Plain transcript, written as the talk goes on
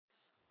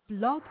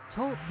Blog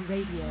Talk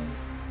Radio.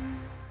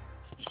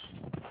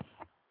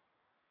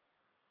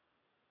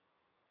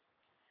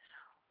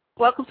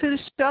 Welcome to the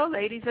show,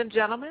 ladies and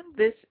gentlemen.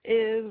 This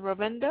is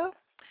Ravinda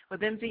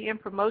with MZM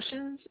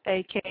Promotions,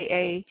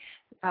 A.K.A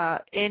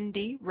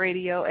Indie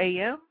Radio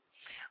AM.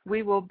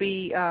 We will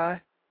be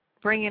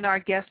bringing our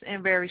guests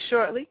in very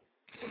shortly.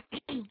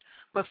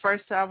 But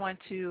first, I want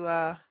to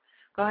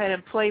go ahead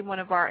and play one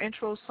of our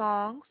intro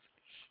songs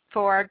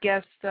for our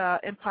guest,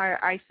 Empire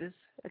ISIS,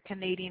 a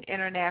Canadian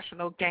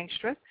international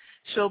gangstress.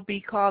 She'll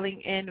be calling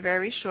in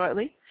very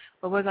shortly,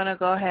 but we're going to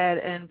go ahead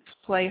and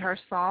play her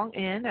song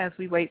in as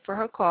we wait for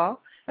her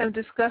call and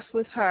discuss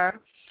with her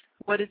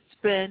what it's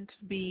been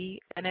to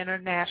be an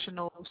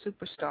international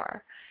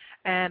superstar.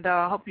 And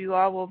I hope you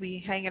all will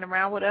be hanging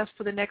around with us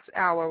for the next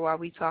hour while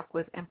we talk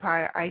with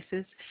Empire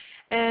ISIS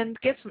and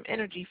get some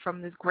energy from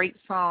this great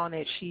song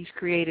that she's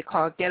created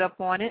called Get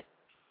Up On It.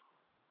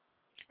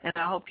 And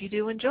I hope you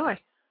do enjoy.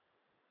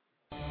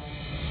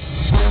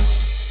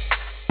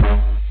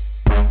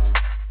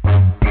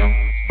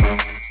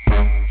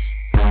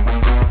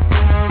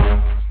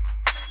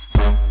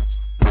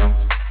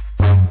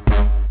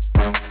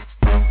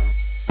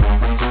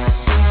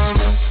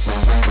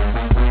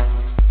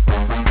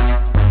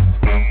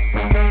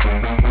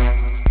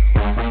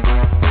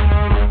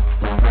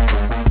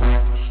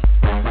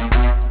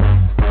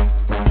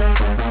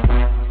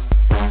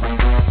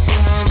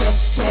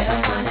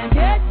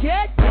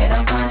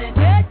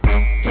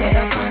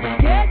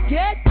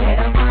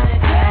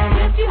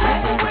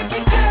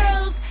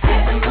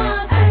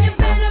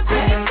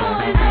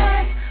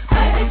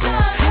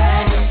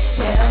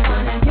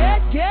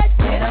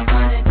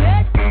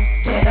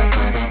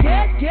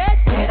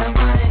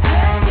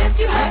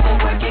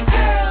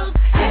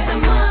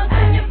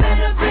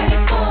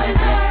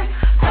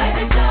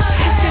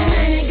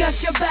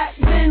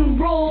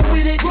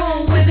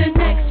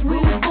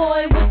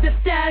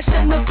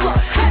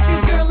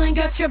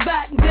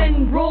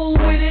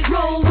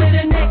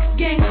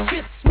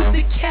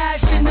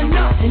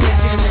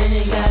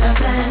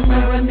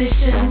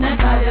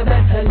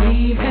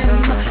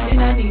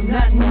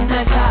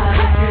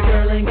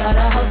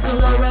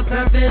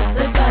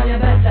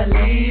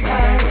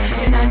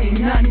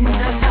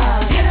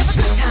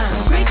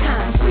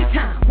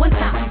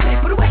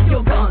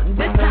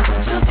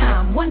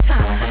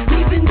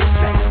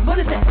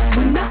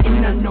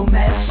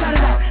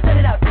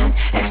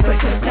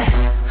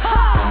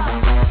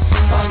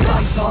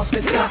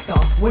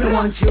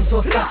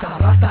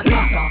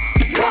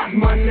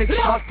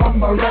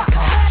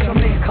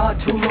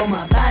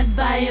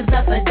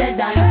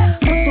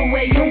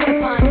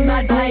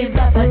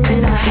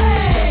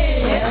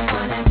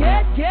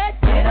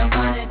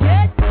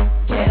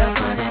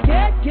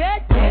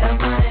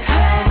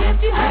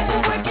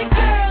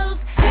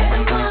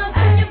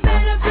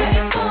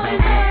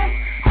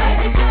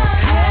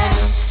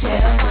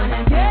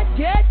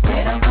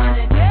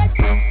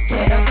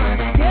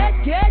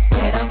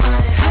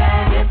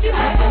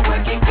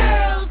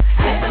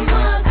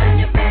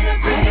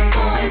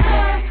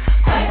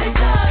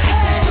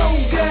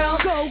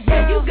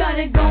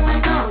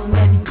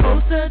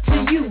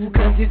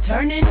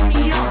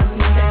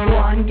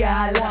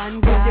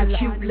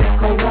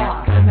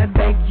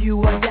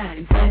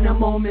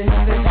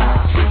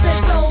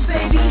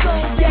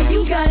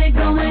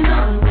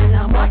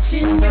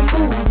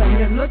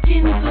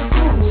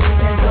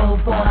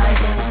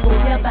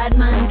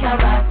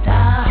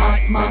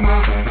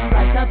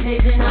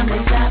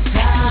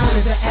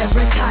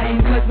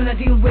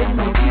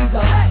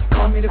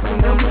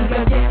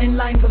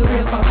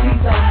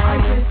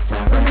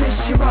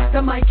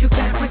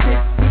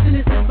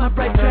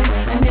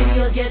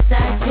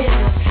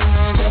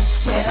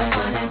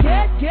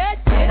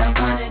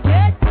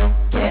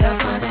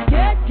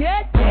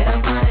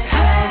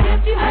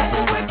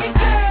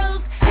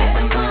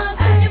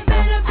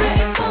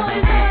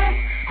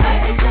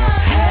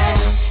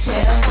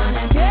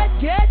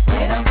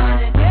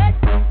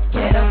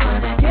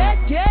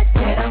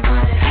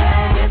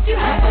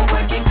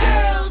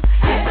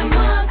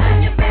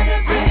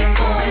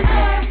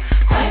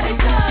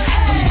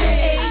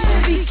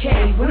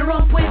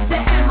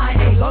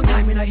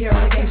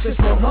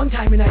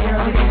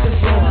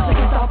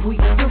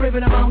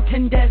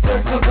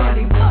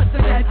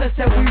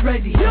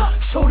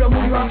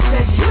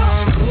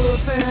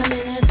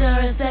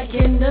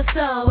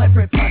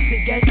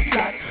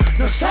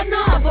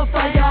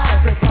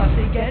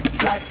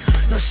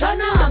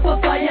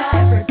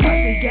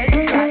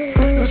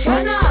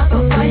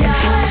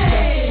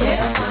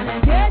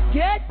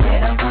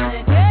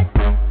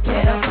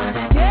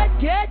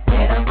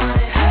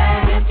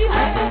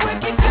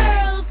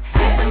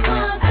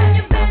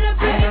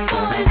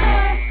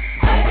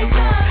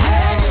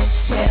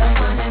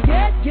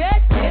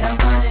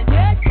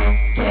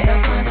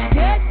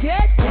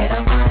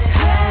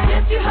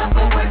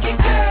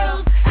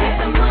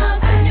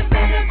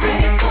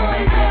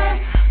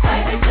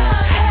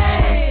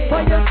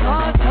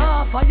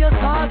 Fire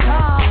starter,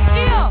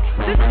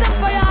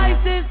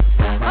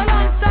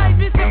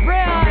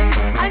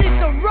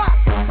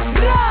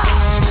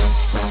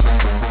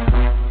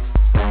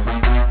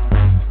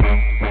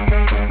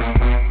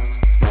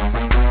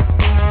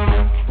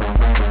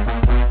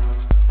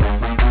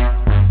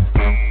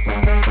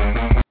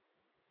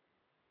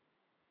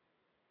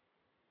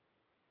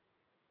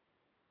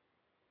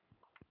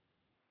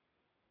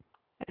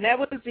 And that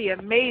was the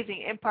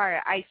amazing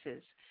Empire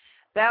ISIS.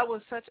 That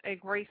was such a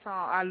great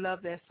song. I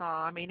love that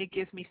song. I mean, it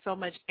gives me so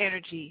much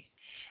energy.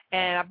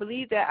 And I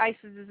believe that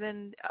ISIS is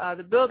in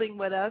the building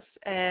with us,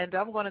 and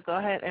I'm going to go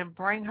ahead and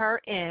bring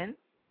her in.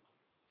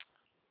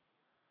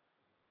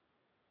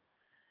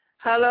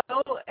 Hello,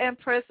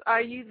 Empress.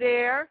 Are you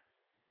there?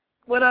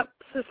 What up,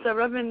 Sister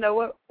Ravinda?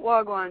 What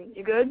Wagwan?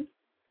 You good?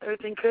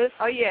 Everything crisp?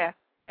 Oh, yeah.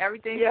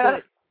 Everything's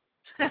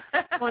good.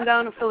 Going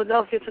down to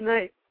Philadelphia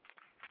tonight.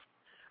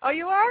 Oh,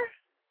 you are?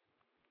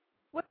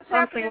 What's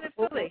happening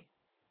in Philly?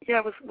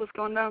 Yeah, what's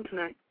going down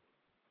tonight?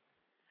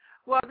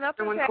 Well,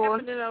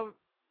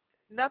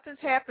 nothing's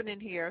happening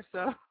here,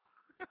 so.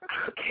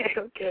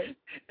 Okay.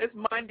 It's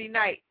Monday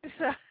night.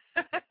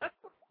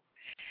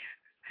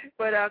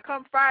 But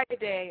come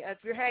Friday, if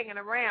you're hanging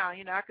around,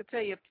 you know, I could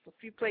tell you a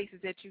few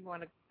places that you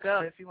want to go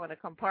if you want to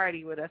come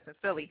party with us in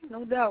Philly.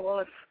 No doubt.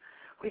 Well, if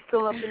we're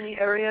still up in the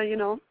area, you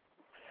know,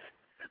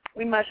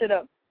 we mash it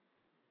up.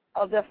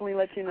 I'll definitely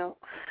let you know.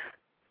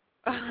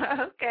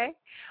 Okay.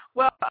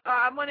 Well,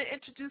 I'm going to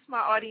introduce my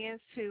audience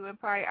to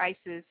Empire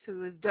ISIS,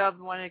 who is dubbed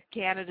one of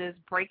Canada's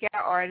breakout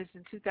artists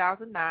in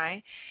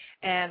 2009.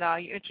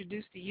 And you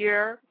introduced the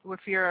year with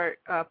your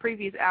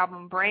previous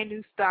album, Brand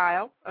New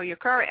Style, or your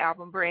current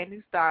album, Brand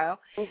New Style.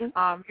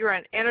 Mm-hmm. You're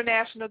an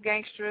international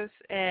gangstress.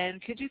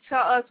 And could you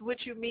tell us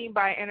what you mean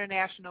by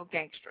international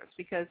gangstress?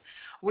 Because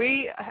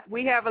we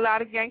have a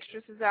lot of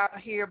gangstresses out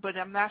here, but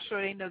I'm not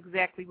sure they know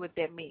exactly what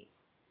that means.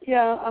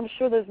 Yeah, I'm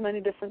sure there's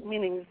many different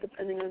meanings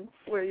depending on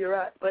where you're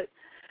at. But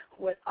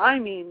what I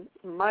mean,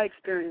 my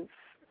experience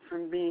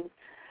from being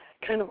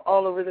kind of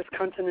all over this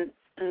continent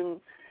and,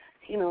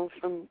 you know,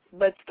 from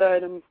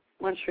Bed-Stuy and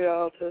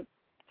Montreal to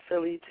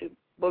Philly to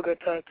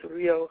Bogota to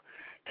Rio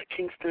to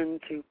Kingston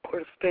to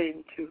Port of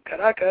Spain to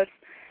Caracas,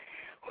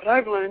 what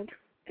I've learned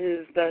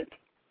is that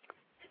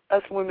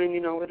us women,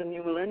 you know, we're the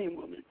new millennium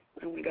women,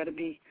 and we got to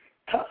be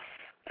tough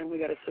and we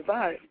got to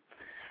survive.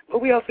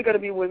 But we also got to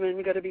be women,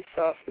 we got to be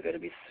soft, we got to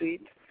be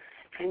sweet,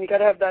 and you got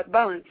to have that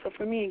balance. So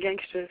for me,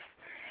 gangstress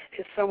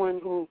is someone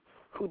who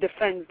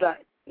defends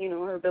that, you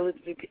know, her ability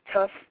to be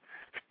tough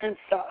and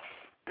soft,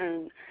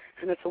 and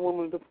it's a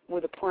woman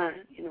with a plan,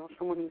 you know,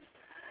 someone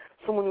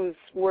who's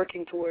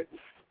working towards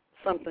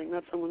something,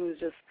 not someone who's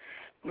just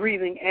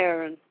breathing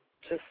air and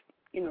just,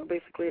 you know,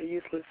 basically a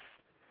useless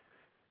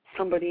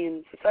somebody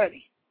in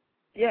society.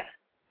 Yeah.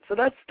 So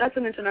that's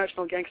an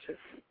international gangstress.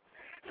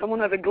 Someone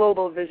with a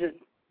global vision.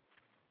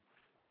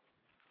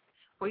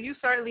 Well, you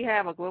certainly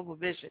have a global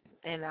vision,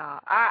 and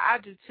I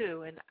do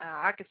too, and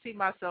I can see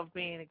myself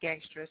being a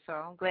gangster, so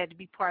I'm glad to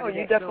be part of that. Oh,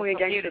 you're definitely a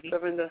gangster,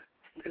 Ravinda.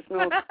 There's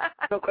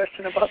no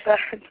question about that.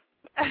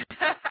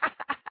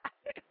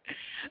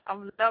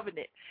 I'm loving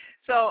it.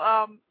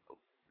 So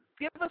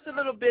give us a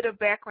little bit of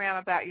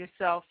background about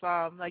yourself,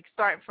 like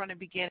starting from the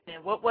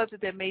beginning. What was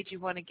it that made you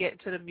want to get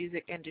into the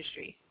music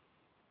industry?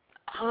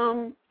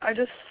 I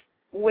just,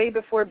 way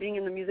before being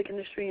in the music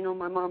industry, you know,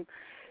 my mom's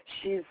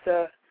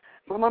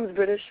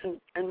British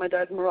and my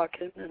dad's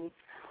Moroccan, and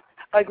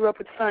I grew up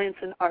with science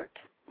and art.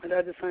 My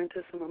dad's a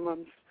scientist and my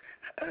mom's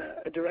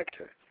a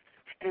director.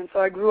 And so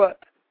I grew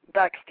up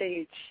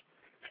backstage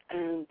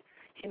and,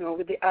 you know,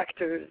 with the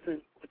actors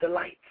and with the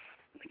lights,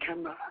 the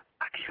camera,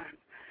 action.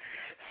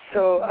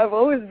 So I've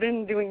always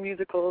been doing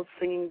musicals,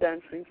 singing,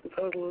 dancing since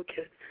I was a little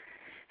kid.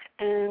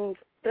 And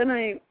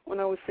then when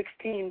I was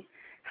 16,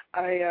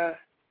 I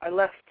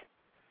left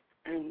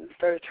and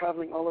started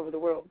traveling all over the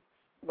world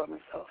by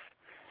myself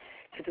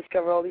to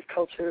discover all these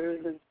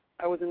cultures, and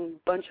I was in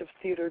a bunch of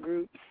theater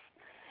groups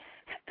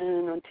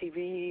and on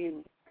TV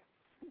and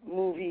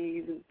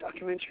movies and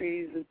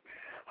documentaries and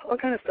all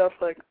kind of stuff,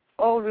 like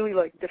all really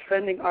like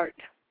defending art,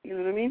 you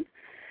know what I mean,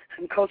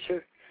 and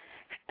culture.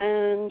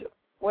 And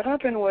what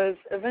happened was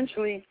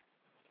eventually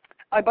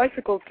I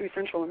bicycled through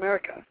Central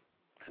America.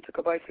 I took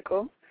a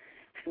bicycle,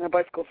 and I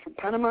bicycled from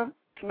Panama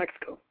to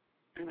Mexico,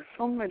 and I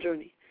filmed my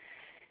journey.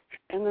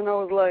 And then I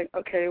was like,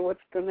 okay, what's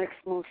the next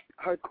most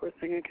hardcore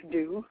thing I could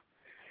do?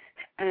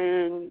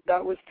 And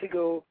that was to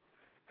go,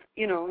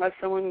 you know, as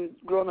someone who's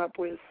grown up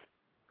with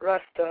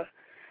Rasta,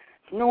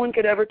 no one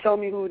could ever tell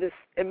me who this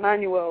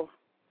Emmanuel,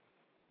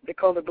 they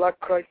call the Black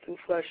Christ in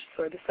flesh,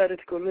 so I decided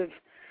to go live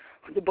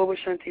with the Bobo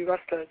Shanti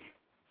Rastas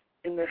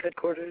in their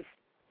headquarters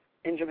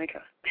in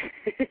Jamaica.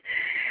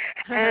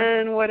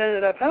 And what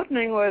ended up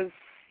happening was,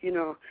 you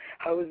know,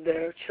 I was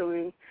there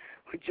chilling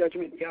with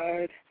Judgment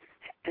Yard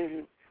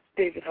and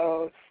David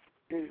House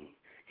and,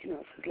 you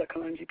know, Sizzla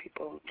Kalonji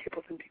people,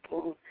 Capleton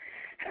people,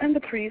 and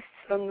the priests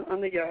on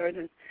the yard,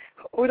 and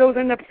those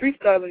end up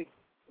freestyling,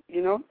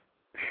 you know?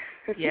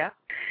 Yeah.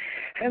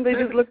 And they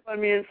just look at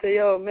me and say,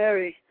 yo,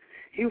 Mary,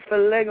 you for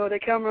Lego the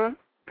camera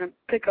and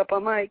pick up a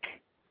mic,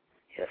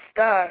 you're a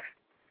star.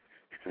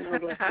 And I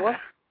was like, what?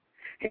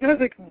 You know,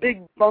 it's like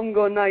big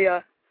bongo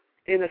naya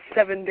in a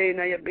 7-day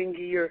naya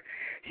bingi.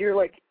 You're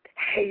like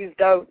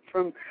hazed out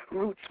from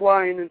roots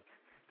wine and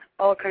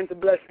all kinds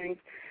of blessings.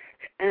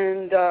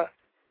 And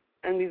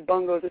these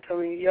bongos are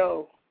telling you,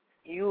 yo,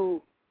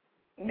 you,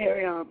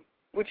 Miriam,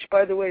 which,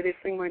 by the way, they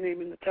sing my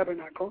name in the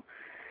tabernacle.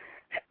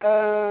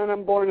 And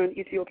I'm born on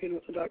Ethiopian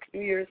Orthodox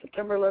New Year,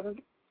 September 11th.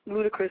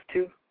 Ludacris,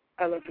 too.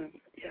 I love him,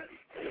 yes.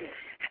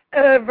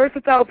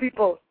 Versatile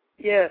people,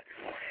 yeah.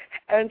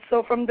 And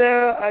so from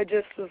there, I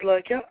just was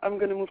like, yeah, I'm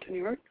going to move to New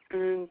York.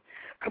 And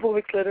a couple of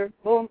weeks later,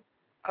 boom,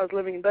 I was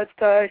living in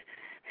Bed-Stuy,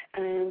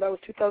 and that was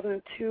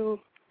 2002.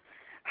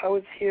 I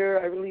was here.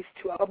 I released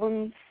 2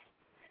 albums,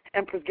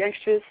 Empress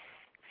Gangstress,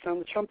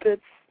 Sound the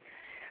Trumpets.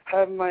 I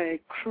have my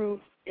crew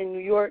in New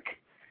York,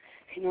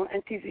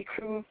 NTZ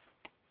crew,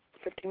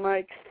 50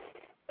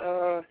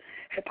 mics,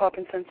 hip-hop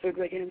Uncensored,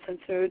 reggae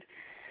Uncensored,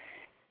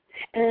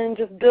 and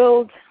just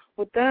build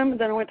with them.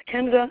 Then I went to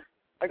Canada.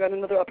 I got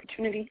another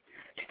opportunity,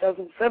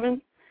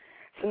 2007.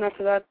 So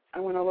after that, I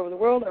went all over the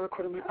world. I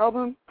recorded my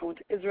album. I went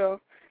to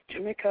Israel,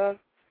 Jamaica,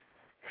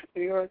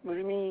 New York,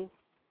 Miami,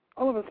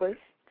 all over the place.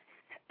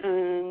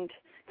 And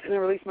then I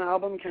released my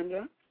album in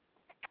Canada,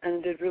 and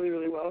it did really,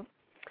 really well.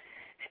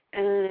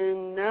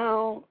 And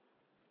now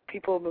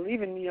people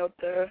believe in me out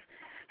there,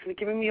 and they're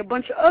giving me a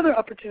bunch of other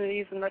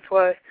opportunities, and that's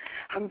why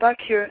I'm back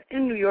here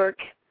in New York,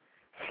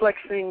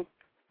 flexing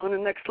on the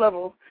next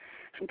level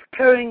and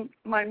preparing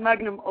my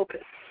magnum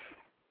opus,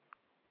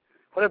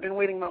 what I've been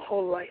waiting my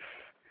whole life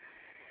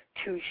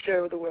to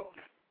share with the world,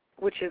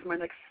 which is my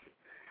next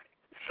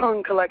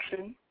song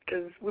collection,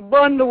 because we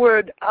banned the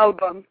word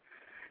album.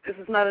 This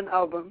is not an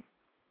album.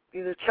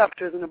 These are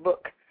chapters in a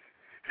book,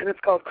 and it's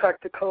called Crack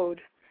the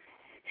Code.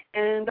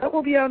 And that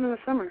will be out in the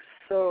summer,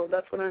 so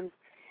that's when I'm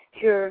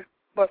here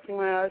busting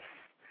my ass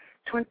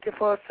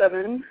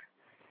 24/7.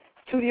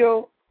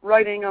 Studio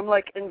writing, I'm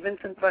like in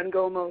Vincent van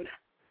Gogh mode.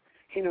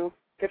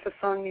 If a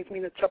song needs me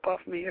to chop off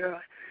my hair,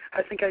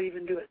 I think I'd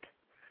even do it.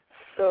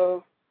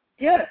 So,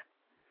 yeah,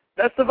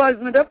 that's the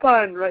vibes I'm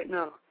upon right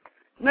now.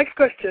 Next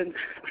question.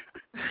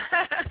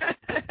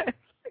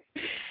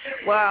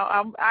 Well,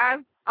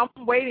 I'm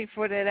waiting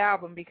for that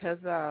album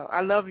because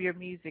I love your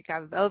music. I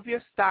love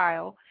your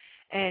style,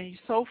 and you're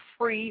so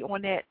free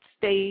on that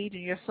stage,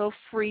 and you're so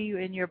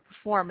free in your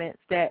performance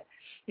that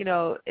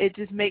it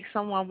just makes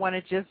someone want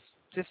to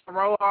just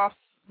throw off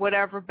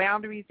whatever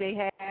boundaries they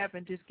have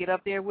and just get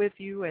up there with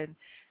you and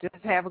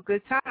just have a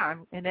good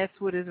time. And that's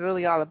what it's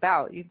really all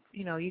about. You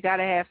got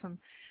to have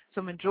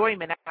some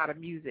enjoyment out of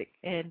music,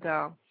 and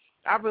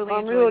I really I'm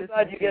enjoy really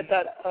glad you get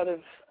that out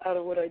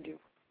of what I do.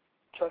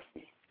 Trust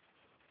me.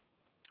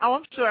 Oh,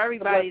 I'm sure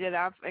everybody that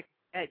I've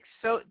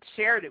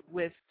shared it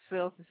with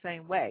feels the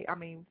same way. I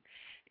mean,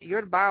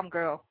 you're the bomb,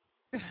 girl.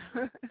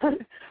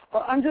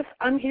 Well,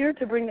 I'm here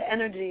to bring the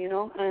energy,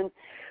 and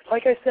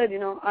like I said,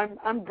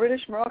 I'm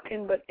British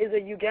Moroccan, but is a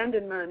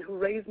Ugandan man who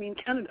raised me in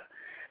Canada.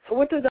 So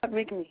what does that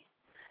make me?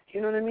 You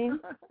know what I mean?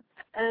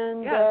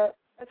 And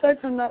aside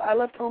from that, I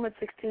left home at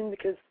 16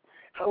 because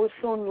I was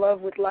so in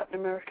love with Latin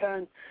America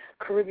and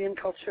Caribbean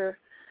culture.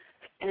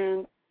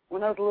 And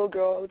when I was a little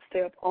girl, I would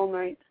stay up all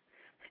night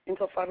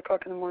until 5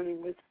 o'clock in the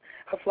morning with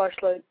a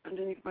flashlight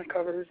underneath my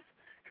covers,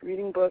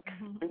 reading books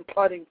and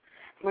plotting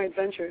my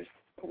adventures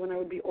when I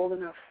would be old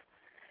enough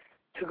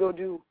to go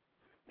do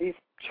these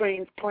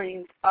trains,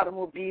 planes,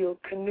 automobile,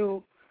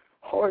 canoe,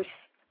 horse,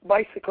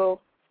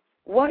 bicycle.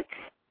 What?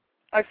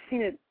 I've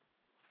seen it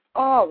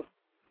all.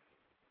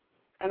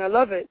 And I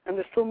love it. And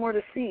there's still more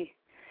to see.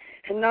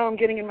 And now I'm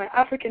getting in my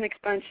African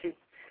expansion.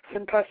 For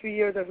the past few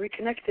years, I've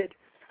reconnected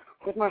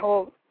with my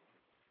whole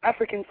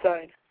African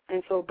side.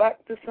 And so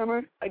back this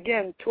summer,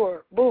 again,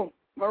 tour, boom,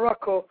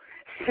 Morocco,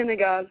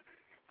 Senegal,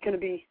 it's going to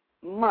be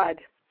mad.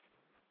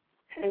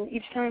 And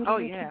each time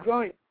we keep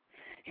growing.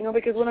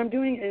 Because what I'm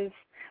doing is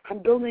I'm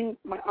building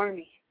my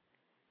army.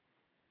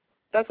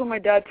 That's what my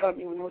dad taught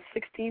me when I was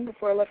 16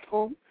 before I left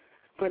home.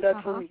 My dad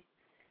told me,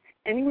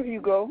 anywhere you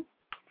go,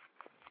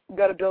 you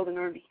got to build an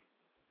army.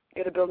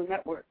 You got to build a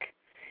network.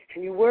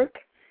 And you work,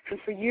 and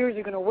for years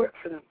you're going to work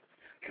for them.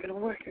 You're going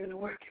to work, you're going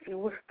to work, you're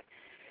going to work.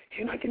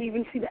 You're not going to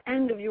even see the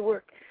end of your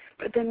work.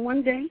 But then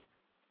one day,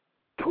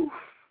 poof,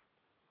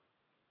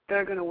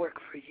 they're going to work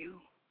for you.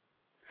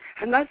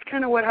 And that's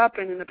kind of what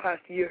happened in the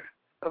past year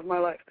of my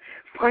life.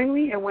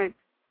 Finally, it went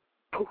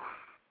poof.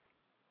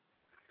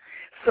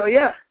 So,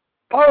 yeah,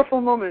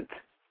 powerful moment.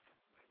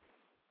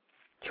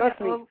 Trust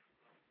me. Well,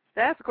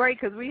 that's great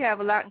because we have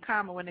a lot in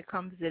common when it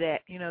comes to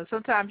that.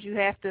 Sometimes you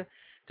have to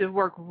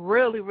work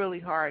really, really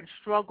hard and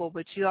struggle,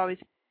 but you always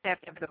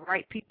have to have the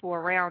right people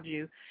around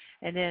you.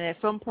 And then at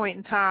some point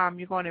in time,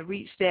 you're going to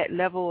reach that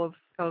level of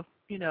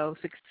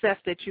success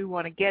that you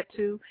want to get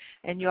to,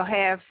 and you'll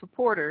have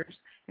supporters,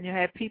 and you'll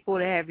have people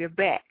that have your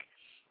back.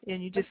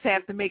 And you just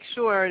have to make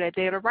sure that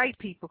they're the right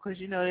people because,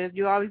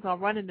 you're always going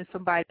to run into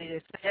somebody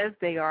that says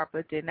they are,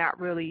 but they're not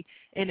really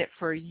in it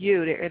for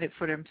you. They're in it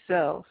for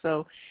themselves.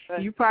 So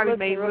you probably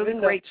made really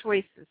great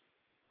choices.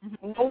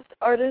 Most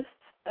artists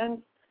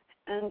and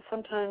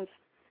sometimes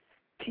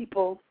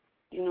people,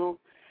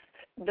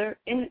 they're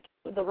in it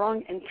with the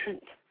wrong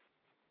intent.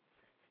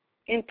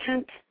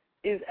 Intent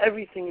is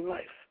everything in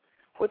life.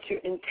 What's your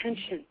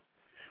intention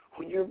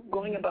when you're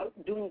going about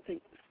doing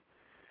things?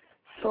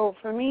 So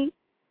for me,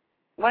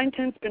 my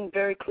intent's been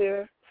very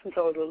clear since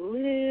I was a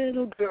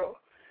little girl.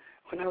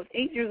 When I was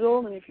 8 years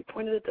old, and if you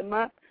pointed at the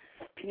map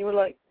and you were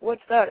like,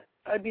 what's that?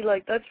 I'd be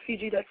like, that's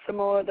Fiji, that's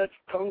Samoa, that's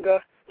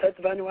Tonga, that's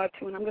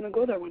Vanuatu, and I'm going to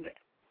go there one day.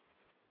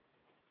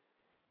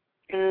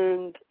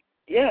 And,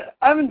 yeah,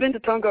 I haven't been to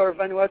Tonga or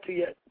Vanuatu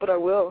yet, but I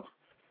will.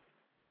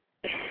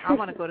 I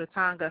want to go to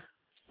Tonga.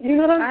 You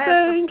know what I'm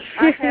saying?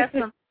 I have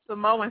some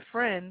Samoan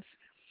friends.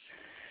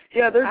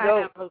 Yeah, they're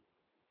dope.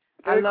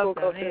 I love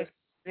them.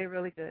 They're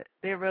really good.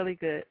 They're really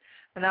good.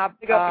 And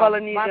they got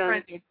Polynesian. My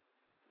friends,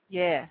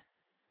 yeah.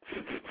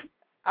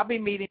 I'll be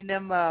meeting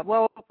them.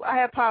 Well, I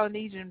have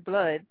Polynesian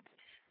blood,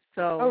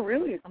 so. Oh,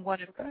 really? I'm going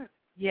to. Okay.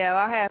 Yeah,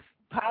 I have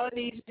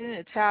Polynesian,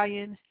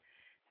 Italian,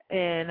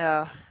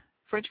 and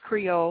French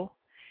Creole,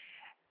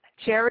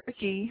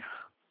 Cherokee,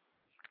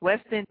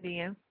 West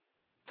Indian.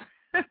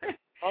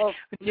 Oh.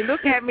 When you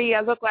look at me,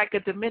 I look like a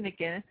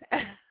Dominican.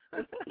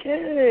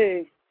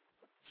 Okay.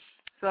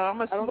 So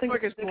I'm a I don't think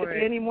there could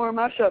be any more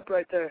mashup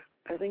right there.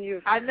 I think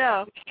you've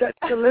stretched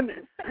the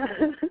limit.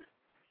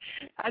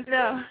 I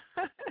know.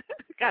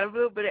 Got a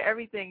little bit of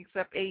everything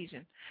except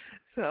Asian.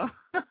 So.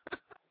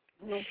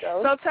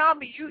 So tell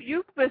me,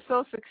 you've been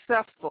so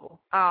successful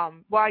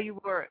while you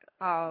were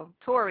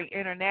touring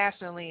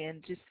internationally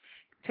and just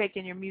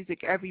taking your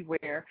music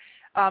everywhere.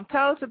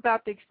 Tell us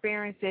about the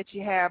experience that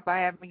you have by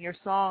having your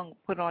song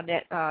put on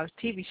that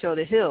TV show,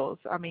 The Hills.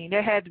 I mean,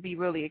 that had to be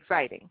really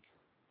exciting.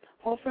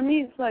 Well, for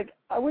me, it's like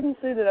I wouldn't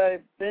say that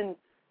I've been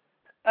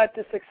at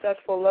the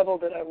successful level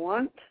that I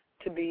want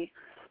to be,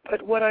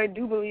 but what I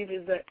do believe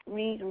is that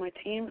me and my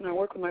team, and I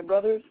work with my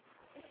brothers,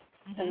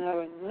 and I have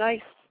a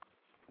nice,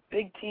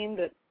 big team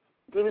that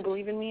really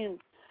believe in me, and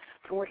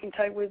I'm working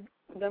tight with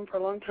them for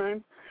a long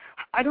time.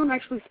 I don't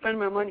actually spend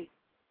my money.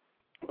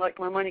 Like,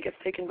 my money gets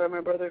taken by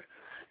my brother,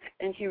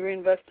 and he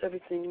reinvests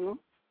everything, to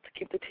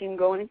keep the team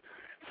going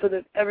so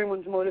that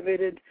everyone's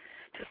motivated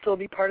to still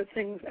be part of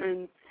things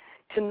and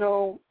to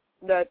know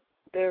that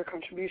their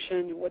contribution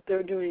and what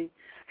they're doing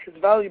is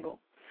valuable.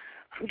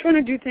 I'm trying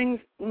to do things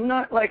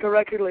not like a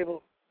record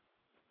label.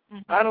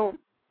 I don't,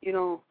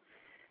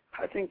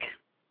 I think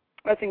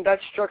that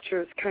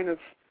structure is kind of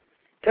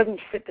doesn't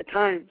fit the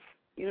times.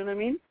 You know what I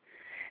mean?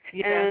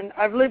 Yeah. And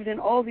I've lived in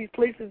all these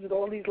places with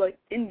all these like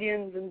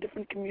Indians and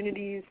different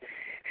communities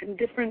and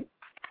different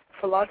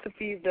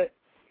philosophies that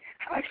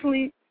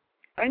actually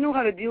I know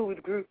how to deal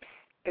with groups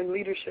and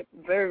leadership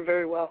very,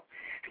 very well.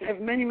 And I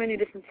have many, many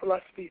different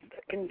philosophies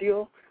that can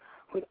deal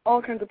with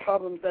all kinds of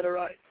problems that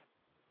arise.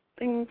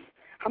 Things,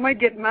 I might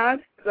get mad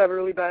because I have a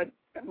really bad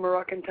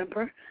Moroccan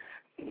temper,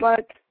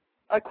 but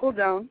I cool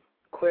down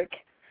quick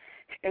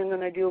and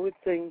then I deal with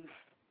things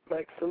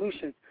like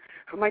solution.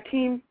 And my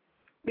team,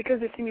 because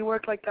they see me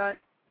work like that,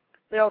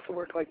 they also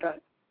work like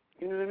that.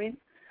 You know what I mean?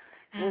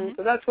 And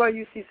so that's why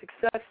you see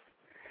success.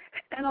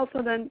 And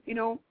also then,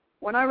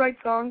 when I write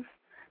songs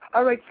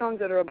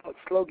that are about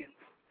slogans,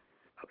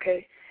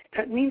 okay?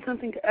 That means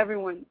something to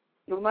everyone,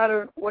 no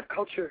matter what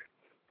culture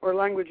or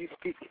language you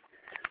speak.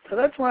 So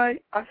that's why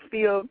I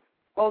feel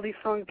all these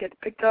songs get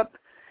picked up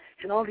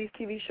in all these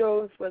TV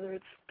shows, whether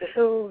it's The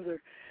Hills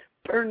or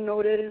Burn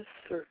Notice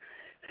or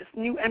this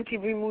new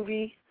MTV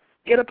movie.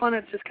 Get Up On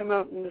It's just come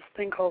out in this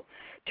thing called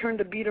Turn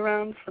the Beat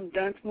Around, some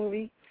dance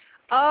movie.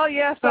 Oh,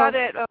 yeah, I saw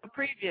that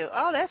preview.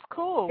 Oh, that's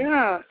cool.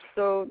 Yeah,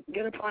 so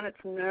Get Up On It's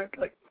in there,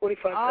 like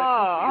 45 seconds.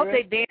 Oh, I hope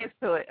they dance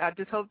to it. I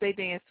just hope they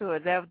dance to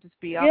it. That would just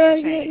be off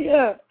the chain.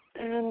 Yeah.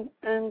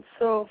 And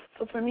so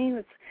for me,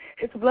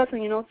 it's a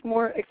blessing, It's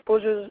more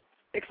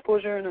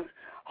exposure in an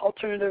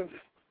alternative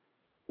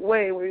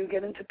way where you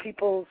get into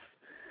people's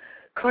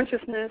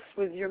consciousness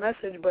with your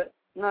message, but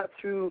not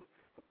through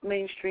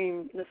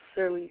mainstream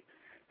necessarily.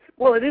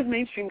 Well, it is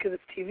mainstream because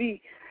it's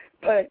TV,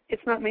 but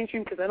it's not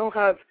mainstream because I don't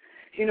have,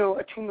 a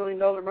 $2 million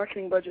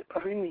marketing budget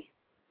behind me.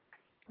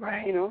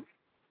 Right.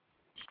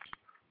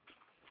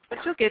 But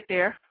you'll get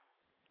there.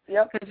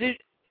 Yep. Because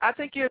I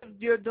think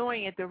you're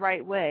doing it the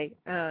right way,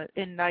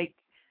 in like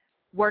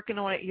working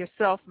on it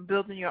yourself and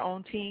building your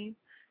own team.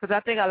 Because I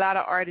think a lot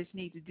of artists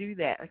need to do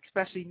that,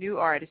 especially new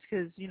artists.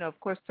 Because of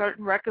course,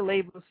 certain record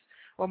labels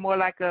are more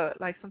like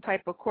some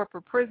type of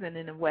corporate prison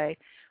in a way,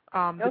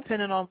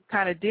 depending on the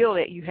kind of deal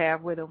that you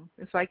have with them.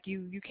 It's like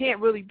you can't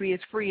really be as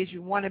free as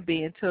you want to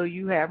be until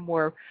you have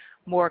more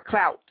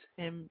clout.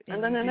 And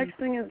then the next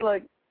thing is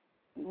like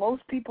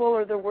most people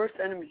are their worst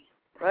enemy,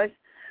 right?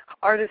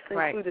 Artists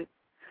included. Right.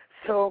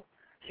 So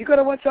you got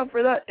to watch out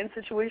for that in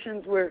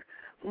situations where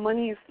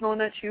money is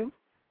thrown at you.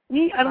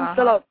 Me, I don't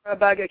sell out for a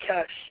bag of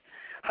cash.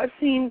 I've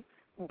seen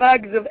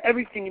bags of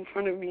everything in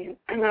front of me,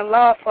 and I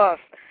laugh off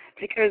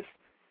because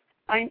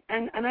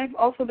I've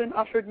also been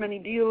offered many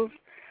deals.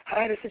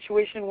 I had a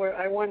situation where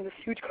I won this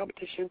huge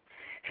competition,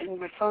 and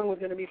my song was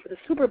going to be for the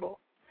Super Bowl.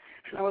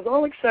 And I was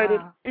all excited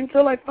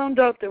until I found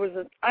out there was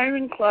an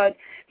ironclad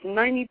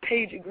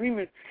 90-page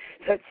agreement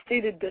that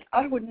stated that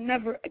I would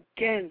never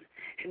again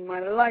in my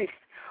life,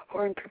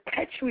 or in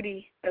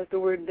perpetuity, as the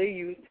word they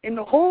used, in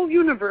the whole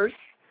universe,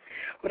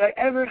 would I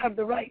ever have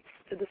the rights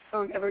to this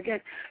song ever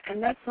again.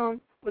 And that song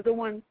was the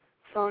one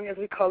song, as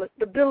we call it,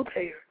 the bill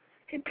payer.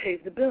 It pays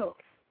the bills.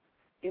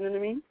 You know what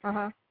I mean?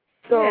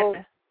 So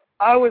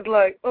I was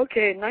like,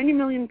 okay, 90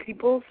 million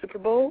people, Super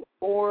Bowl,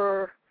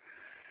 or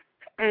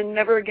and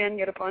never again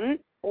get upon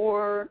it,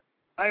 or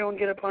I won't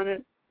get upon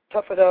it,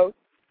 tough it out,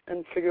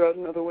 and figure out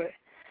another way.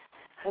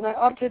 And I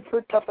opted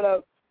for tough it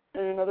out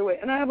in another way.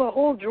 And I have a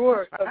whole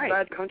drawer of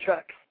bad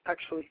contracts,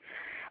 actually.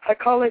 I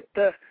call it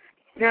the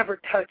never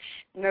touch,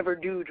 never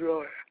do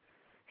drawer.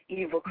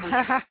 Evil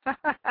contract.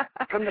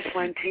 From the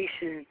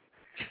plantation.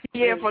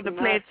 Yeah, from the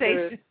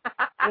plantation.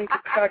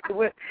 Crack the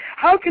whip.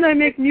 How can I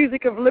make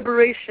music of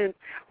liberation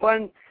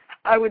when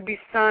I would be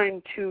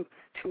signed to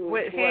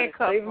a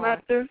slave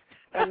master?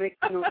 That makes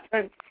no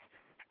sense.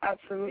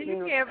 Absolutely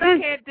no sense. You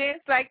can't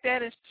dance like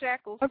that in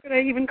shackles. How could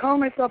I even call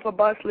myself a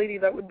boss lady?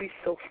 That would be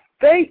so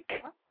fake.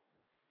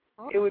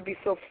 It would be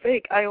so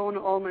fake. I own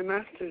all my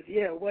masters.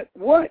 Yeah, what?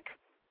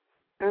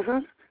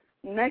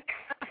 Next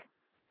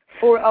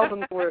 4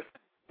 albums worth.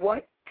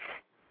 What?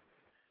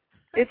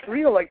 It's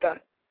real like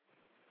that.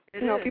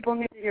 People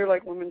need to hear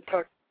like women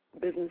talk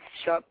business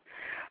shop.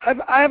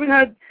 I haven't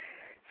had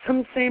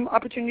some same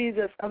opportunities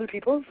as other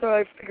people, so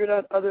I've figured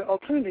out other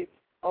alternatives,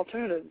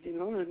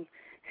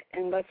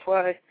 and that's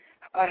why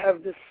I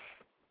have this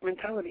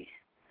mentality.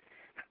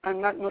 I'm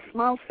not no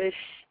small fish,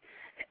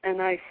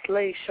 and I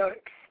slay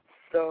sharks.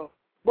 So,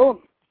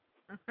 boom.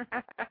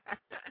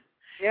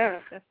 Yeah.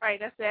 That's right.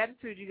 That's the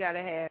attitude you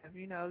gotta have.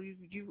 You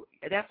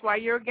that's why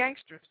you're a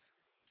gangster.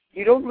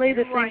 You don't lay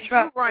the same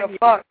trap for a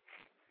fox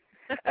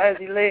as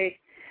you lay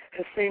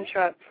the same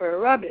trap for a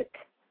rabbit.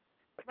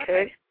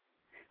 Okay?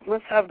 You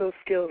must have those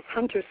skills,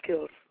 hunter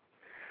skills.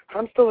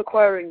 I'm still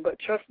acquiring, but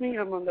trust me,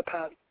 I'm on the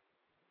path.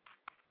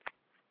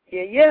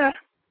 Yeah.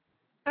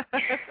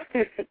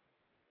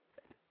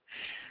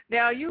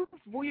 Now, you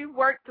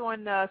worked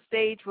on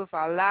stage with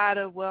a lot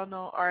of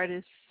well-known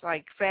artists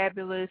like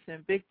Fabulous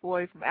and Big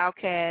Boy from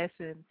Outkast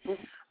and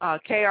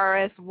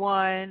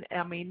KRS-One.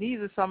 I mean, these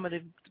are some of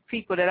the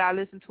people that I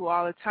listen to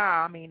all the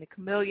time. I mean, the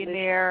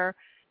Chameleonaire,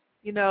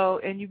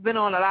 and you've been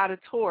on a lot of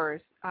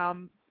tours.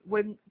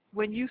 When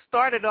you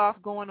started off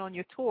going on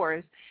your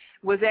tours,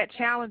 was that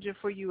challenging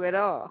for you at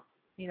all?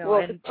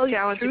 And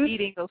challenging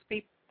meeting those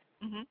people?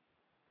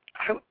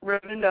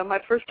 Ravinda, my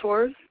first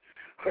tours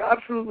were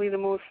absolutely the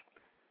most.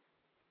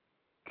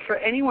 For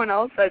anyone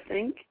else, I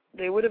think,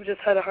 they would have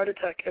just had a heart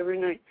attack every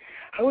night.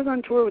 I was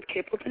on tour with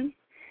Capleton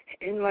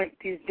in, like,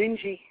 these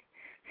dingy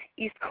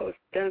East Coast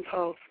dance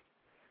halls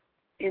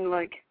in,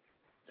 like,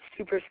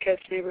 super sketch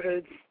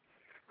neighborhoods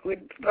with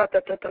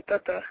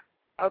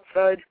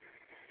outside.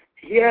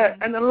 Yeah,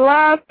 and the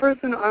last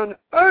person on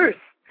earth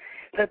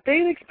that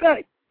they'd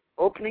expect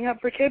opening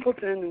up for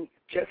Capleton and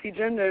Jesse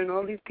Gender and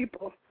all these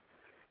people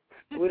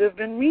would have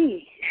been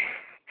me.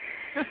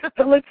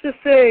 So let's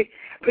just say,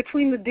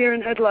 between the deer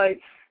in headlights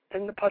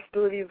and the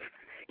possibility of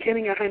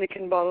getting a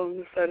Heineken bottle on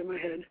the side of my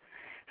head,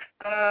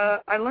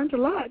 I learned a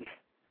lot.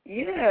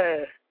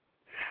 Yeah.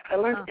 I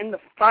learned in the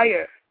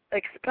fire,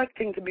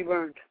 expecting to be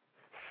burned.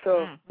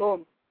 So,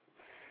 boom.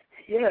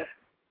 Yeah.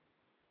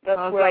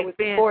 That's where I was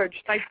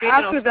forged.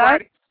 After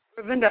that,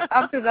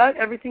 Ravinda,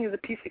 everything is a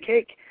piece of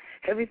cake.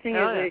 Everything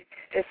is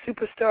a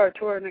superstar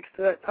tour next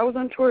to that. I was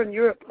on tour in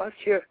Europe last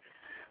year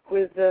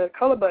with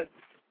Colorbuds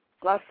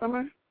last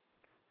summer.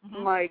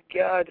 My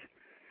God,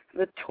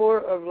 the tour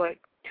of like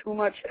too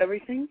much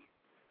everything.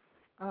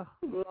 Oh,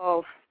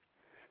 lol.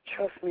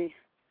 Trust me,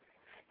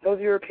 those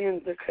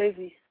Europeans, they're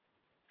crazy.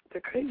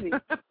 They're crazy.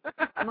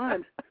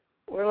 Mad.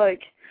 We're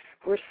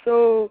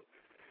so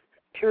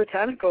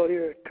puritanical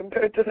here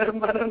compared to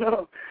them. I don't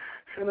know.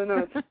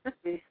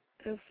 It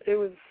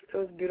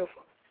was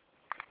beautiful.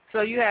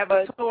 So you have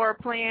a tour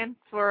planned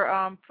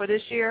for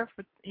this year?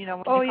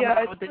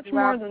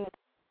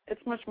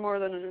 It's much more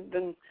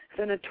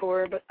than a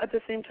tour, but at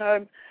the same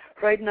time,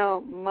 right now,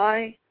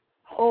 my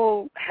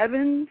whole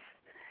heavens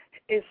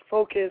is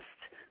focused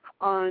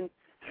on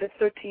the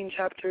 13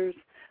 chapters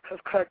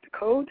of Crack the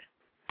Code,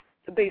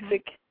 the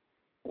basic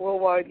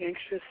worldwide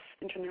gangstress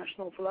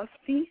international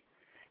philosophy,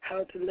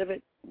 how to live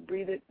it,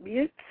 breathe it, be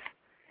it,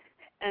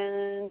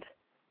 and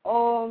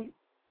all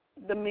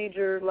the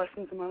major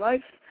lessons in my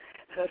life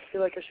that I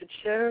feel like I should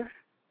share,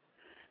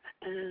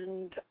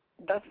 and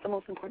that's the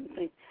most important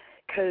thing.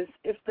 Because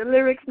if the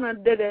lyrics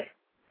not dead,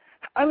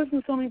 I listen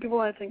to so many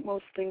people and I think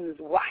most things is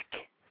whack.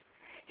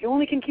 You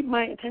only can keep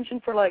my attention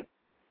for like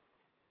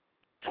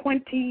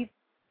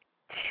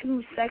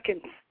 22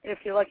 seconds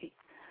if you're lucky.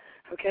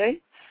 Okay?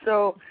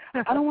 So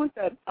I don't want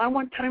that. I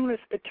want timeless,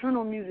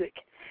 eternal music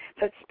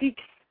that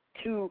speaks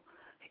to,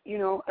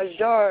 a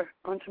jar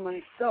onto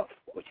myself,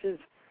 which is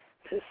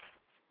this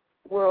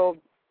world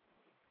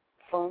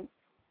funk,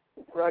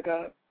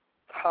 raga,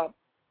 hop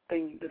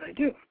thing that I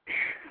do.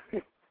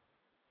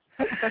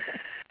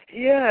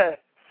 Yeah,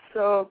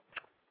 so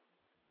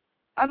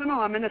I don't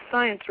know. I'm in a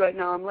science right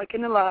now. I'm like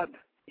in a lab,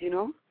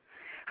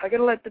 I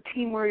gotta let the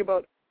team worry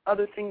about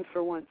other things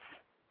for once.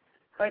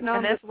 Right now,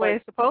 and that's the way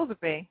it's supposed to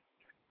be.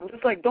 I'm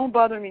just like, don't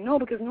bother me. No,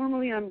 because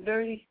normally I'm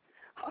very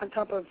on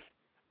top of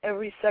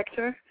every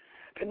sector,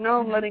 but now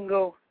I'm letting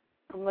go.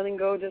 I'm letting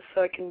go just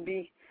so I can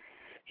be,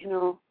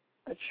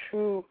 a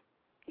true,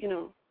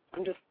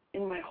 I'm just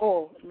in my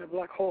hole, in my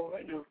black hole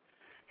right now,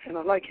 and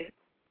I like it.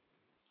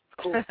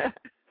 It's cool.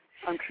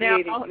 I'm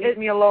creating. Leave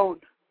me alone,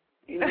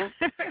 you know.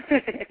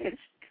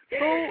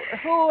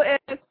 Who,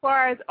 as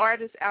far as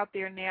artists out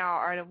there now,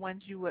 are the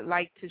ones you would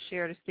like to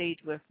share the stage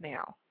with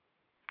now?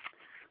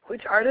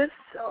 Which artists?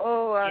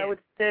 Oh, I would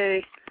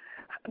say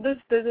there's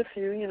a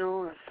few, you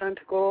know,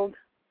 Santa Gold,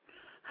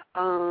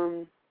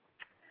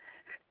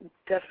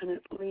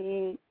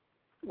 definitely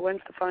Gwen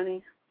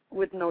Stefani,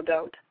 with no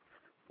doubt,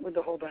 with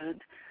the whole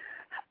band.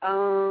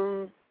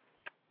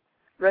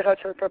 Red Hot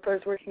Chili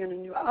Peppers working on a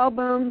new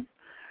album.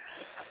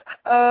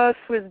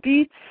 Swiss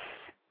Beats,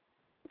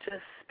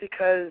 just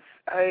because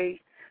I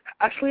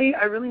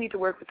really need to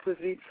work with Swiss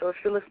Beats. So if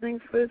you're listening,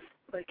 Swiss,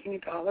 like, you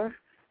need to holler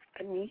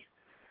at me,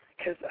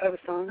 because I have a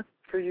song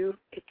for you.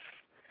 It's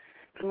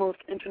the most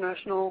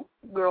international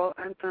girl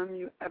anthem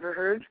you ever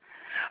heard.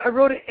 I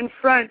wrote it in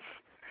France,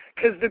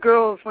 because the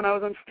girls, when I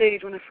was on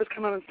stage, when I first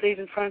came out on stage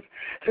in France,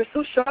 they're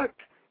so shocked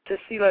to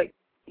see, like,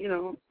 you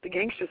know, the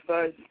gangsters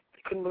vibes.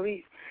 They couldn't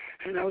believe.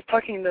 And I was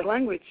talking in their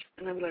language,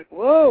 and I was like,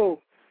 whoa,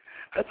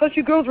 I thought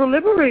you girls were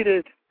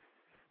liberated.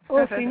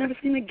 Oh, so you never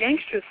seen the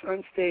gangsters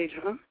on stage,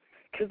 huh?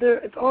 Because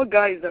it's all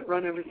guys that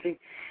run everything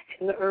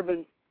in the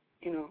urban,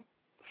 you know,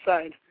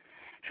 side.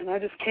 And I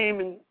just came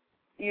and,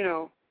 you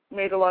know,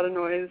 made a lot of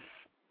noise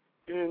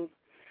and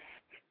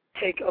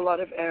take a lot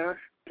of air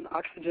and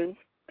oxygen,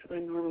 as I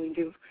normally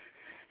do.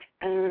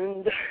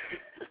 And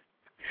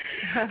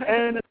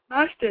and I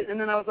smashed it. And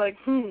then I was like,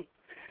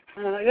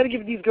 I got to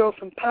give these girls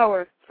some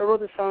power. So I wrote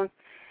this song.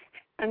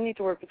 I need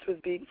to work with Swiss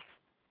Beats.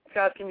 If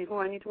you're asking me who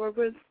I need to work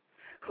with,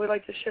 who I'd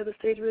like to share the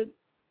stage with,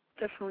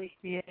 definitely.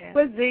 Yeah.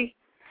 With Z,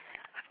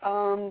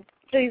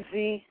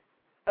 Jay-Z,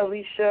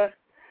 Alicia,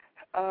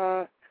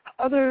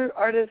 other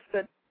artists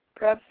that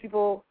perhaps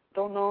people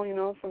don't know, you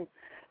know, from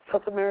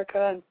South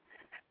America.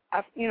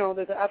 And, you know,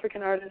 there's an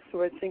African artist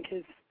who I think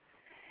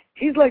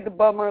he's like the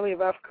Bob Marley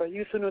of Africa,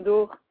 Youssou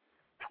N'Dour.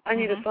 I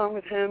need a song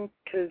with him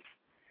because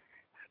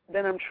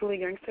then I'm truly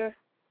gangster.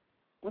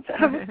 Once I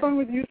have a song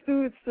with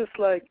Youssou, it's just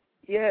like,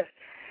 yeah,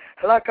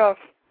 lock off,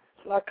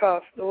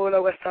 the whole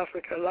of West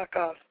Africa, lock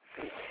off.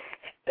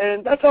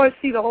 And that's how I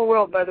see the whole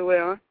world, by the way,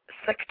 huh?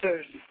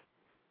 Sectors.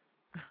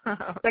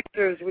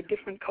 Sectors with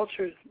different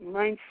cultures,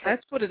 mindsets.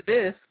 That's what it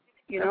is.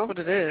 You know? That's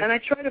what it is. And I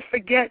try to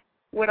forget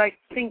what I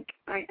think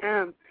I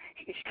am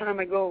each time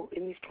I go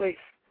in these places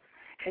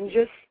and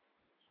just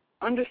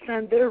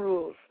understand their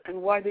rules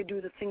and why they do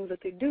the things that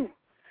they do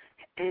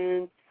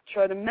and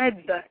try to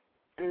med that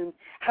and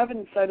have it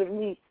inside of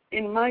me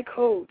in my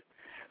code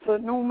so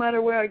that no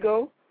matter where I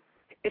go,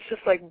 it's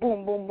just like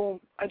boom, boom, boom.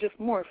 I just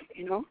morph,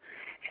 you know?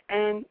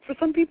 And for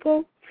some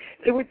people,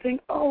 they would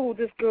think, oh,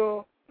 this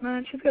girl,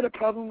 man, she's got a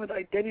problem with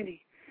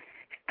identity.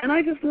 And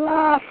I just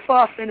laugh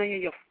off in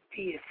your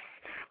face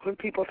when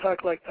people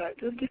talk like that.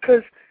 Just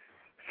because,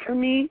 for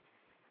me,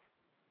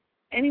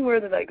 anywhere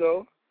that I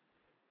go,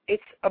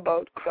 it's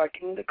about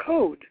cracking the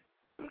code,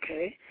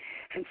 okay?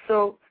 And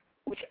so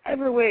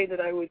whichever way that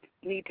I would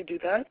need to do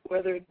that,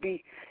 whether it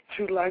be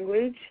through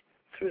language,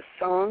 through a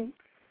song,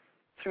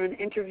 through an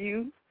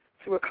interview,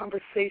 through a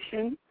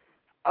conversation,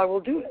 I will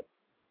do it,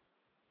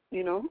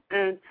 you know?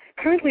 And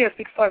currently I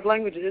speak 5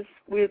 languages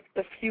with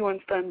a few on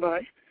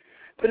standby,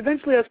 but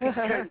eventually I'll speak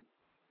 10,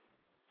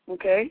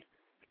 okay?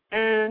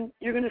 And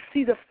you're going to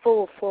see the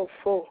full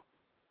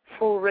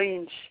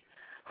range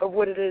of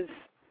what it is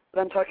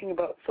that I'm talking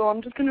about. So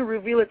I'm just going to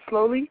reveal it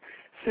slowly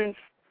since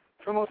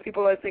for most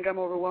people I think I'm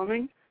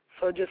overwhelming.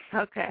 So just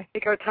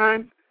take our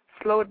time,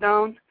 slow it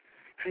down,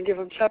 and give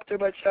them chapter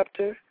by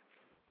chapter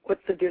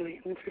what's the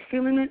dealie. And if you're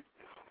feeling it,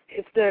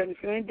 it's there. And if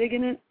you ain't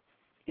digging it,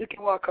 you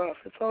can walk off.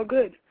 It's all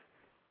good.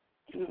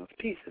 You know, it's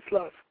peace. It's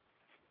love.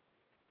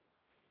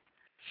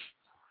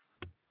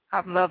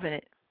 I'm loving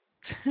it.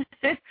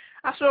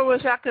 I sure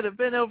wish I could have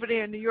been over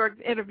there in New York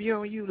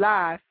interviewing you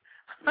live.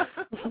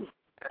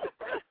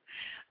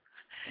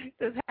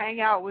 Just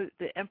hang out with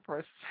the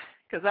Empress,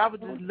 because I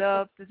would just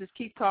love to just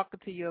keep talking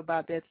to you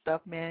about that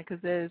stuff, man,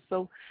 because they're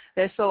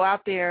so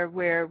out there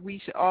where we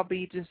should all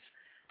be just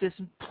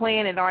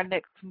planning our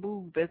next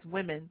move as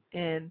women,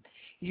 and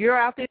you're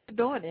out there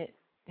doing it,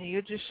 and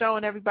you're just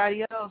showing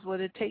everybody else what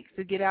it takes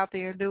to get out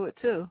there and do it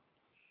too.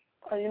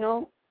 You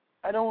know,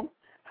 I don't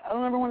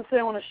ever want to say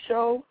I want to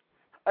show.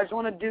 I just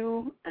want to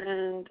do,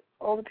 and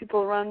all the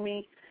people around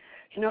me,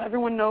 you know,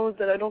 everyone knows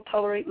that I don't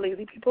tolerate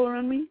lazy people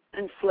around me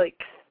and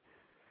flakes.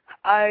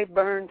 I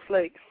burn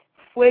flakes.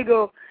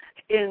 Fuego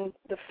in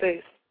the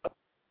face.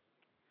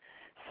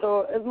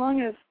 So as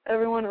long as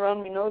everyone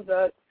around me knows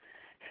that,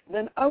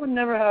 then I would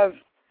never have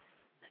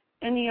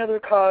any other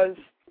cause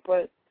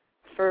but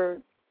for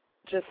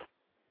just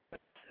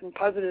some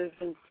positive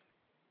and,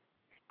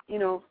 you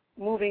know,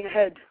 moving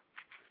ahead,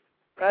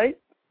 right?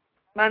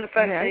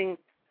 Manifesting,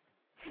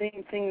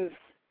 seeing things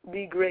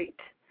be great.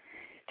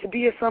 To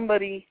be a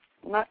somebody,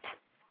 not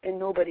a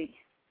nobody.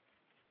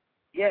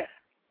 Yeah.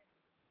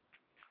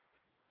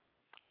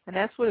 And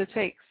that's what it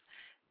takes.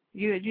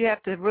 You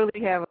have to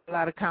really have a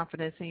lot of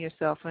confidence in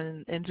yourself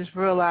and just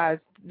realize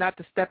not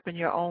to step in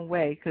your own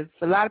way, because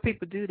a lot of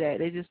people do that.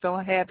 They just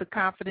don't have the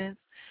confidence,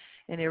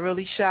 and they're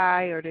really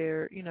shy, or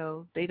they're,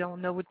 they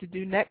don't know what to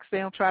do next. They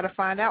don't try to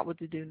find out what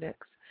to do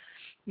next.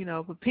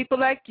 But people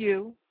like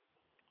you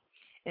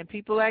and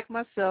people like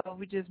myself,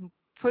 we just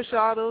push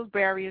all those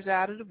barriers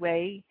out of the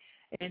way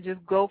and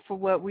just go for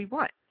what we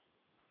want.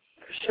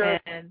 For sure.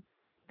 And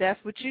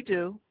that's what you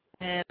do.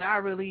 And I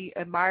really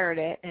admire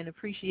that and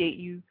appreciate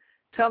you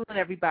telling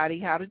everybody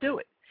how to do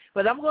it.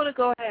 But I'm going to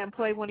go ahead and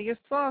play one of your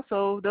songs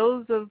so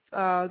those of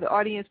the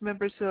audience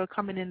members who are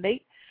coming in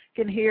late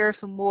can hear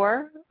some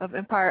more of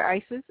Empire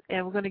ISIS.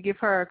 And we're going to give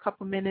her a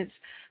couple minutes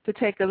to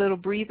take a little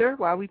breather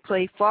while we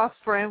play False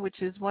Friend,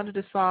 which is one of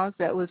the songs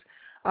that was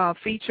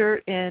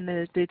featured in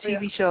the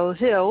TV show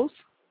Hills.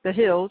 The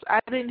Hills. I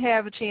didn't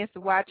have a chance to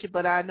watch it,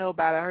 but I know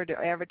about it. I heard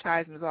the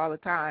advertisements all the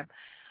time.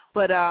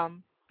 But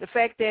the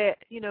fact that,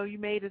 you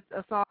made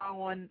a song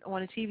on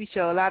a TV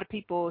show, a lot of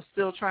people are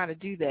still trying to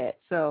do that.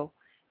 So,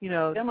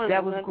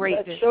 that was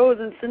great. That shows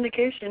in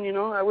syndication,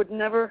 I would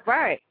never,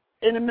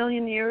 in a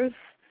million years,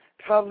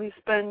 probably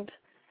spend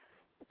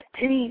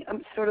any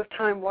sort of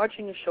time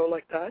watching a show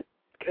like that,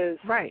 because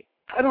I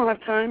don't have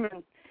time,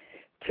 and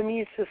to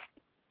me it's just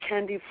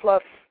candy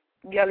fluff,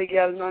 galley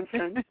gal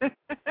nonsense.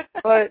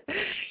 but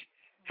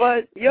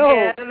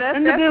yo,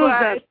 send the bills,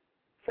 man.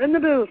 Send the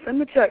bills, send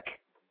the check.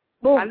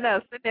 Boom. I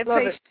know, send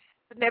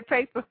that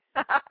paper.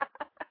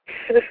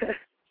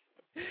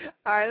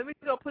 All right, let me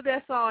go put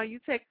that song. You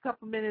take a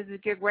couple minutes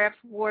to grab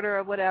some water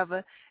or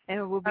whatever,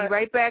 and we'll be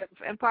right back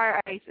with Empire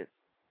ISIS.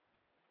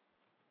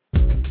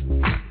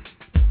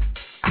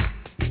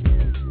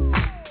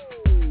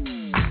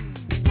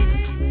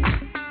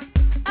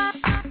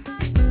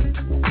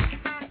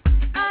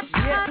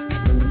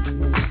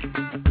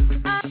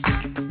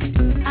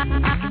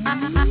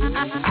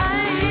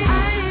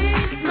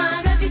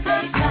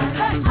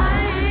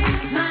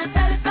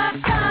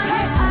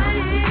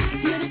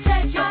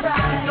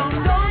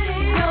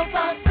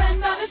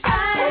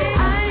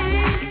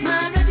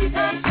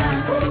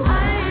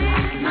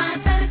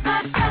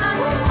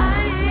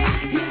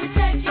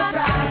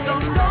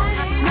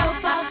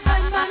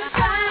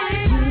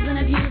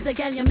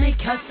 You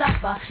make her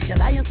suffer. Your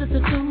alliance is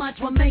too much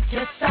will make you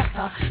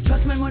suffer.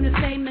 Trust me when you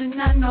say me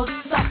not no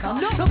sucker.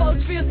 No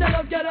vouch for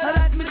yourself, girl,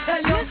 let me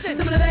tell you. Some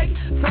of the beg,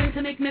 friend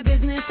to make me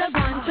business a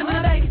one. Some of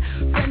the beg,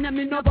 friend that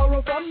me no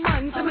borrow from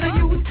man. Some of the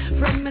youth,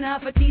 friend me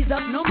not for tease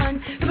up no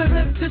man. Some of the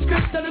flip the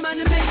script on the man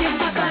and make it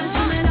happen.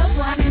 Some of the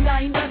one and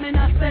dine, but me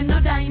not spend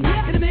no dime.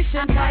 In the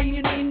mission time,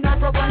 you need not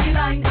properly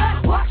line.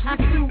 Watch me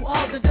through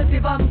all the dirty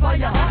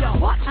vampire.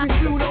 Watch me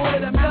through the all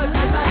of them dirty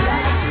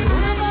liars.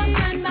 One of our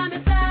friend by my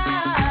side.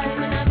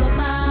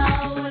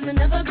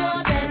 Never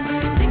go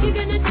then. Think you're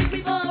gonna take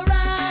me for a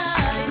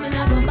ride? Me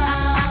never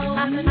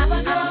bow. Me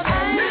never go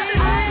then.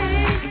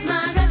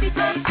 My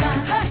reputation,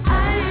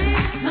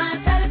 my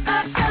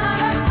satisfaction.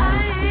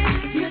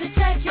 You to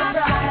check your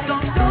pride. No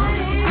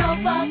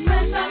false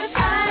friends on the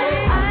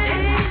side.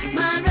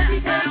 My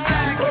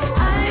reputation,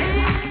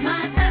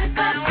 my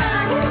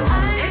satisfaction.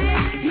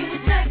 You to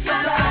check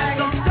your pride.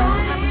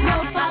 No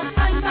false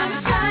friends on the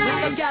side.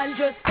 When the gal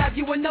just stab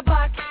you in the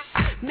back,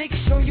 make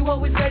sure you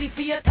always ready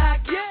for your attack.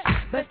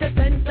 But the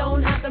friends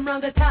don't have them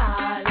round the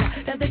tile.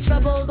 Then they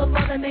trouble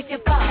before they make you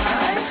fall.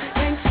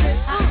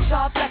 Gangstress,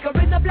 sharp like a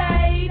razor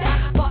blade.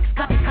 Box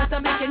cuts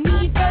to make you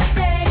need first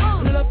aid.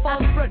 Little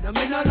false friend, I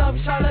mean I love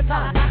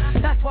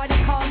charlatan. That's why they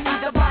call me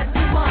the bad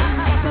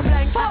woman. Bust a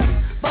blank,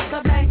 bust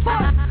a blank,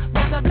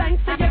 bust a blank.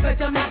 So you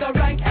better make the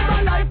rank in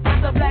my life.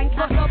 Bust a blank,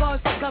 bust a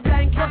bust, bust a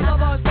blank, bust a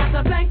bust, bust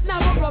a blank.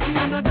 Now we're rubbing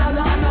on a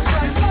dollar and a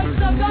franc.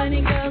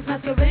 Many girls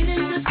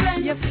masquerading as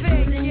friends. You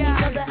fake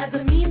each other as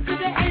a means to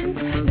the end.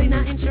 They're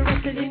not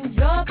interested in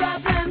your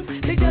problems.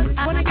 They just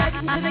wanna get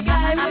into the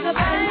guy with a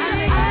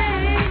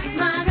pen.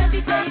 My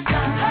reputation,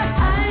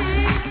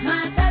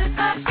 my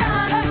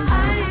satisfaction.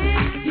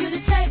 You to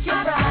take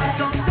your pride.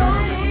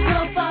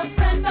 No false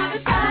friends on the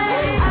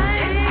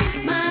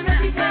side. My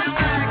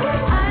reputation,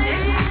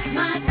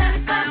 my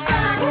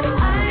satisfaction.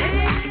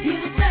 You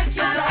to take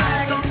your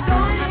pride.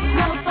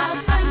 No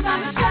false friends on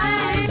the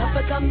side.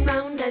 Never come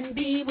round and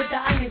be with the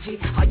energy.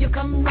 How you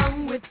come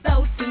round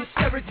without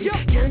sincerity?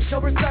 Can't show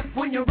respect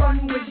when you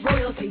run with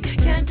royalty.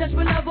 Can't touch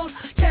my level,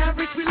 can't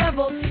reach my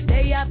level.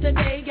 Day after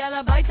day,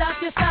 gotta bite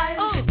off your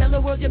style. She tell the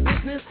world your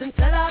business and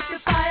sell out your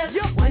file.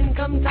 When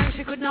come time,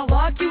 she could not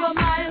walk you a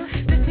mile.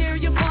 This here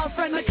your false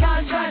friend, the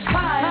car trash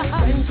pile.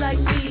 Friends like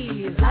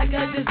these, like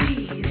a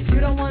disease. You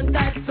don't want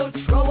that, so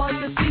throw out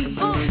the seeds.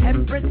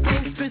 Empress,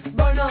 gangstress,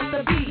 burn out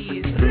the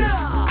bees.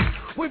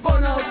 We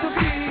burn out the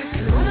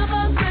bees. One of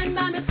our friends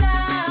by the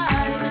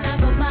side. We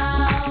never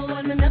bow,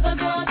 and we never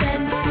go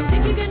then.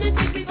 Think you're gonna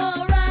take me for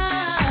a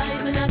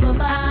ride? We never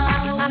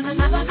bow, and we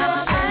never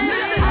go then.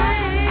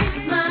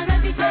 My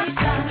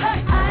reputation,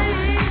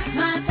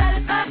 my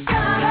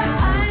satisfaction.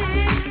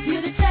 You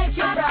to take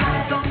your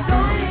pride. No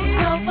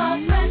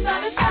false friends on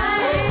the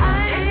side.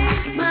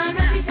 My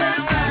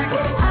reputation,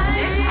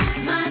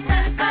 my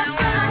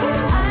satisfaction.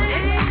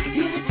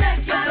 You to take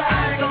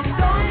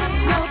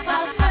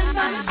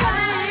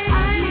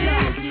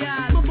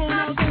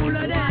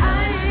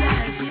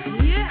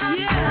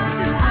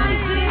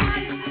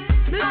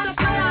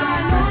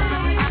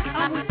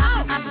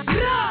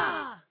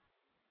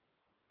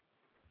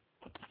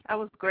That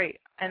was great.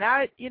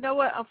 And you know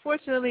what?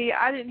 Unfortunately,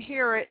 I didn't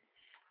hear it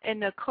in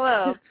the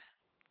club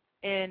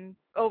and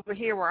over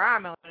here where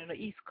I'm on the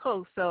East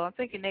Coast. So I'm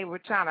thinking they were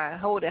trying to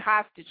hold it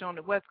hostage on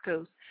the West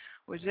Coast,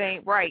 which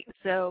ain't right.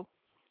 So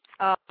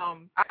I'll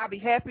be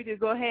happy to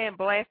go ahead and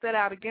blast that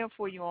out again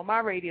for you on my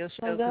radio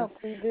show. No,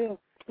 please do.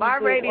 My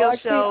radio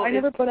show. I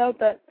never put out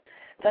that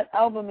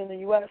album in the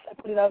U.S. I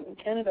put it out in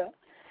Canada.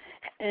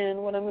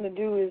 And what I'm going to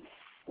do is,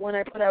 when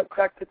I put out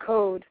Crack the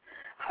Code,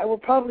 I will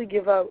probably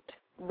give out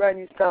Brand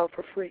New Style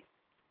for free.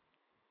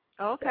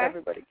 Okay. To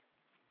everybody.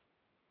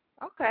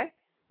 Okay.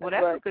 Well,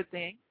 that's a good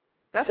thing.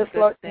 That's just a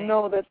good let thing. you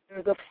know that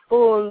there's a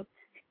full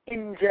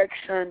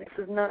injection. This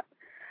is not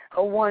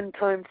a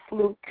one-time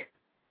fluke.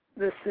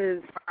 This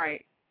is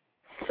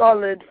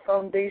solid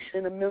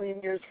foundation.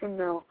 1,000,000 years from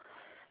now,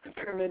 the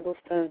pyramid will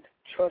stand.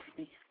 Trust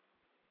me.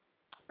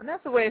 And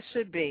that's the way it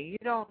should be.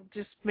 You don't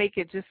just make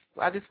it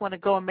I just want to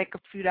go and make a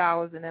few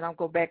dollars and then I'll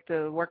go back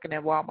to working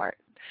at Walmart.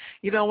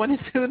 You don't want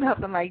to do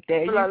nothing like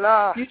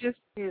that. You just,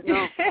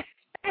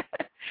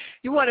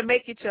 you want to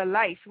make it your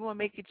life. You want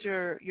to make it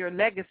your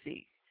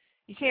legacy.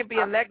 You can't be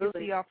a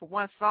legacy off of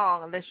one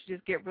song unless you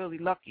just get really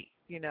lucky.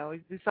 You know,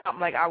 it's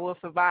something like I Will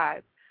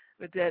Survive.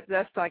 But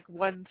that's like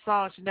one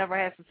song. She never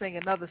has to sing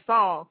another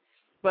song.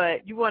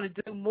 But you want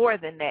to do more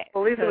than that.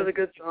 Well, at least it was a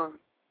good song.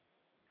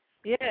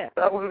 Yeah.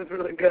 That one was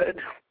really good.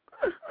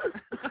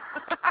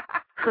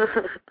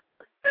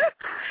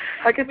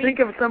 I can think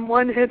of some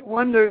one-hit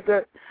wonders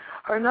that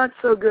are not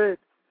so good.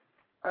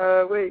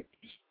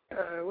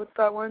 What's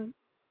that one?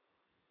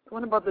 The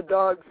one about the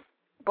dogs,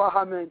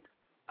 Baha Men.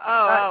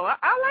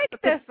 I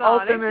like that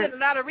song. They did a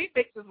lot of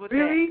remixes with that.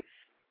 Really?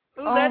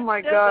 Oh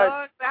my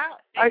God!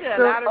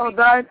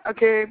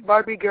 Okay,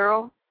 Barbie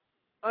Girl.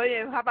 Oh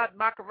yeah, how about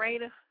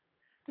Macarena?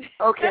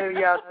 Okay,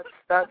 yeah,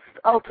 that's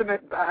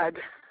ultimate bad.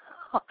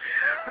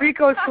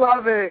 Rico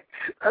Suave,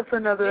 that's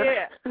another.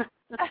 Yeah.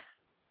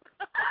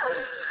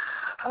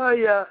 Oh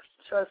yeah,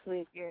 trust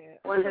me. Yeah.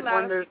 One hit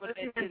wonders. But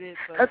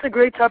that's a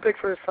great topic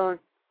for a song.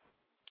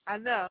 I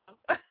know.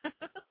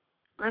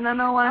 And I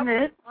know one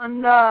hit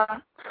wonder.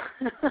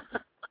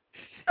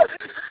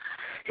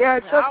 Yeah,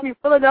 trust me,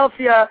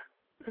 Philadelphia.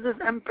 This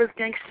is Empress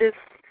Gangstress.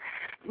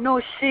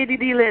 No shady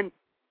dealing,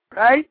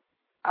 right?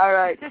 All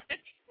right.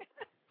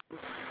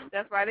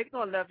 That's right. They're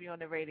gonna love you on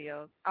the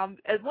radio. And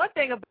one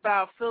thing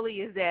about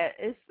Philly is that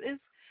it's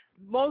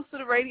most of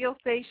the radio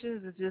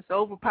stations is just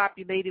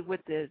overpopulated with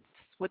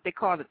what they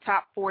call the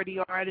top 40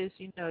 artists.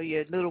 You know,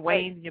 your Lil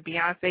Waynes and your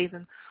Beyoncés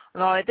and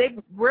all that. They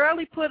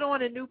rarely put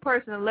on a new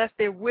person unless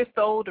they're with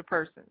the older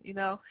person. You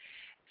know,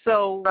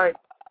 so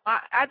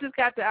I just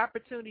got the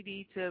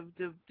opportunity to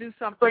do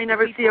something. So you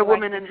never see a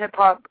woman in hip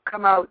hop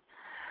come out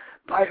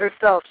by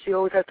herself. She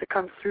always has to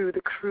come through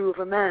the crew of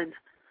a man.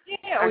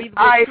 Yeah, or even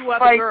I two other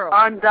fight girls.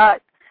 On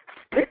that,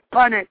 spit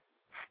on it,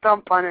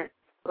 stomp on it,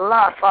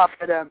 laugh off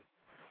of them.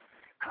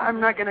 I'm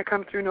not going to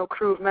come through no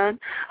crew of men.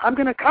 I'm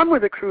going to come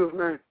with a crew of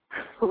men.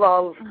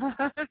 Love.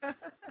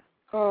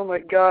 Oh, my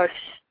gosh.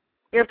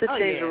 You have to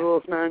change the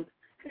rules, man.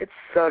 It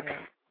sucks.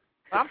 Yeah.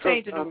 Well, I'm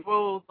changing the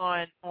rules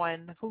on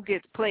who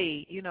gets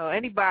played. You know,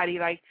 anybody,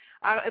 like,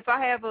 if I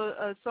have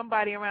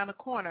somebody around the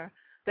corner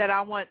that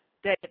I want,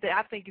 that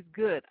I think is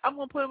good, I'm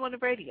going to put him on the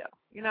radio.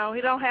 You know,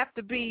 he don't have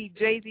to be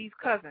Jay-Z's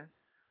cousin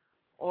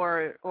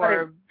or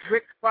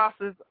Rick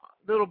Ross's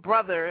little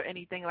brother or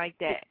anything like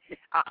that.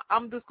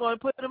 I'm just going to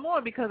put him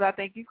on because I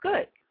think he's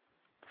good.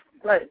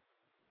 Right.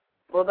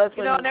 Well, that's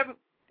what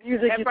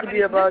music used to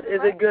be about. Is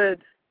it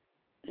good?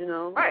 You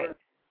know? Right. Or,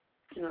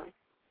 you know.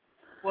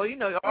 Well, you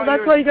know. Well,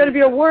 that's why you got to be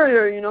a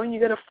warrior, you know, and you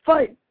got to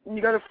fight. And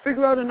you got to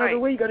figure out another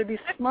way. You got to be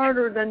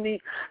smarter than the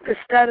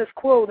status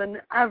quo, than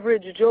the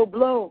average Joe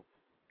Blow.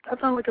 That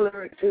sounds like a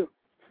lyric, too.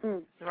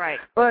 Right.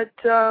 But,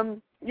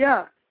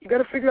 yeah, you got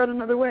to figure out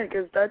another way,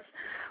 because that's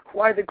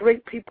why the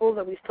great people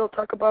that we still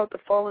talk about, the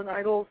fallen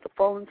idols, the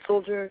fallen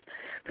soldiers,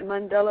 the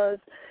Mandelas,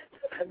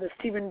 the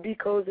Stephen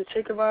Bikos, the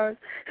Che Guevaras,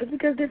 is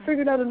because they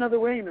figured out another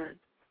way, man.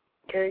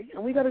 Okay?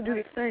 And we got to do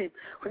the same.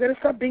 We got to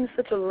stop being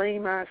such a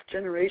lame-ass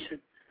generation.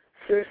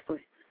 Seriously.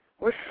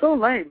 We're so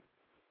lame.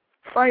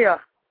 Fire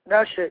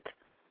that shit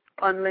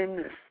on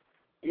lameness.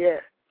 Yeah.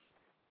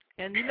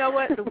 And you know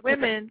what? The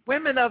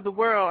women of the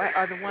world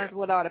are the ones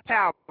with all the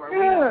power.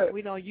 Yeah.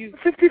 We don't use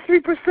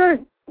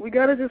 53%. We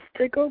got to just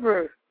take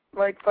over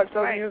like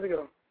 5,000 years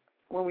ago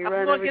when we ran.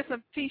 I'm going to get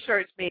some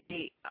T-shirts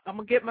made. I'm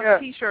going to get my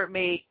T-shirt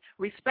made.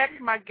 Respect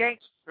my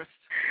gangsters.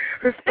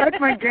 Respect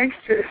my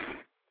gangsters.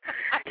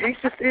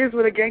 Gangsters is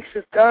what a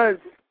gangster does,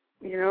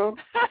 you know.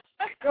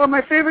 So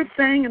my favorite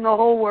saying in the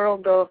whole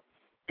world, though,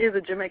 is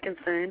a Jamaican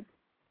saying.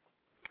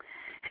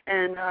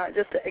 And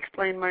just to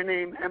explain my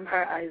name,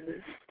 Empire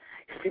ISIS,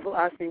 because people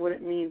ask me what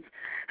it means.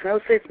 And I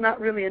would say it's not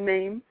really a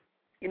name,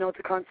 you know, it's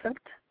a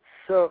concept.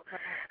 So,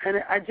 and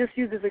I just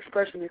use this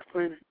expression to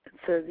explain it. It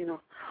says, you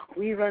know,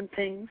 we run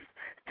things,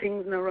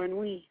 things no run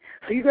we.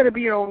 So you got to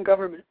be your own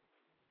government.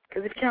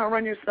 Because if you can't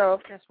run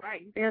yourself, that's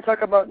right. You're going to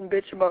talk about and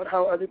bitch about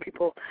how other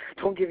people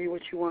don't give you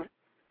what you want.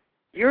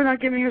 You're not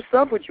giving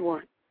yourself what you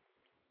want.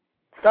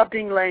 Stop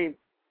being lame.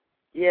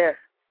 Yeah,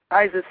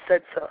 ISIS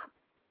said so.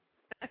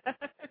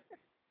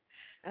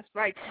 That's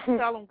right.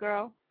 Tell them,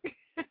 girl.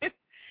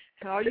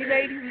 All you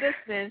ladies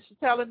listening, she's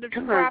telling the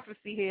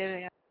prophecy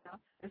here.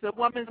 It's a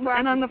woman's prophecy.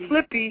 And on the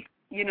flippy,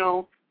 you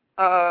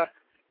got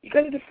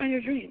to defend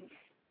your dreams.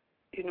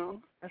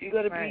 That's you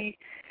got to be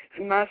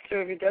the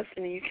master of your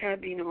destiny. You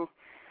can't be no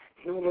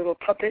little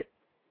puppet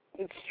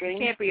with strings.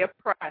 You can't be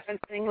oppressed.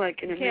 Something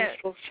like in a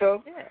minstrel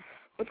show. Yeah.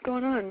 What's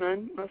going on,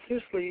 man? No,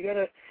 seriously, you got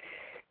to.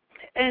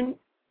 And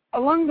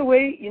along the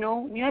way,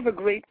 when you have a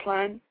great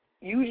plan,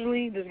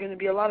 usually there's going to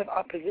be a lot of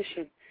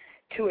opposition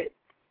to it.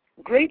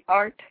 Great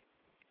art.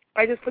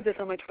 I just put this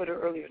on my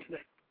Twitter earlier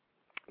today.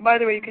 By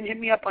the way, you can hit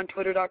me up on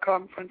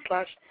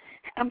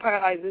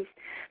twitter.com/Empire ISIS.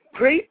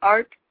 Great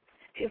art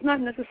is not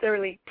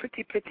necessarily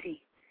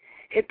pretty.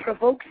 It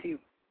provokes you,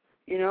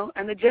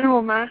 and the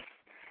general mass,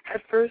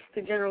 at first,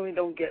 they generally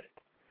don't get it.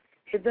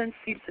 It then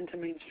seeps into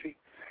mainstream.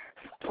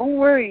 So don't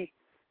worry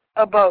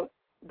about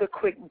the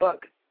quick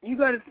buck. You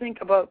got to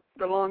think about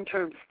the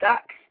long-term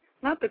stacks,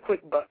 not the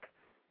quick buck,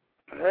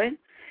 all right?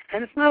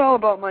 And it's not all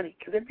about money,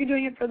 because if you're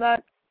doing it for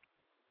that,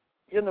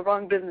 you're in the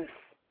wrong business,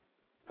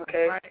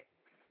 okay? Right.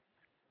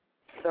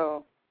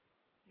 So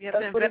you have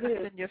to invest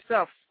in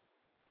yourself.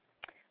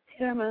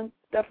 Yeah, man,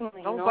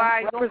 definitely. Don't go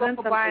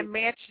buying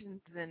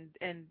mansions and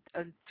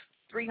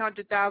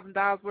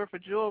 $300,000 worth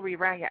of jewelry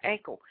around your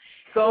ankle.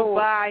 Go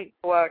buy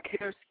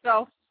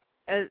yourself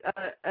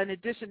an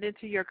addition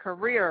into your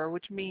career,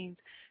 which means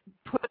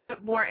put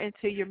more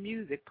into your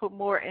music, put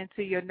more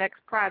into your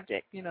next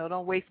project.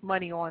 Don't waste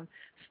money on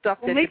stuff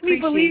that make me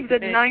believe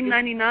that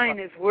 $9.99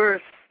 is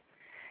worth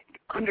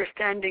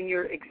understanding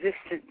your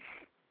existence.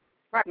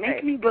 Right.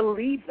 Make me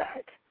believe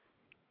that.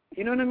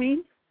 You know what I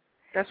mean?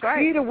 That's right.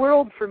 Create a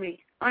world for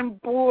me. I'm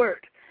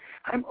bored.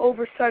 I'm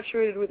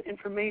oversaturated with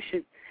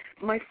information.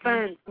 My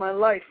fans, my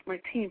life, my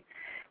team.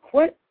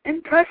 What?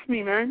 Impress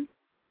me, man.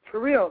 For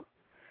real.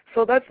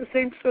 So that's the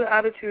same sort of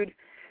attitude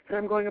that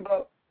I'm going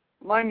about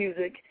my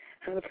music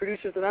and the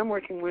producers that I'm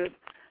working with.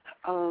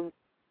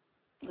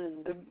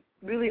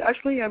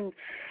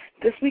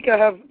 This week I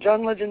have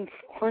John Legend's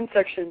horn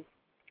section.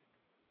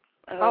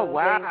 Oh,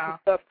 wow.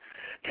 Stuff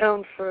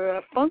down for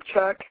a funk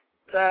track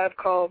that I've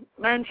called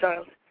Man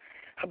Child,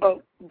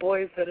 about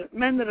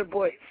men that are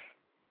boys.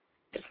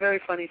 It's a very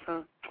funny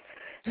song.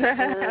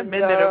 And,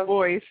 men that are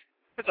boys.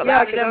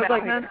 Yeah, because I was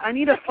like, man, I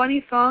need a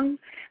funny song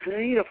and I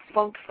need a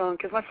funk song,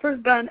 because my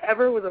first band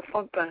ever was a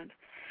funk band.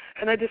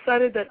 And I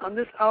decided that on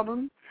this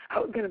album, I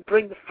was going to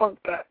bring the funk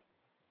back.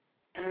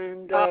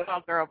 And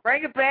girl,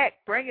 bring it back.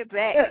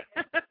 Yeah.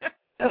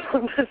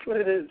 That's what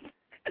it is.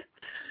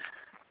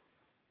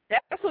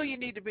 That's who you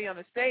need to be on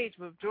the stage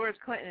with George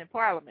Clinton in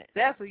Parliament.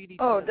 That's who you need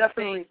to be on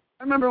definitely. The stage.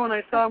 I remember when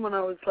I saw him when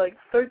I was like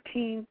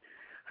 13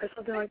 or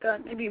something like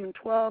that, maybe even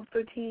 12,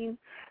 13,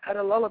 at a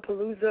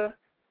Lollapalooza.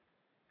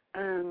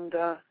 And,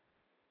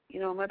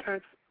 my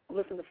parents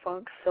listened to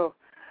funk, so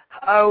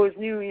I always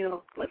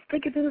knew, let's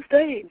take it to the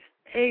stage.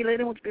 Hey,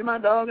 lady, won't you be my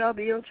dog? I'll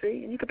be your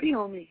tree, and you can pee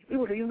on me. We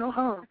will do you no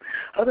harm,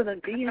 other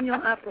than pee in your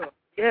afro.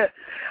 Yeah,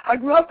 I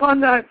grew up on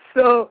that,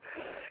 so,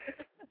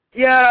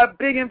 yeah,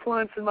 big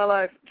influence in my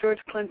life. George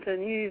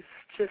Clinton, he's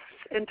just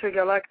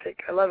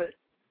intergalactic. I love it.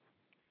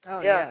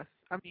 Oh, yeah. Yes.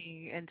 I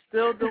mean, and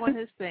still doing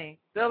his thing.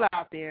 Still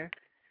out there.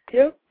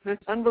 Yep,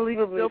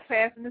 unbelievably. Still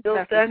passing the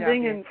still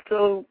standing and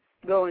still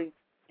going.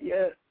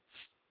 Yeah.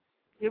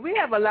 Yeah, we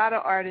have a lot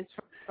of artists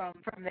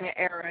from that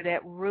era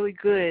that were really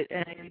good,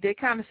 and they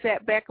kind of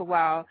sat back a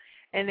while,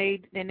 and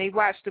they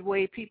watched the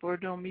way people are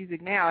doing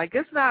music now. Like,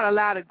 there's not a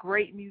lot of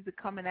great music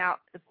coming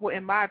out,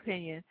 in my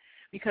opinion,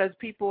 because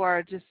people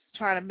are just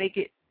trying to make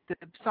the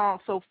song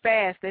so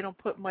fast, they don't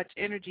put much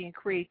energy and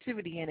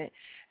creativity in it,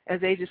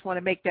 as they just want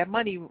to make that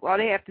money. All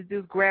they have to do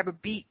is grab a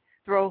beat,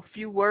 throw a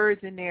few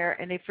words in there,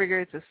 and they figure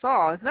it's a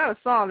song. It's not a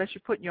song unless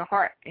you're putting your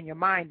heart and your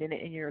mind in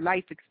it and your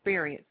life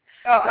experience.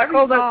 I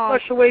call that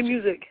flush away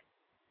music.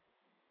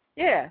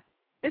 Yeah.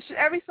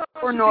 Every song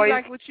should be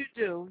like what you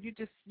do.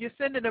 You're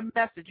sending a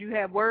message. You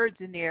have words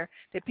in there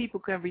that people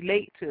can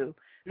relate to,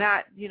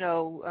 not,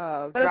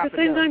 But at the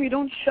same time, you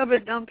don't shove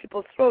it down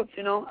people's throats,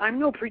 I'm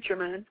no preacher,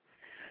 man.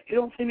 You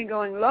don't see me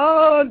going,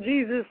 Lord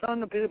Jesus on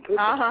the people.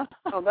 No,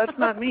 that's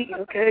not me,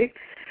 okay?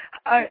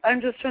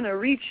 I'm just trying to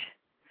reach.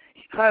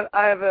 I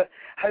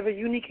have a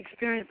unique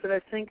experience that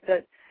I think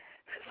that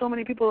so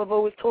many people have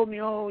always told me,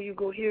 oh, you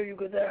go here, you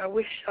go there. I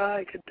wish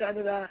I could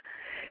da-da-da.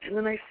 And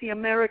then I see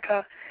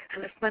America,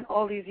 and I spent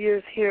all these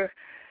years here.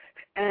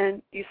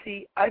 And you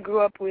see, I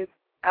grew up with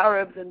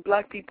Arabs and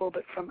black people,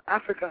 but from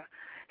Africa.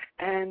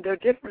 And they're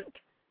different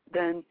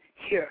than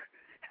here.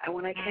 And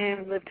when I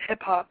came, lived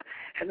hip-hop,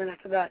 and then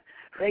after that,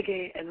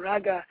 reggae and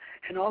raga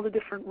and all the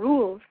different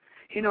rules,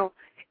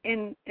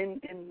 in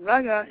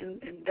raga,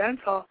 in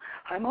dancehall,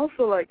 I'm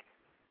also like,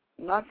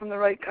 not from the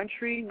right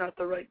country, not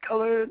the right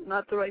color,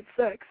 not the right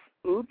sex.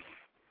 Oops.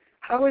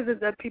 How is it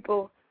that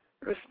people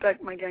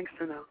respect my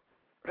gangster now,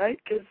 right?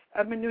 Because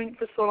I've been doing it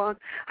for so long.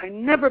 I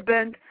never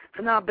bend,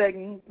 and now beg,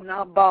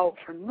 now bow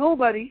for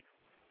nobody,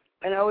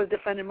 and I was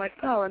defending my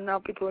style, and now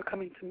people are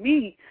coming to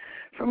me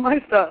for my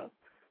style,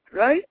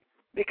 right?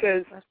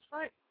 because that's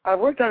right. I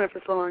worked on it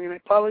for so long, and I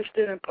polished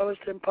it and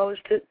polished it and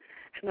polished it,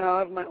 and now I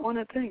have my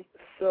own thing.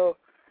 So,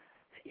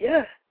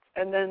 yeah.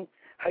 And then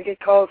I get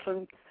calls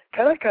from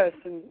Caracas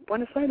and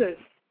Buenos Aires,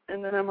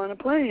 and then I'm on a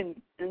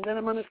plane, and then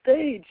I'm on a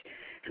stage,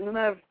 and then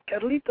I have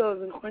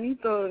Carlitos and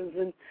Juanitos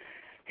and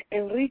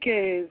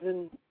Enrique's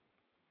and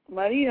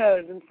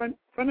Maria's in front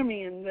of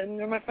me, and then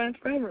they're my friends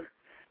forever.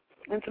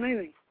 It's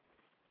amazing.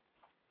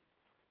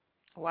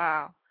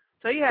 Wow.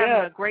 So you're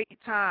having a great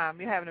time.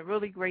 You're having a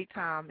really great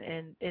time,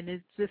 and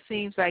it just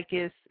seems like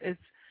it's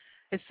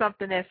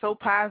something that's so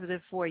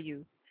positive for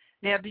you.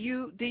 Now, do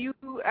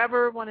you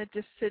ever want to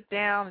just sit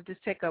down and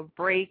just take a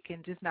break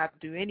and just not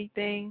do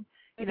anything?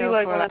 You know,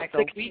 like for when like I'm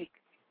 60. a week?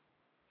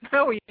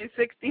 Oh, you're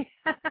 60.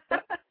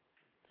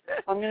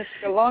 I'm going to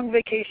take a long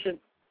vacation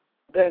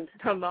then.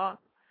 So long.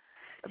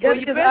 Yeah, well,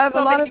 because I have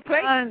a lot of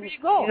time.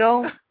 You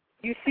know,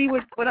 you see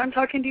what I'm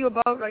talking to you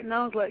about right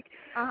now is like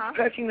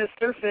scratching the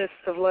surface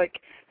of like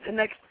the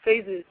next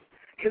phases.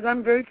 Because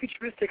I'm very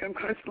futuristic. I'm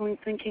constantly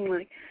thinking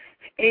like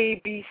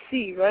A, B,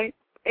 C, right?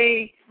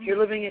 A, you're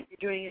living it,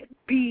 you're doing it.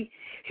 B,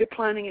 you're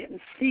planning it. And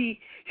C,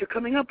 you're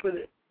coming up with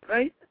it,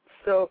 right?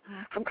 So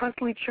I'm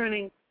constantly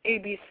churning A,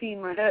 B, C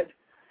in my head,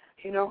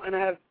 you know, and I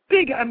have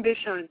big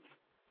ambitions,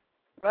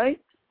 right?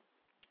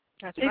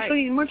 That's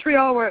Actually, in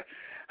Montreal, where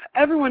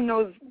everyone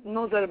knows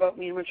that about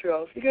me in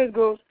Montreal. If you guys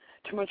go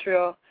to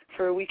Montreal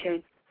for a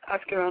weekend,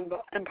 ask around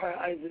about Empire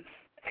ISIS.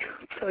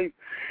 I'll tell you,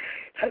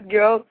 that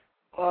girl,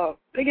 wow,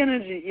 big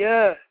energy,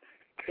 yeah,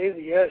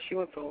 crazy, yeah, she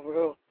went the whole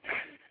world.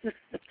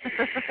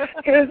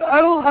 Because I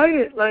don't hide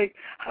it, like,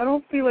 I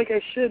don't feel like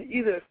I should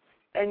either.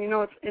 And, you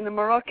know, it's in the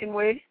Moroccan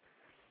way,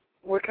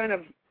 we're kind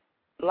of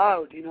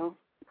loud, you know,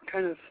 we're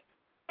kind of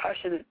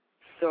passionate.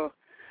 So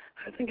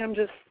I think I'm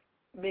just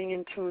being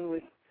in tune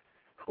with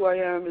who I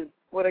am and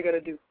what I got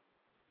to do.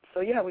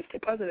 So, yeah, we stay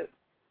positive.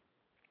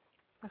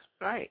 That's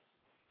right.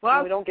 Well,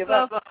 and we don't give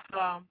up.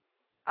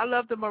 I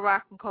love the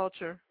Moroccan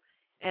culture,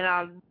 and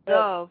I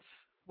love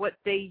what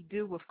they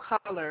do with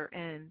color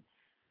and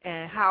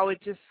how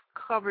it just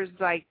covers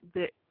like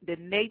the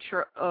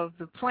nature of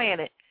the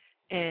planet,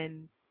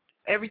 and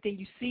everything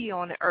you see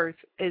on the earth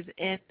is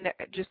in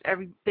just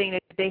everything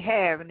that they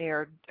have in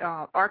their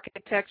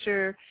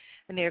architecture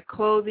and their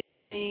clothing.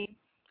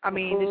 I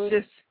mean,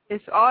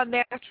 it's all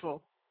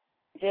natural.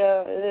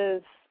 Yeah, it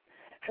is.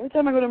 Every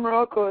time I go to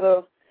Morocco,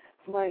 though,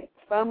 my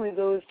family's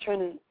always trying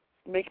to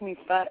make me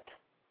fat.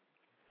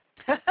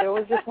 They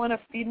always just want to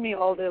feed me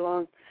all day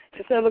long.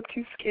 They say I look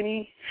too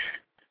skinny.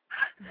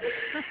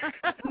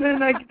 And then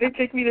they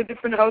take me to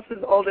different houses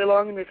all day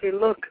long, and they say,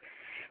 look,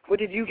 what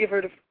did you give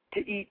her to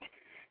eat?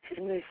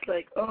 And it's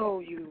like,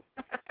 oh, you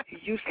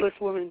useless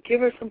woman,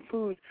 give her some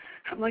food.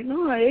 I'm like,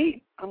 no, I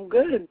ate. I'm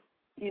good.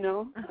 You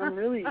know, I'm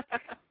really,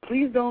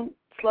 please don't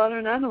slaughter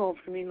an animal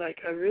for me. Like,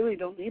 I really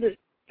don't need it.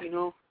 You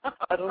know,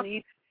 I don't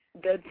eat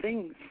dead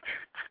things.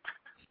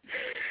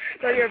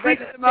 So you're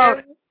freaks them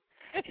out.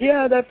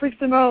 Yeah, that freaks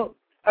them out.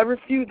 I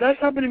refuse. That's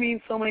happened to me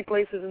in so many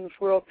places in this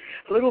world.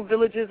 Little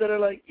villages that are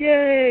like,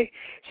 yay,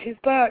 she's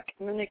back.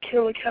 And then they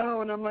kill a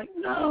cow, and I'm like,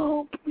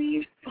 no,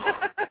 please.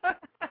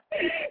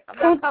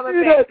 Don't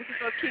do that.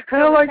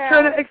 And I'm like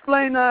trying to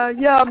explain,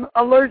 yeah, I'm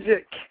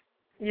allergic.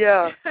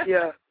 Yeah.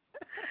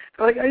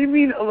 Like, I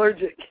mean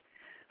allergic.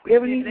 We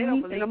haven't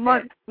eaten meat in a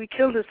month. We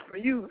killed this for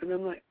you. And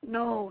I'm like,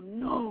 no.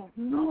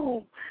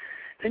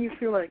 Then you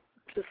feel like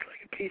just like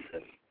a piece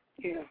of,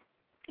 you know.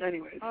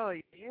 Anyways. Oh,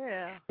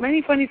 yeah.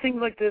 Many funny things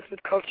like this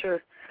with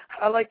culture.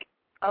 I like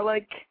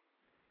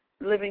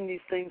living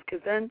these things,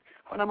 because then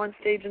when I'm on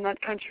stage in that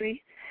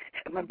country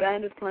and my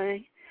band is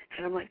playing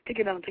and I'm like, take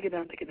it down.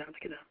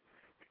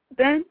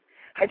 Then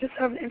I just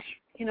have,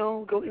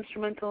 go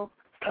instrumental,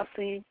 stop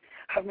singing,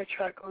 have my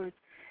track on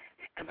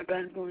and my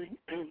band going,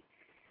 and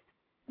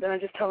then I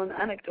just tell an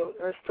anecdote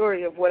or a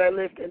story of what I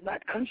lived in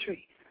that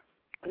country.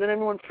 And then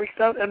everyone freaks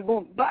out and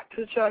boom, back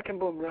to the track and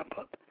boom, wrap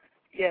up.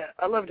 Yeah,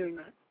 I love doing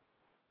that.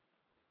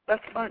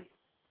 That's fun.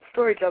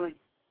 Storytelling.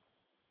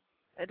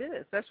 It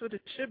is. That's what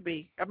it should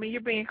be. I mean,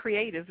 you're being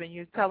creative and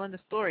you're telling the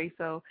story,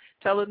 so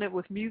telling it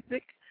with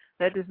music,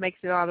 that just makes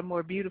it all the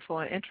more beautiful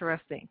and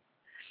interesting.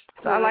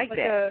 So I like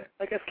that.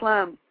 Like a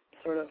slam,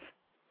 sort of,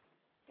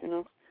 you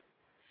know.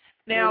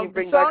 Now,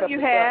 the song you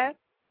had,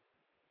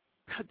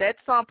 that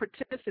song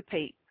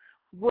 "Participate."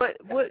 What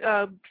was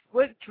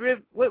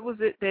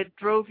it that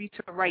drove you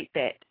to write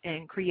that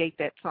and create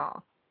that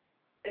song?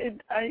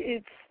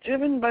 It's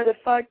driven by the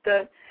fact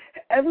that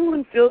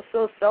everyone feels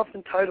so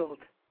self-entitled,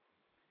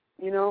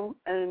 you know,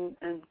 and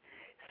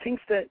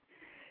thinks that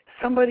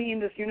somebody in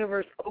this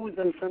universe owes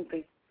them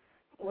something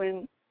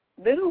when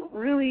they don't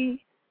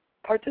really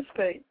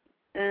participate,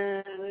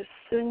 and they're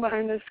sitting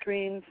behind their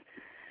screens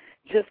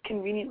just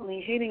conveniently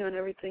hating on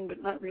everything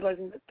but not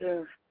realizing that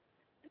they're,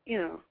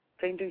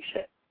 they ain't doing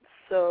shit.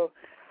 So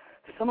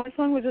my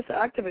song was just to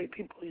activate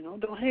people,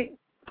 don't hate,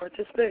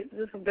 participate.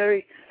 This is a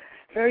very,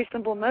 very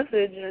simple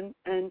message, and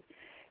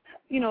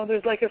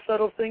there's like a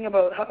subtle thing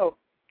about how,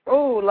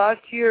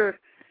 last year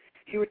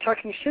you were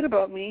talking shit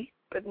about me,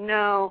 but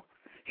now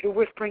you're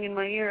whispering in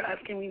my ear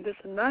asking me this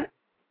and that.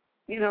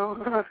 you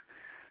know,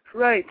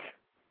 right.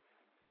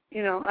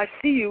 You know, I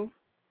see you.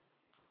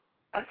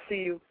 I see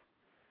you.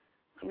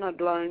 I'm not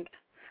blind.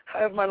 I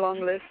have my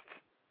long list,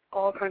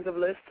 all kinds of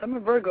lists. I'm a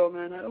Virgo,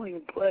 man. I don't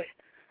even play.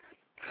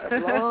 I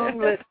have long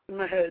lists in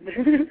my head.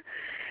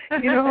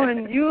 You know,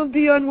 and you'll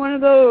be on one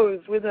of those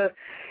with a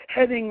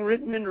heading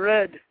written in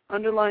red,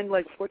 underlined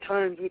like 4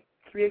 times with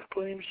 3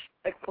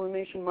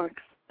 exclamation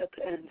marks at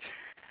the end.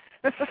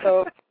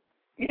 So,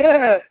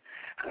 yeah,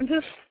 I'm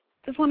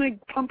just want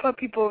to pump up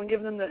people and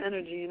give them the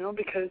energy, you know,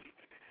 because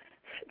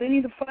they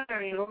need the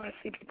fire, you know. I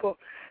see people,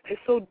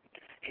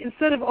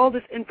 instead of all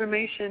this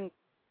information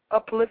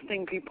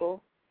uplifting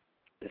people,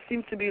 it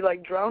seems to be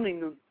like drowning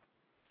them.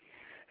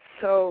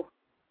 So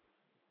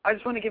I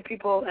just want to give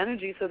people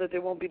energy so that they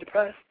won't be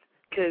depressed,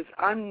 because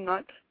I'm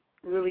not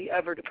really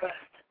ever depressed.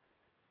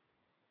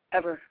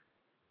 Ever.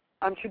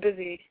 I'm too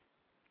busy,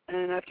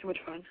 and I have too much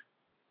fun.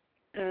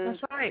 And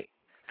that's right.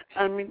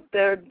 I mean,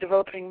 they're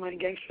developing my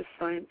gangstress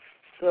science.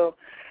 So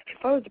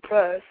if I was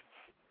depressed,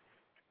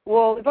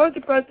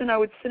 then I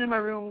would sit in my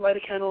room, light a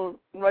candle,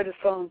 and write a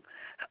song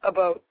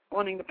about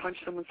wanting to punch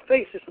someone's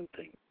face or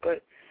something.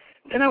 But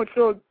then I would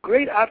feel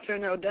great after,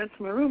 and I would dance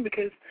in my room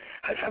because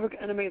I'd have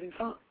an amazing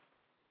song.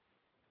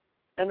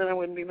 And then I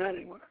wouldn't be mad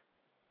anymore.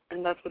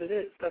 And that's what it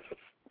is.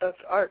 That's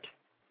art.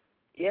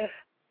 Yeah.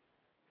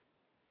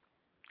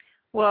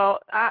 Well,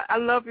 I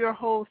love your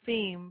whole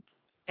theme,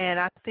 and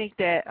I think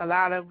that a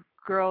lot of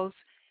girls,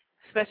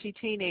 especially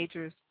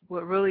teenagers,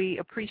 would really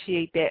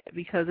appreciate that,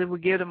 because it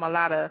would give them a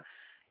lot of,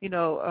 you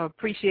know,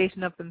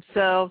 appreciation of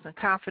themselves and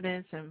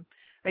confidence, and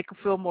make them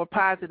feel more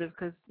positive,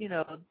 because, you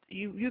know,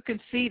 you can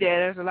see that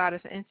there's a lot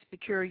of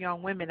insecure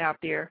young women out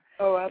there.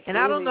 Oh, absolutely. And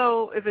I don't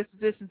know if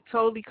this is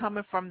totally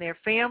coming from their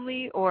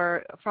family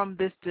or from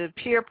the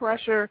peer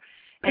pressure.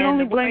 You can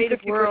only blame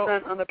 50% world,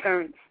 on the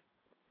parents.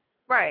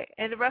 Right,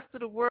 and the rest of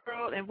the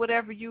world and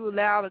whatever you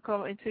allow to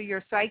come into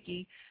your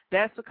psyche,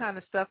 that's the kind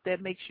of stuff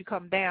that makes you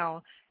come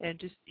down,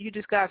 and you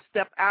just got to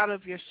step out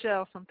of your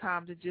shell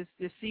sometimes to just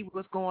see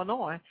what's going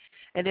on,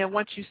 and then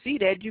once you see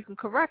that, you can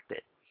correct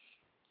it.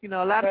 You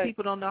know, a lot of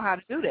people don't know how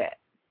to do that.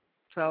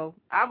 So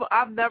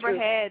I've never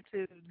had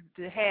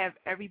to have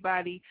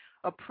everybody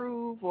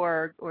approve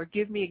or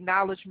give me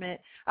acknowledgement.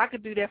 I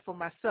could do that for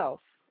myself.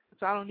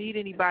 So I don't need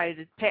anybody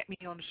to pat me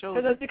on the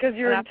shoulder. That's because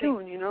you're in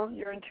tune, you know?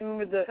 You're in tune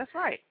with the... That's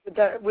right.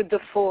 With the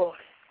force.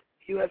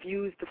 You have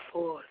used the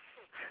force.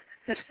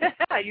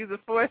 I use the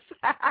force.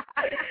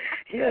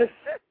 Yes.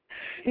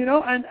 You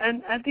know, and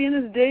at the end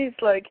of the day,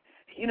 it's like,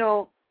 you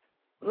know,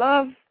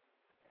 love,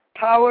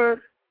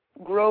 power,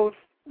 growth,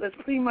 that's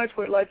pretty much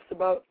what life's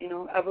about, you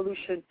know,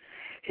 evolution.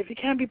 If you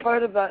can't be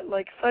part of that,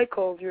 like,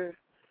 cycle, you're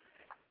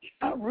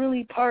not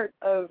really part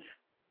of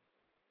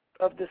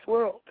this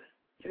world.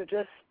 You're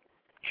just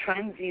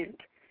transient.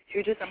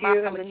 You're just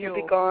here and then you'll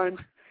be gone,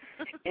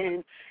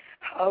 and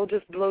I'll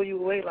just blow you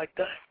away like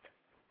dust.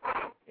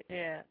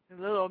 Yeah, a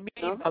little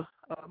amoeba,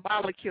 a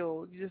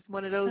molecule. You're just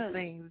one of those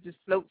things that just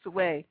floats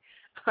away,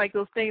 like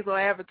those things on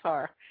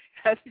Avatar.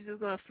 That's just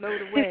going to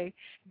float away.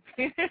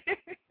 You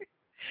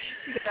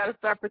got to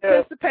start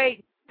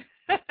participating.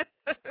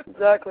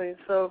 Exactly.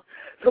 So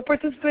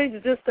participate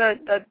is just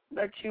that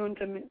tune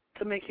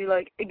to make you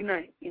like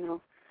ignite. You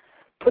know,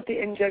 put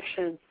the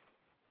injection.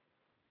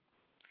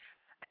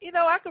 You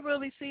know, I could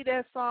really see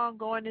that song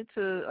going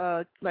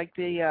into like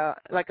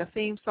a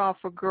theme song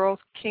for girls'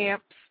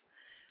 camps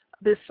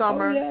this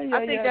summer.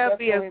 I think that would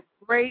be a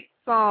great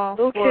song.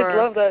 Little kids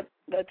love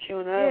that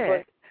tune.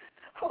 Like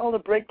all the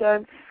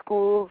breakdance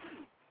schools,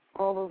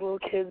 all those little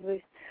kids,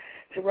 they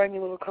write me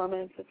little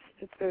comments.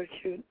 It's very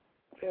cute.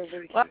 Very,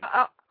 very cute.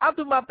 Well, I'll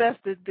do my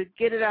best to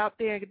get it out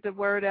there and get the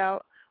word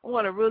out. I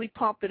want to really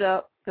pump it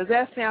up, because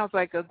that sounds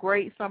like a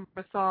great summer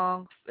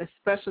song,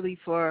 especially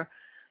for,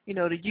 you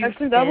know, the youth.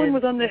 Actually, that one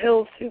was on the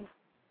Hills, too.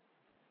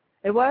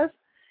 It was?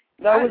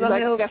 That was on the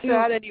Hills,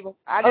 too.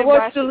 I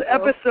watched the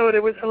episode.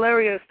 It was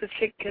hilarious. The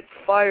chick gets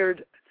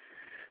fired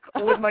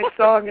with my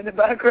song in the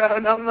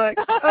background. I'm like,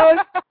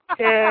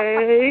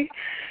 okay.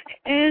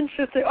 And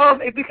she'll say,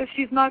 because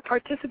she's not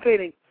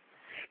participating.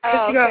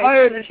 Because she got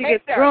hired and she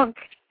gets drunk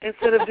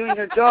instead of doing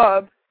her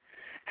job.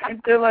 And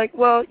they're like,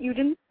 well, you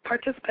didn't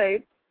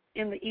participate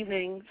in the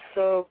evening,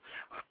 so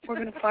we're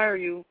going to fire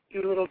you,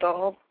 you little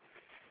doll.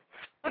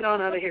 Get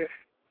on out of here.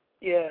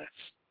 Yeah.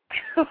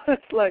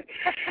 It's like,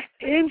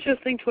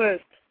 interesting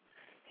twist.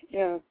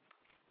 Yeah.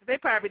 They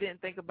probably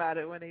didn't think about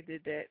it when they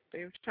did that.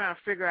 They were trying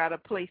to figure out a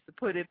place to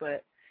put it,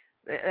 but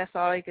that's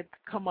all they could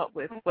come up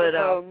with. But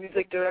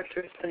music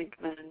directors think,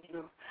 man, you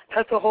know.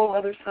 That's a whole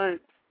other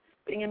science.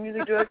 Being a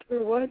music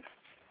director, what?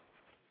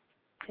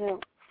 Yeah.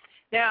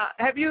 Now,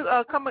 have you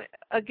come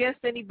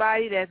against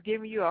anybody that's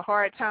giving you a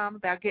hard time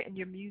about getting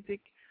your music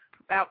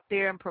out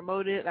there and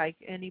promoted, like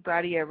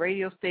anybody at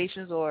radio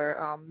stations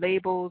or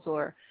labels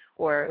or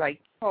like,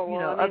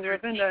 other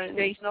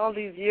stations? In all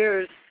these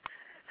years,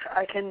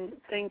 I can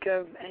think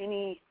of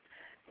any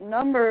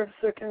number of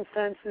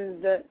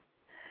circumstances that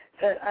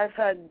I've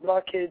had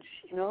blockage,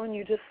 you know, and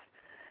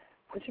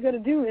what you got to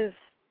do is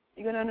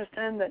you got to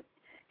understand that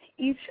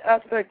each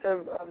aspect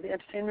of the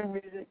entertainment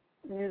music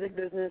music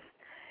business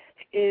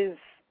is,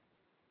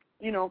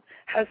 you know,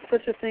 has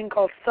such a thing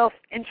called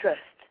self-interest,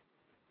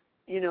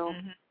 you know,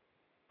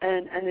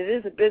 and it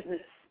is a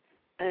business,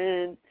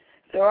 and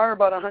there are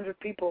about 100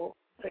 people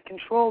that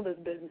control this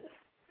business,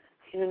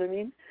 you know what I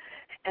mean,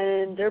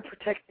 and they're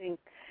protecting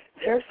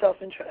their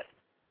self-interest,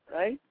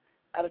 right,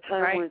 at a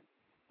time when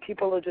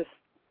people are just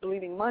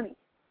bleeding money.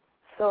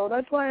 So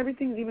that's why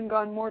everything's even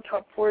gone more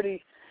top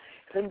 40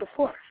 than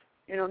before.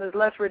 You know, there's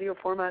less radio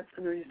formats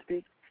than there used to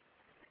be,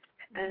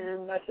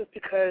 and that's just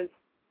because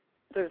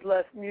there's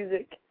less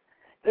music.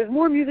 There's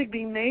more music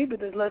being made, but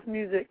there's less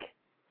music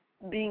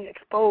being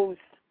exposed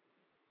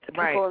to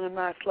people on a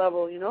mass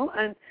level, you know.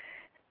 And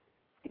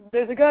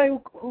there's a guy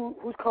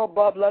who's called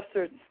Bob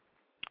Lefser,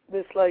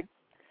 this like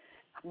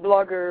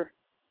blogger,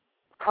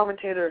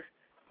 commentator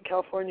in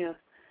California,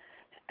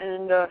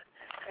 and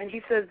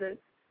he says that,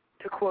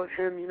 to quote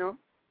him, you know,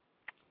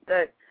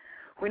 that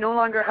we no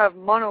longer have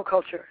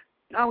monoculture.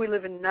 Now we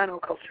live in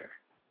nanoculture.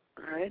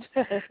 All right.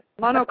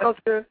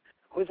 Monoculture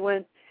was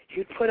when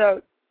you'd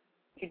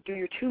do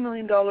your $2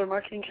 million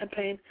marketing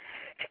campaign.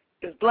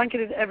 It was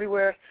blanketed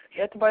everywhere.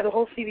 You had to buy the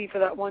whole CD for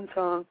that one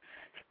song,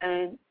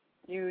 and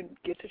you'd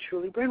get to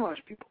truly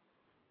brainwash people.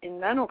 In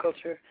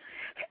nanoculture,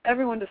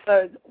 everyone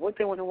decides what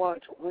they want to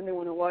watch, when they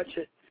want to watch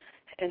it,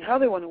 and how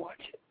they want to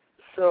watch it.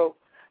 So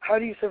how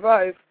do you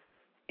survive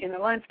in a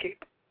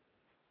landscape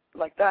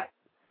like that?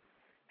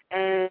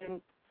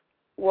 And,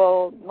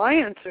 well, my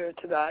answer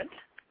to that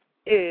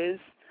is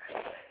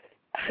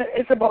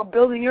it's about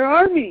building your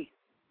army,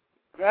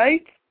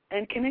 right?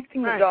 And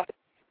connecting the dots.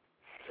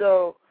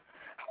 So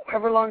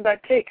however long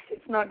that takes,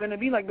 it's not going to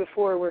be like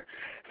before where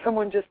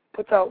someone just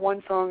puts out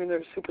one song and they're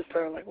a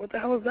superstar. Like, what the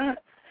hell is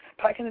that?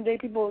 Back in the day,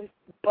 people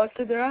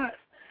busted their ass.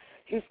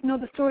 You know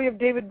the story of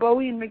David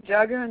Bowie and Mick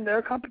Jagger and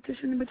their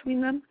competition in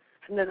between them?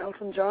 And then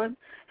Elton John,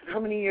 and how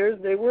many years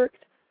they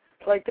worked?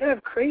 Like, they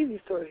have crazy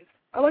stories.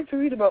 I like to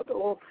read about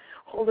the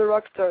older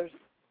rock stars,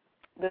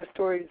 their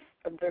stories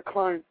of their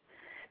climb,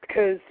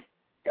 because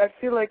I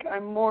feel like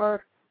I'm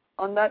more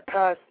on that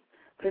path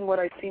than what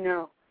I see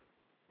now,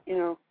 you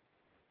know.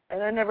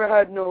 And I never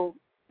had no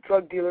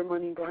drug dealer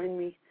money behind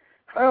me.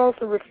 I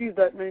also refused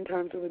that many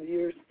times over the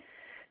years.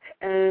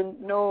 And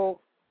no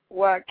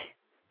whack,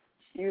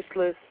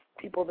 useless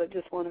people that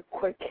just want to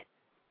quick,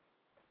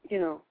 you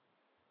know,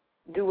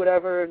 do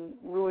whatever and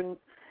ruin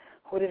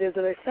what it is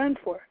that I stand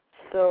for.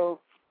 So,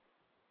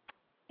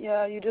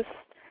 yeah, you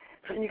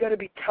got to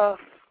be tough.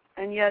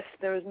 And yes,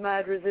 there is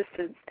mad resistance.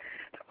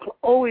 There will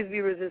always be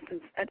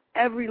resistance at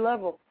every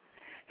level.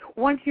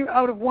 Once you're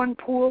out of one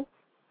pool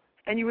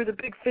and you were the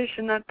big fish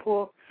in that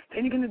pool,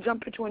 then you're going to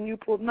jump into a new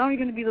pool. Now you're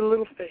going to be the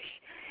little fish.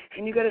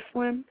 And you got to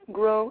swim,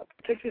 grow,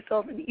 protect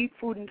yourself, and eat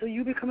food until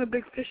you become a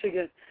big fish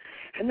again.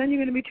 And then you're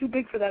going to be too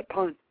big for that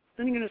pond.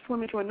 Then you're going to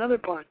swim into another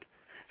pond,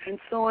 and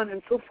so on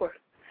and so forth.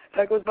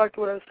 That goes back to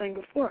what I was saying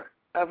before,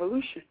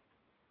 evolution.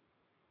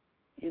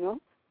 You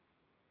know?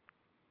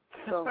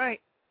 So. That's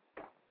right.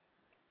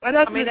 But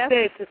that's my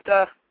day,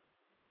 sister.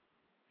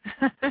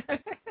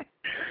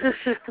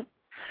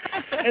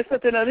 Eso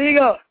te lo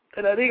digo.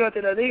 Te lo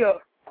digo.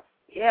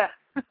 Yeah.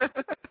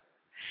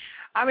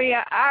 I mean,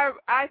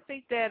 I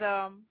think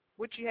that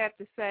what you have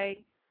to say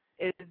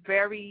is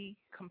very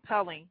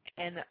compelling,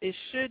 and it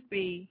should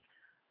be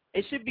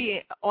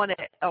on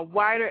a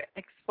wider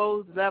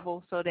exposed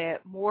level so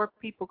that more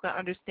people can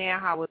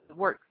understand how it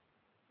works.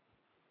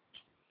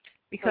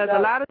 Because a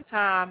lot of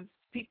times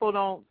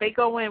people they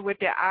go in with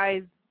their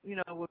eyes, you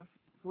know, with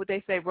what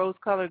they say,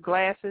 rose-colored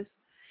glasses,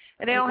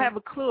 and they don't have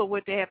a clue of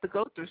what they have to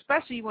go through,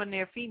 especially when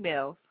they're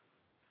females.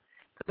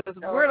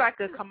 Because we're like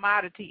a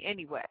commodity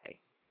anyway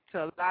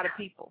to a lot of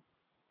people.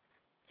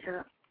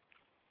 Yeah.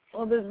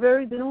 Well, they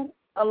don't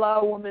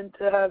allow women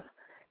to have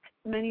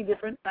many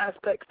different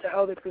aspects to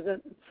how they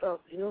present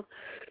themselves, you know.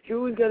 You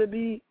always got to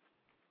be,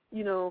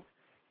 you know,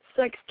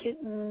 sex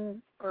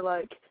kitten or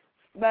like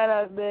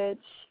badass bitch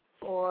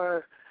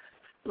or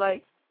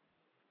like,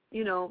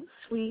 you know,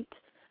 sweet,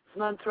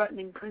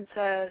 non-threatening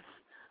princess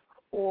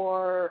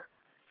or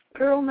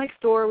girl next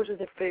door, which is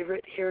a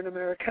favorite here in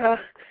America.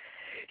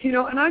 You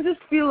know, and I just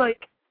feel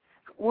like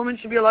women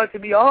should be allowed to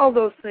be all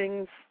those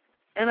things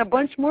and a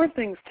bunch more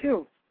things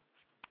too.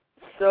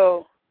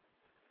 So,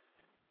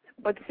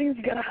 but the thing is,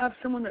 you got to have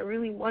someone that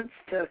really wants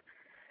to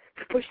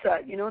push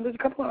that, you know. And there's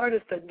a couple of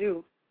artists that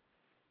do,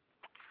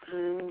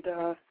 and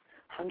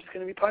I'm just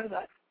going to be part of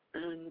that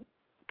and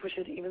push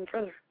it even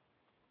further.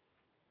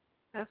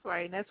 That's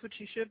right, and that's what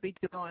you should be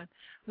doing.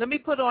 Let me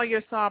put on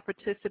your song,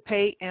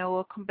 Participate, and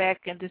we'll come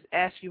back and just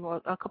ask you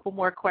a couple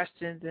more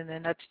questions, and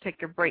then let you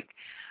take your break.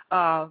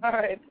 All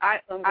right.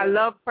 I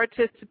love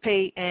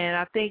Participate, and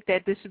I think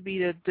that this would be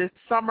the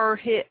summer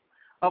hit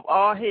of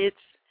all hits,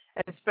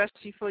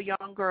 especially for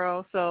young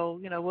girls. So,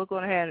 you know, we'll go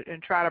ahead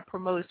and try to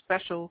promote a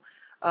special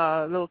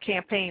little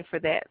campaign for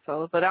that.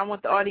 So, but I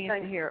want the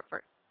audience to hear it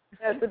first.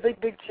 Yeah, it's a big,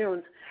 big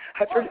tune.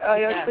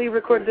 I actually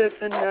recorded this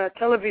in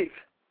Tel Aviv.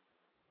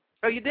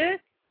 Oh, you did?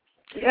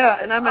 Yeah,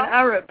 and I'm an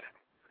Arab,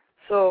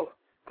 so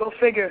go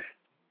figure.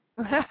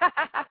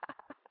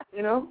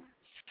 You know?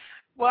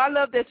 Well, I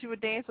love that you were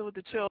dancing with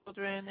the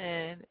children,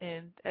 and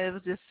it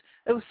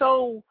was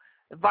so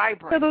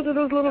vibrant. Yeah, those are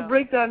those little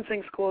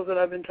breakdancing schools that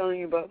I've been telling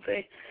you about.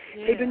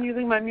 They've been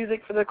using my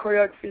music for their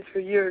choreographies for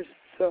years.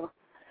 So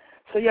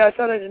yeah, I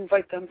thought I'd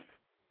invite them,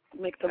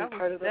 make them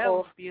part of the whole. That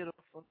was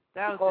beautiful.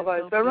 That was whole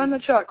vibe. So run the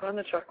truck, run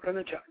the truck, run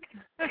the truck.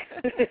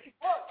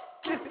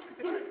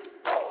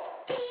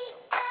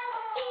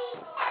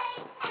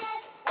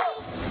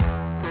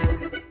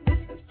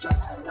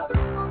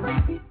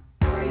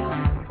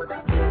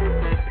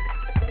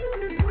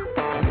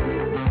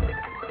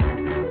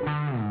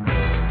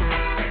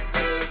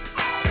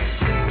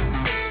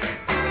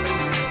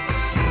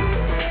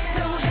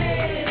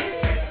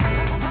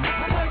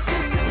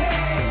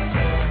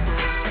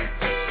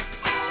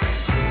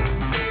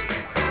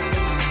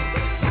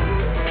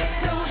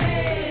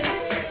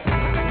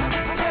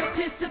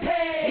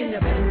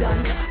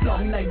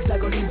 Legs are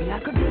gonna be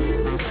like a bee.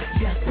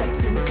 Yes, sex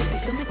in the city,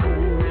 so me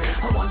cool.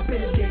 I want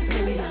Bill Gates,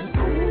 million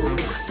cool.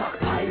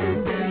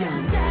 Stockpiling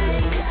billion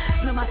days.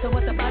 No matter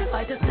what the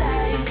backfighters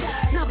say,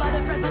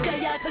 nobody friends my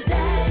day out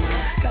today.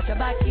 Got your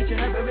back each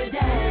and every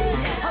day.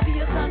 I'll be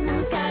your sun,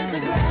 moon, skies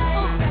are gray.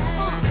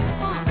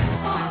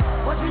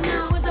 Watch me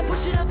now as I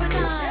push it up a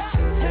notch.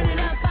 Turn it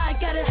up, I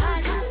got it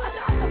hot.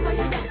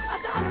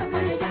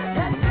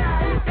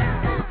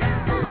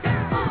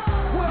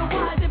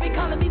 Worldwide, they be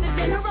calling me the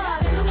general.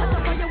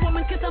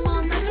 Cause I'm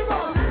all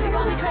natural, you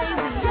call me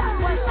crazy,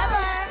 yeah,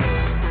 whatever.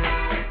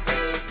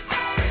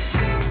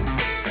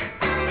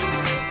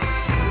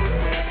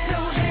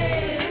 Don't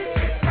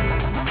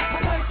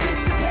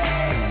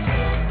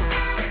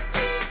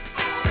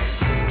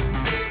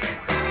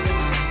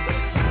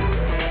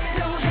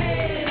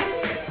hate,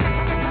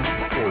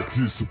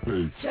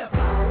 participate. Step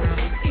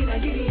out, in a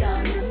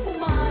gideon,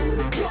 woman,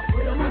 drop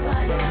with a mother.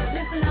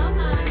 Listen up,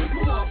 man,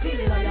 move on, feel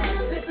it like that.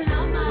 Listen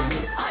up, man,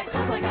 I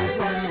talk like I do.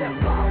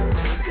 Step out.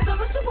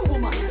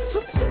 Superwoman,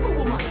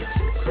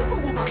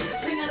 superwoman,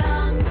 sing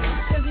along,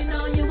 cause you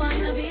know you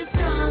wanna be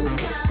strong.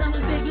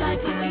 Someone big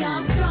like Louis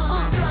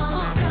Armstrong.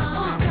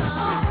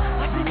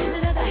 Like the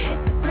minute that I hit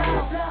the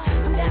floor,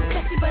 I'm damn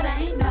sexy but I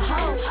ain't no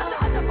hoe.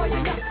 Atta for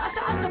you,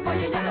 atta for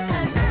you, that's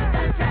right.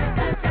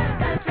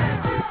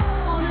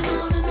 On and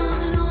on and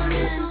on and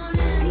on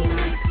and me and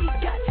Icy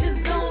got you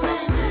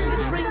going.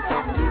 This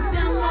ringtone keeps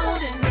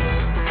downloading.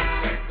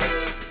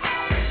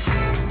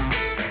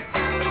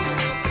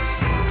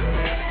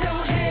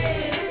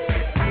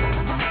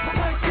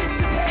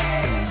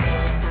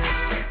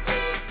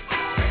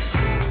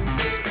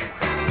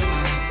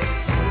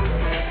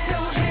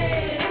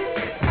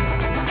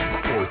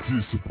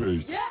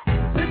 Participate. Yeah.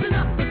 Listen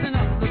up, listen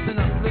up, listen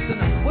up, listen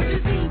up. What you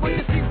see, what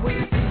you see, what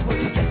you see, what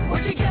you get,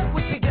 what you get,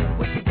 what you get,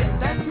 what you get.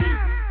 That's me.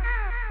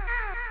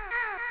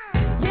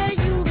 Yeah,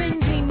 you've been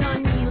king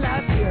on me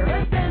last year,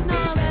 but there's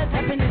all that's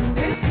happening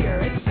this year.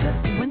 It's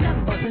just you and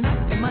them buzzing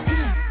up in my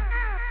ear.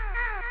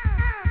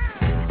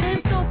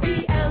 And so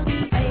PLEASE.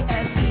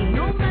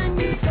 No man,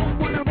 you don't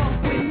wanna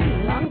rock with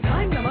me. Long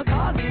time never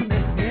called me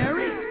Miss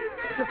Mary.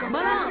 So come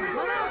on, come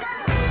on.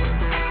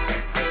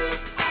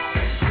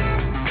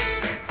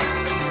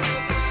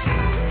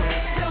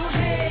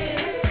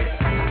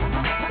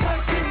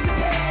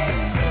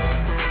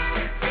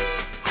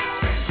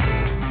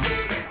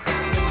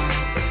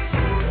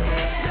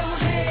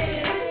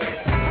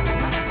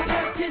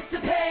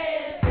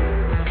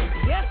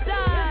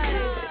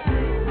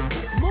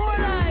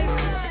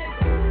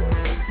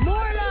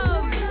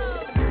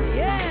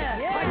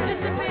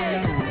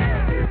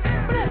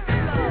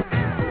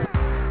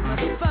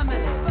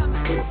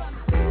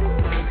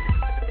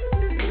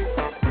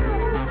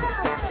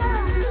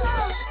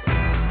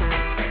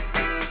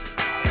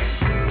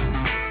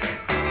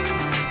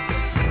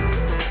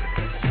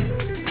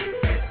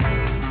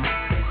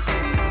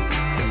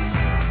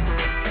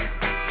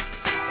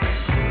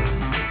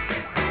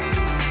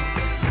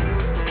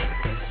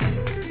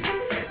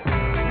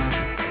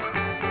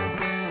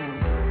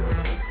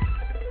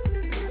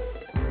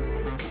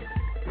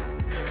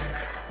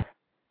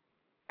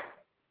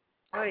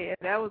 Oh, yeah,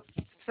 that was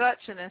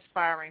such an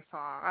inspiring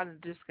song. I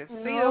just could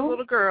see those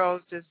little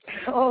girls just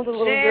all the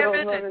little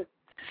girls love it.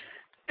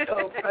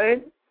 Oh,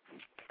 right?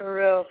 For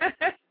real.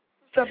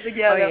 Stuff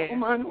together. Oh, yeah.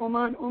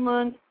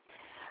 Woman.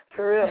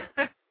 For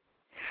real.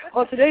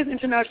 Well, today's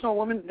International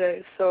Women's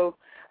Day, so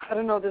I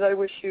don't know, did I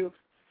wish you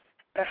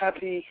a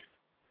happy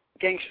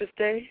Gangstress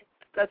Day?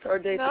 That's our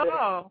day today.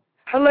 No.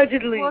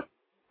 Allegedly,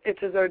 it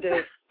is our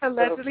day.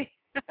 Allegedly.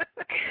 So.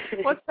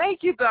 Well,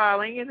 thank you,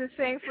 darling, and the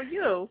same for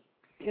you.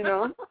 You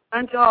know,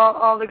 and to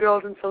all the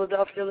girls in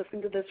Philadelphia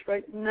listening to this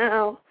right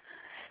now,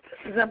 this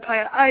is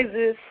Empire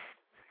ISIS.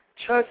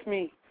 Trust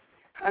me,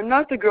 I'm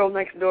not the girl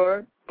next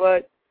door,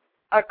 but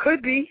I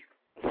could be.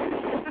 Do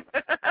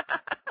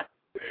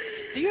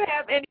you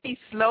have any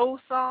slow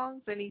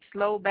songs, any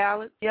slow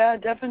ballads? Yeah,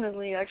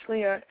 definitely.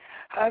 Actually, I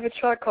have a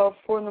track called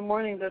 4 in the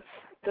Morning that's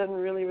done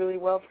really, really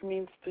well for me.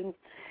 It's been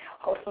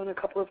also in a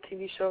couple of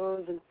TV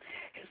shows, and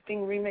it's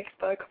being remixed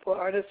by a couple of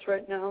artists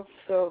right now.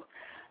 So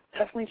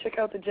definitely check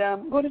out the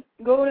jam. Go to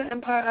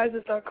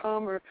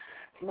EmpireISIS.com or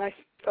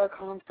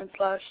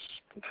myspace.com/Empire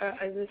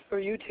ISIS for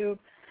YouTube.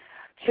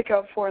 Check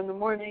out 4 in the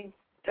Morning.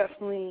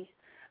 Definitely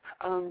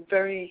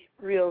very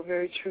real,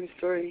 very true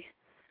story.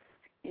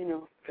 You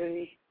know,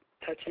 very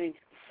touching.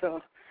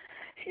 So,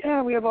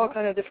 yeah, we have all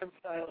kind of different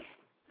styles.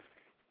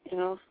 You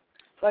know,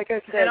 like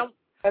I said,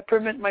 I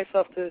permit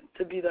myself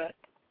to be that.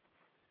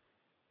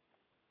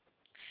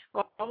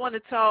 Well, I want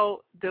to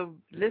tell the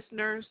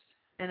listeners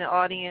and the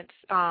audience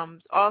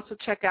also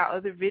check out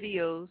other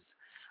videos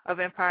of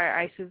Empire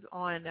ISIS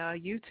on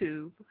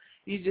YouTube.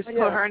 You just put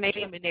her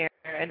name in there,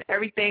 and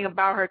everything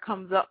about her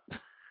comes up.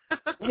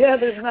 Yeah,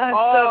 there's mad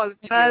stuff,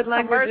 mad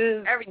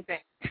languages, everything.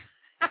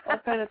 All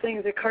kind of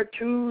things. A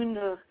cartoon.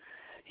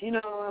 You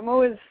know, I'm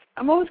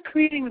always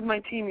creating with my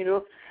team. You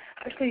know,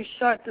 I actually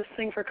shot this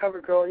thing for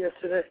CoverGirl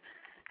yesterday,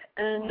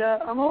 and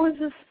I'm always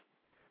just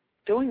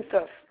doing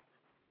stuff.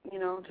 You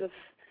know, just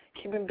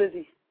keeping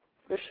busy,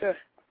 for sure.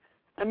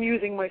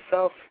 Amusing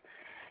myself,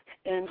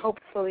 and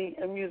hopefully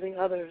amusing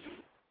others.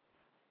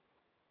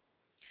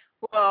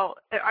 Well,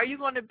 are you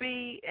going to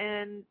be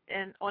in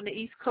on the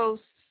East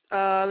Coast?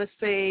 Let's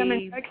say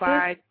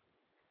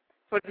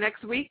for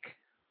next week.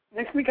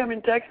 Next week I'm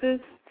in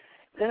Texas.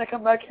 Then I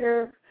come back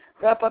here,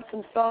 wrap up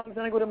some songs.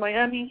 Then I go to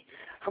Miami.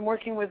 I'm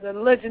working with the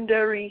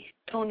legendary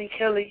Tony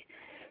Kelly,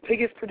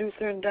 biggest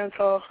producer in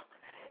dancehall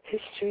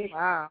history.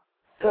 Wow.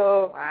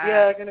 So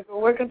yeah, I'm gonna go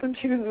work on some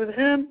tunes with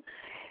him,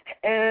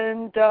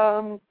 and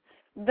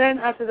then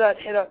after that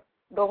hit up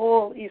the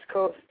whole East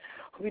Coast.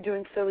 We'll be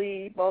doing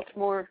Philly,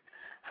 Baltimore.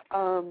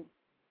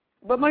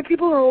 But my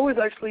people are always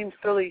actually in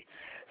Philly.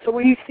 So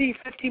when you see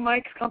 50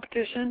 mics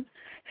competition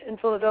in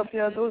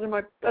Philadelphia,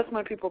 that's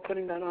my people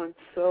putting that on.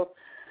 So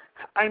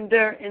I'm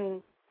there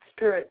in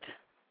spirit.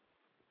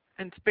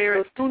 In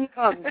spirit. So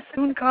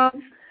soon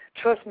come.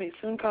 Trust me,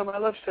 soon come. I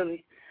love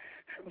Philly.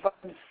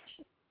 Vibes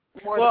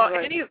more than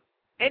right.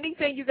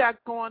 Anything you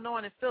got going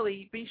on in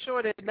Philly, be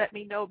sure to let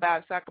me know about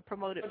it so I can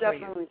promote it for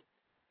you.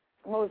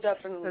 Most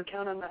definitely.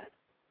 Count on that.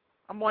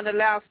 I'm on the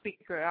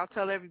loudspeaker. I'll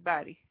tell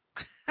everybody.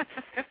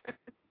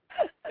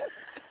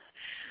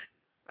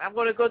 I'm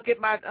going to go get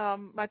my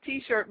my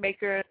T-shirt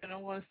maker, and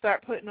I'm going to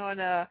start putting on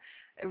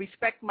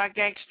Respect My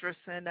Gangstress.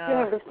 And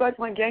yeah, Respect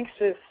My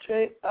Gangstress.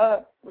 Straight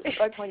up.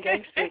 Respect My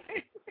Gangstress.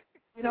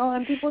 You know,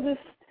 and people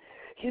just,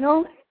 you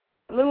know,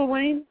 Lil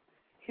Wayne,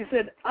 he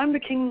said, I'm the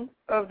king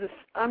of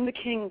hip-hop. I'm the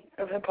king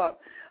of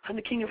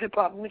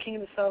hip-hop. I'm the king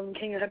of the South. I'm the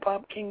king of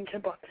hip-hop, king of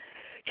hip-hop.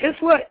 Guess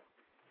what?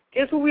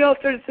 Guess what we all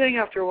started saying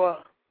after a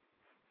while?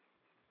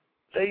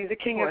 That he's the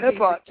king of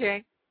hip-hop.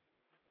 Okay.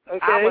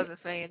 I wasn't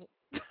saying it.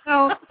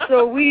 No,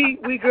 so we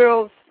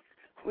girls,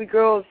 we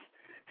gotta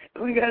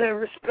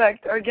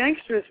respect our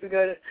gangsters. We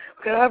gotta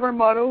have our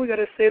motto. We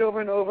gotta say it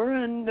over and over,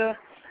 and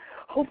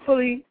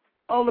hopefully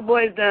all the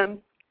boys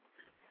them,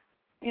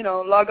 you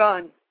know, log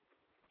on,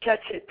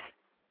 catch it,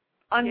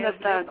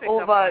 understand,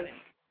 all vibes.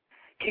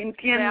 Que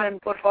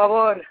entiendan, por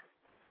favor.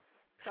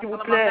 S'il vous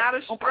plaît,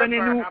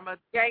 comprenez-nous. I'm a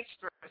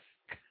gangstress.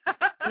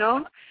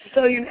 No, I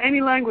tell you in any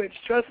language.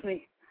 Trust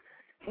me.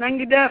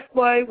 Nangadef,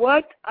 boy,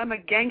 what? I'm a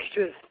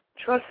gangstress.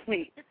 Trust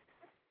me.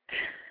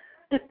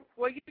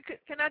 Well,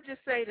 can I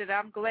just say that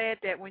I'm glad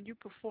that when you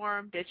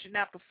perform, that you're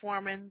not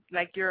performing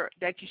like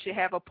that you should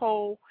have a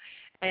pole,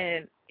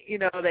 and you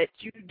know that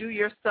you do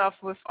your stuff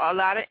with a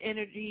lot of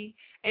energy,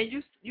 and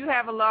you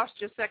haven't lost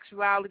your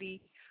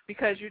sexuality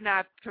because you're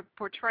not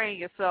portraying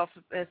yourself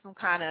as some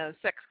kind of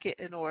sex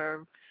kitten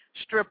or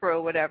stripper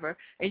or whatever,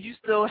 and you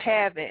still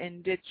have it,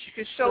 and that you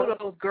can show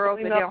those girls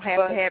that they don't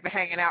have to have it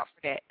hanging out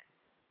for that.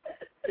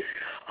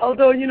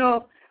 Although, you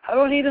know, I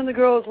don't hate on the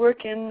girls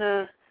working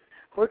the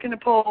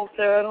poles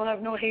there. I don't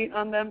have no hate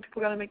on them.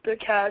 People got to make their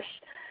cash.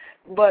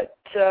 But,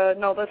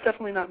 no, that's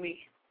definitely not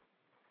me.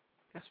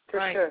 That's for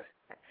right. sure.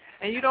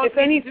 And you don't do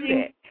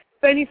that.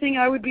 If anything,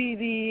 I would be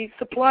the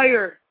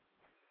supplier,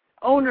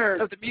 owner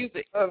of the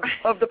music.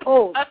 Of the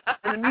poles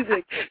and the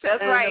music.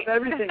 That's and right. Of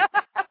everything.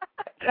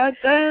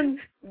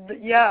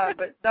 Yeah,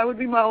 but that would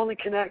be my only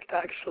connect,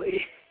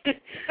 actually.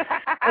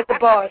 As a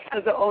boss,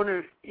 as an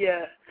owner,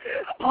 yeah.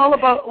 All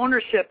about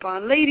ownership.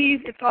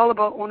 Ladies, it's all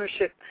about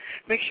ownership.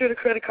 Make sure the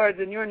credit card's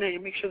in your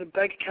name. Make sure the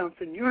bank account's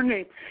in your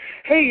name.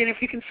 Hey, and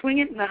if you can swing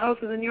it and the house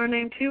is in your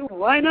name too,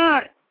 why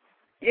not?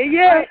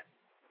 Yeah.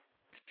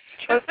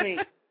 Trust me.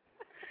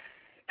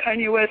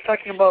 Kanye West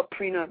talking about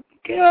prenup.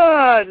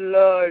 God,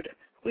 Lord.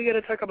 We got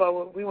to talk about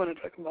what we want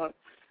to talk about.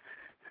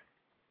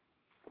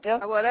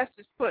 Yeah. Well, that's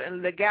just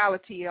putting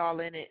legality all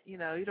in it. You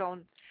know, you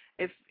don't.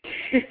 If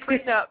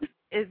prenup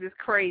is just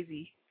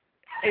crazy.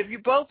 If you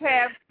both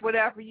have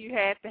whatever you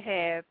have to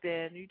have,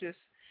 then you just.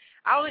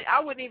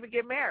 I wouldn't even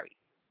get married.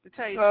 To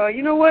tell you.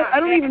 You know what? I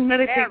don't even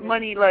meditate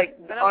money like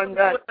on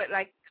that. But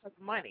like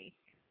money.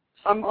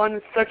 I'm on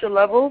such a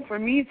level. For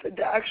me, it's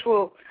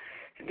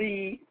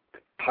the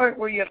part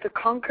where you have to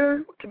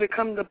conquer to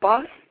become the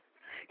boss.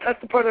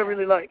 That's the part I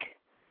really like.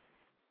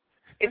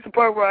 It's the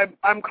part where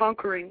I'm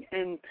conquering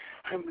and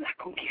I'm la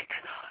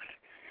conquistador,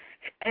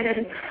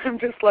 and I'm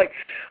just like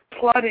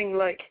plotting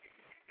like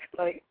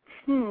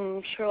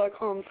Sherlock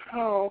Holmes.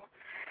 How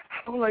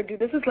will I do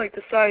this? Is like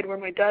the side where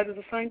my dad was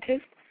a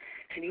scientist,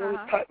 And he always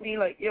taught me,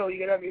 like, yo, you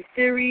got to have your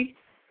theory,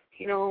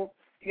 you know,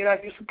 you got to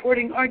have your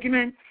supporting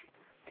arguments,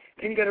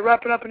 then you got to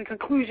wrap it up in a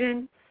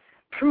conclusion,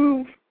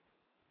 prove,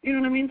 you know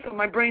what I mean? So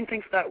my brain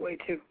thinks that way,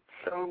 too.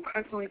 So I'm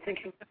constantly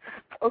thinking,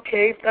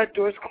 okay, if that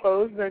door's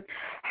closed, then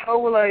how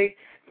will I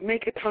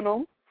make a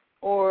tunnel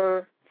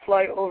or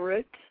fly over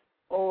it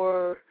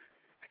or,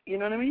 you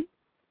know what I mean?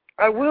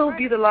 I will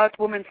be the last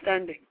woman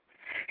standing.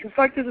 In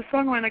fact, there's a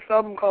song on my next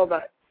album called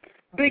that.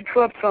 Big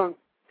club song,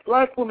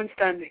 Last Woman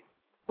Standing.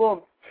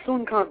 Boom,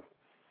 soon come.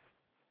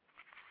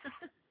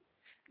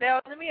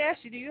 Now, let me ask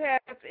you, do you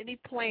have any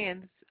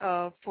plans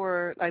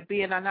for, like,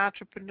 being an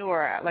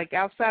entrepreneur? Like,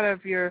 outside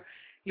of your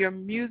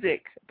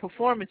music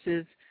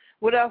performances,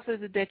 what else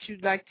is it that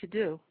you'd like to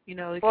do? You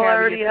know, well, I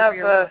already have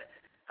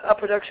a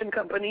production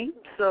company,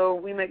 so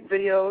we make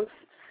videos,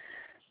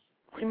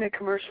 we make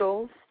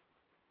commercials,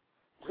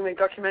 we make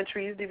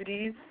documentaries,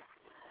 DVDs.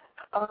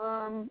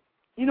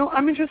 You know,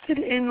 I'm interested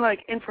in,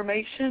 like,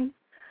 information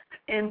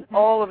in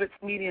all of its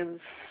mediums.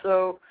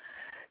 So,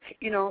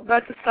 you know,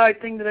 that's a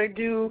side thing that I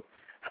do.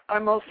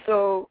 I'm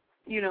also,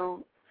 you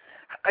know,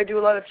 I do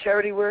a lot of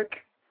charity work,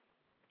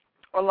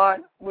 a lot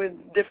with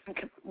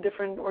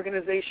different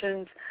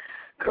organizations,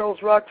 Girls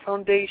Rock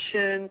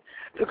Foundation,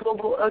 the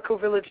Global Eco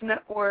Village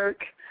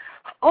Network,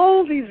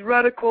 all these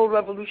radical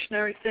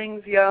revolutionary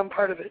things. Yeah, I'm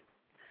part of it.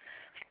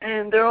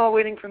 And they're all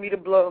waiting for me to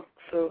blow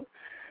so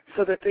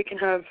that they can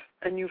have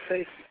a new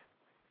face,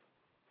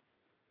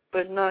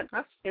 but not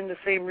in the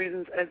same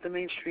reasons as the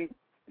mainstream.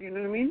 You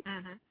know what I mean?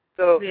 Mm-hmm.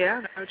 So yeah,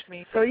 I know what you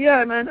mean. So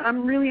yeah, man,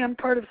 I'm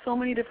part of so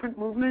many different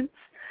movements.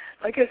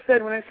 Like I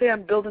said, when I say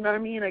I'm building an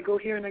army and I go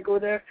here and I go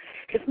there,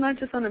 it's not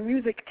just on a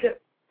music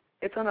tip.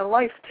 It's on a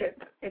life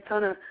tip. It's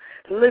on a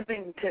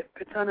living tip.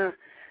 It's on a,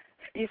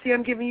 you see,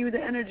 I'm giving you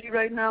the energy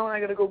right now, and I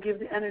got to go give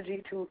the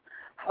energy to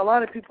a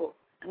lot of people.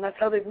 And that's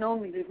how they've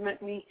known me. They've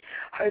met me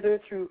either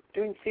through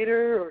doing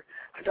theater or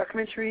a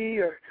documentary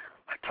or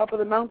on top of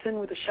the mountain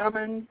with a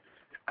shaman.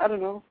 I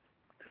don't know.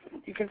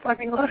 You can find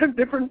me in a lot of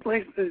different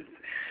places.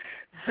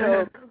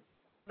 So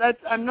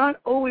I'm not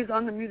always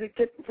on the music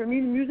tip. For me,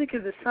 the music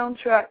is a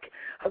soundtrack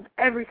of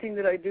everything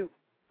that I do.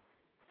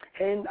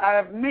 And I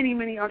have many,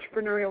 many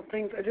entrepreneurial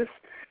things.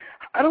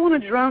 I don't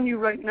want to drown you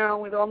right now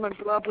with all my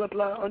blah, blah,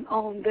 blah,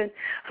 and then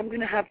I'm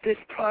going to have this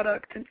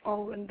product, and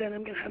then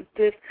I'm going to have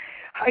this.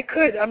 I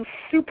could. I'm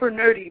super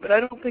nerdy, but I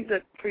don't think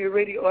that for your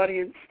radio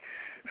audience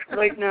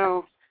right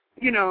now,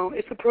 you know,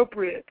 it's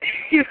appropriate,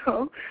 you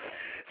know.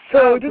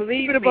 So just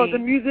keep it about the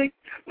music,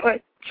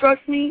 but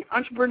trust me,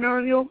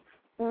 entrepreneurial,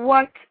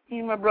 what me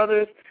and my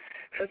brothers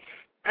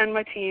and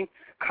my team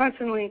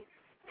constantly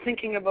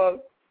thinking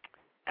about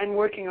and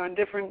working on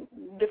different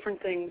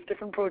things,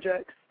 different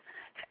projects,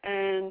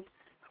 and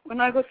we're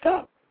not going to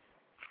stop.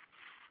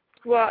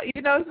 Well,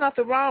 you know, there's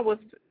nothing wrong with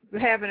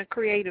having a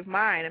creative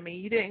mind. I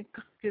mean, you didn't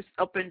just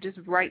up and just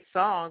write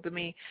songs. I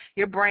mean,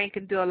 your brain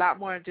can do a lot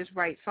more than just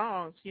write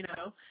songs, you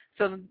know.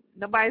 So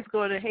nobody's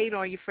going to hate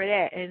on you for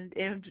that.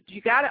 And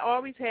you got to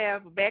always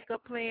have a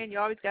backup plan. You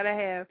always got to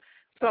have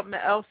something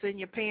else in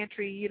your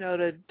pantry, you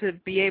know, to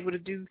be able to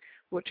do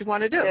what you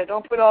want to do. Yeah,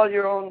 don't put all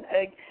your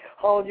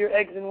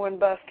eggs in one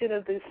basket,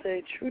 as they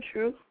say.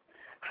 True.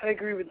 I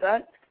agree with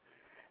that.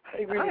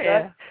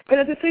 That. But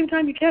at the same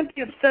time, you can't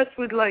be obsessed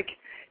with, like,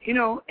 you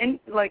know, in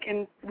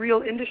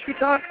real industry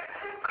talk,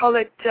 call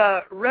it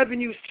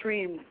revenue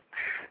streams.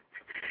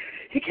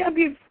 You can't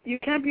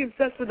be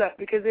obsessed with that,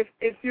 because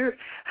if you're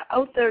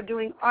out there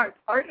doing art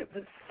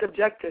is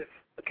subjective.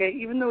 Okay,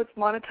 even though it's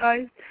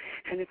monetized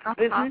and it's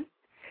business,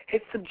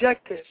 it's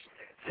subjective.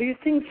 So your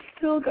thing's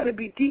still got to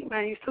be deep,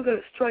 man. You still got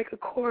to strike a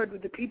chord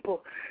with the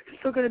people. You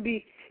still got to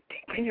be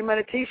deep in your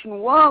meditation,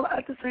 while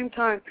at the same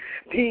time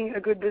being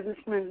a good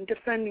businessman and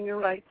defending your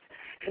rights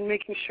and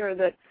making sure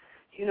that,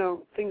 you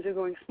know, things are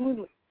going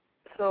smoothly.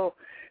 So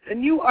a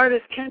new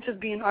artist can't just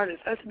be an artist.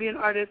 It has to be an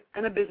artist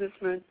and a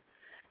businessman,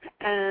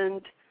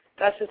 and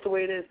that's just the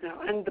way it is now.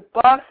 And the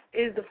boss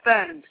is the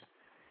fan.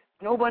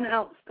 No one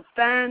else. The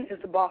fan is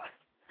the boss.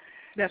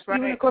 That's right.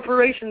 Even the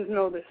corporations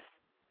know this.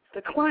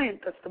 It's the client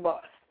that's the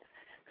boss.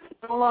 It's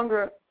no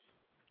longer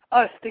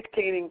us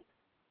dictating,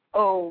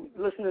 oh,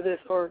 listen to this,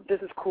 or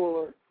this is cool,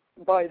 or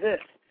buy this.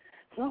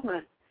 No,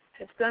 man.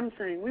 It's them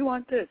saying, we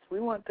want this.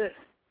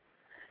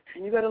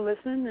 And you got to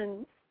listen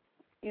and,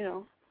 you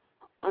know,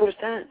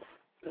 understand,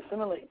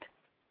 assimilate.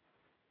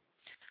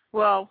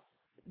 Well,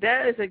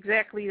 that is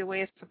exactly the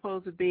way it's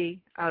supposed to be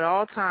at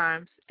all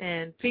times.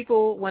 And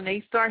people, when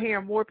they start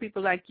hearing more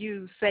people like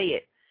you say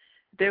it,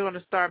 they're going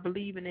to start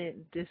believing it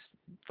and just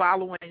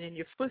following in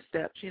your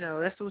footsteps. You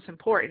know, that's what's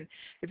important.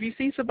 If you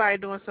see somebody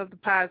doing something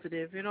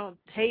positive, you don't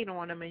hate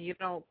on them and you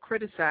don't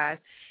criticize.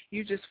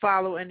 You just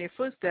follow in their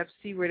footsteps,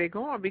 see where they're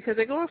going, because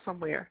they're going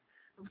somewhere.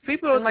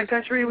 People in my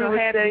country, we would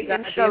say,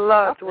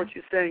 inshallah, to what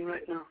you're saying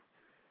right now.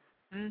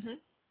 Mm-hmm.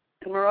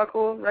 In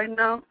Morocco, right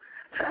now,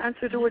 to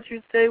answer to what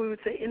you say, we would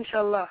say,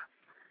 inshallah.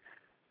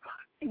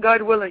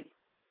 God willing.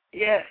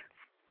 Yeah.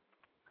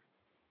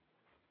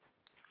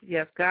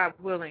 Yes, God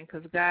willing,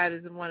 because God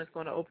is the one that's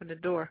going to open the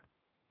door.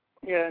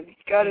 Yeah,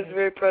 God is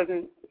very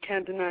present.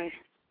 Can't deny,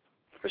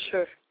 for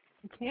sure.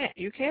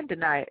 You can't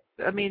deny it.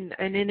 I mean,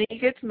 and then he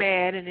gets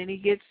mad, and then he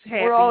gets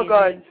happy. We're all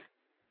gods,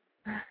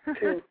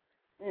 too.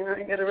 You know,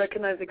 you got to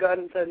recognize the God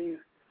inside of you.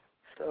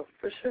 So,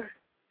 for sure.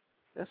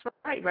 That's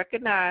right.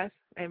 Recognize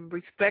and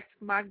respect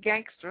my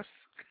gangsters.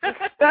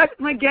 Respect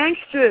my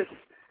gangsters.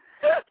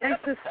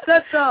 Gangsters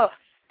set off.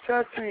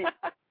 Trust me.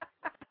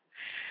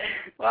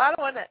 Well, I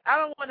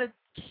don't want to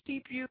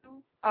keep you.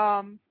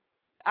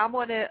 I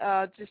want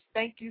to just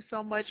thank you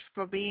so much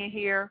for being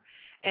here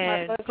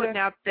and putting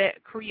out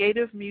that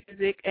creative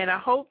music. And I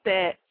hope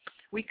that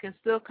we can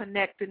still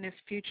connect in this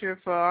future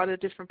for all the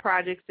different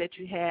projects that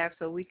you have,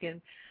 so we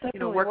can,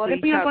 work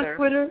with each other. On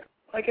Twitter,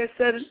 like I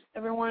said,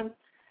 everyone,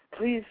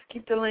 please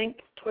keep the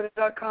link,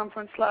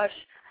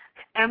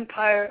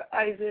 twitter.com/Empire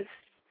ISIS.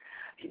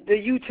 The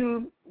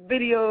YouTube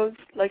videos,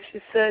 like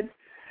she said,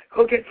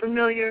 go get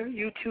familiar,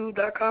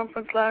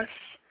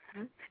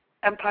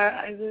 youtube.com/Empire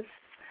ISIS.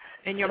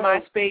 And your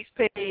MySpace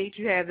page,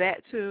 you have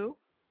that too.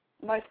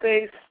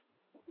 MySpace,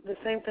 the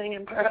same thing,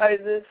 Empire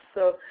ISIS.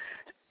 So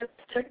just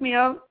check me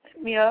out,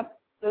 hit me up.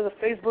 There's a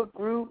Facebook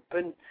group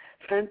and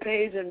fan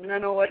page and I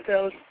don't know what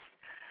else.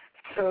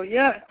 So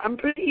yeah, I'm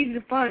pretty easy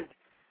to find.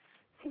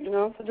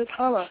 So just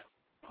holla.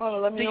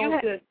 Let me know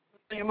what's good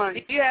in your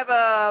mind. Do you have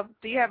a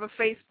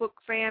Facebook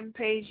fan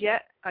page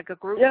yet? Like a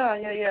group?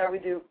 Yeah, we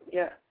do.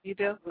 Yeah. You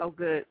do? Oh,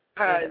 good.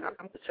 All right, I'm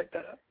going to check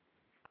that out.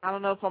 I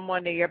don't know if I'm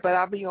on there yet, but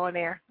I'll be on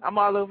there. I'm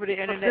all over the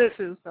internet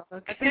too. So.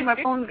 I think my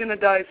phone's going to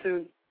die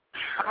soon.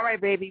 All right,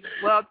 baby.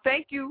 Well,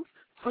 thank you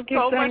so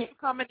much for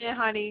coming in,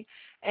 honey.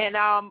 And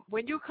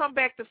when you come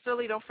back to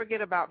Philly, don't forget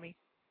about me.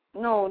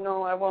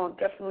 No, I won't.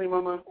 Definitely,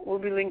 Mama. We'll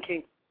be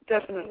linking.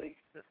 Definitely.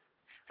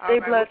 Stay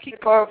blessed, stay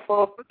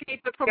powerful. We'll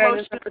keep the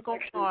promotion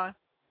going on.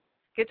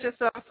 Get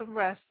yourself some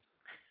rest.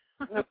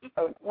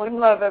 One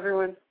love,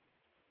 everyone.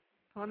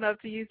 One love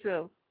to you,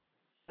 too.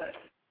 Yes.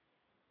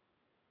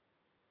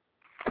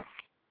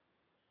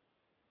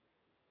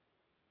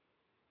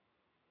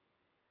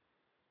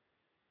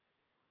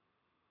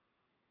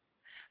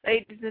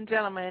 Ladies and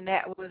gentlemen,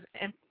 that was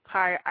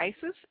Empire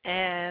ISIS,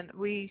 and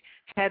we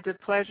had the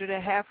pleasure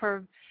to have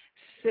her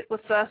sit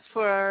with us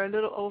for a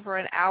little over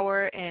an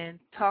hour and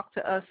talk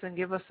to us and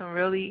give us some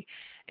really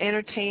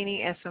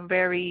entertaining and some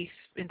very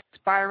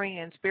inspiring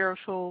and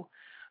spiritual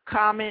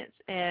comments,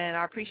 and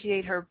I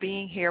appreciate her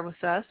being here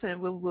with us,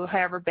 and we'll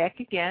have her back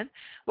again.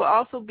 We'll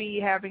also be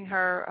having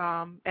her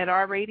at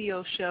our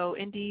radio show,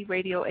 Indie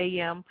Radio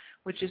AM,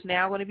 which is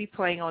now going to be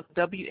playing on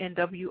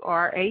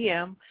WNWR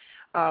AM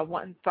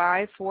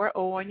 1540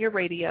 on your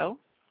radio,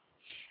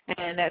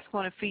 and that's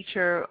going to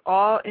feature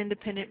all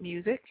independent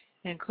music,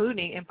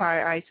 including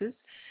Empire ISIS,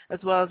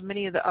 as well as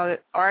many of the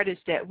other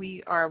artists that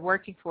we are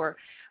working for.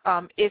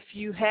 If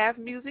you have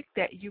music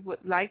that you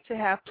would like to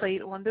have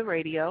played on the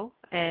radio,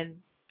 and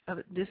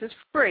this is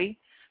free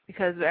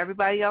because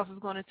everybody else is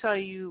going to tell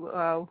you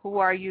who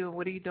are you and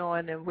what are you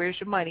doing and where's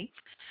your money,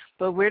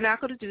 but we're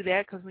not going to do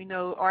that because we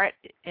know art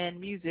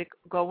and music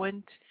go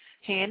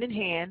hand in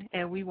hand,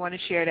 and we want to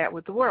share that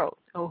with the world,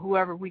 or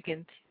whoever we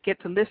can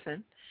get to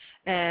listen.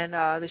 And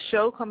the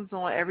show comes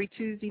on every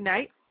Tuesday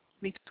night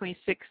between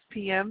 6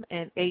 p.m.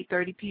 and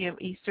 8:30 p.m.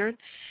 Eastern.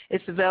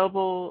 It's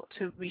available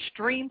to be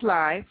streamed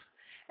live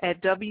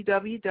at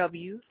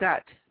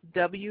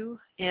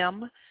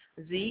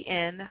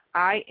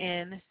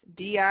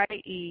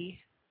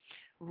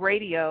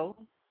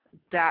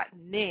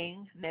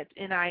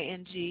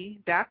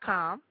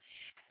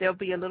There'll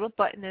be a little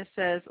button that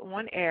says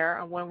on air,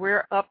 and when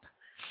we're up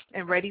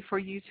and ready for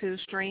you to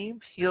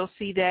stream, you'll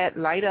see that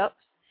light up,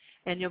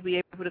 and you'll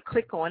be able to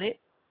click on it,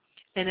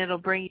 and it'll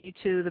bring you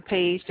to the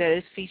page that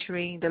is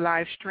featuring the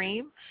live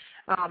stream.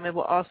 It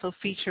will also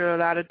feature a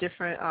lot of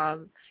different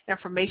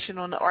information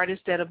on the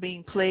artists that are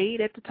being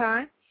played at the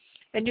time.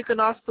 And you can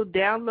also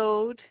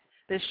download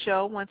the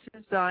show once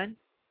it's done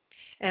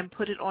and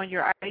put it on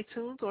your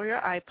iTunes or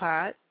your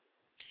iPod.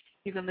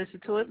 You can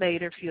listen to it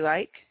later if you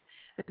like.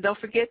 And don't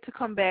forget to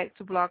come back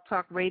to Blog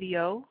Talk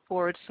Radio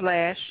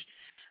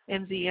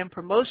 /MZM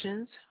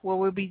Promotions, where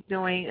we'll be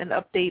doing an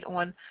update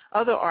on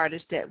other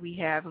artists that we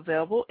have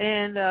available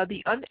and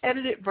the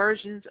unedited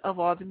versions of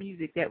all the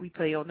music that we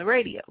play on the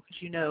radio.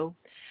 Because,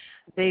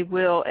 they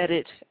will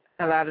edit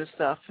a lot of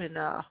stuff, and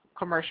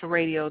commercial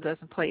radio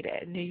doesn't play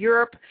that. In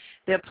Europe,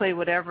 they'll play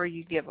whatever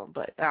you give them,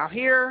 but out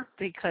here,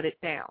 they cut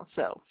it down.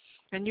 So,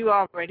 and you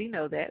already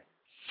know that.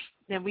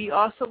 And we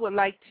also would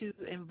like to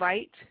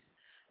invite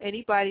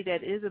anybody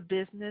that is a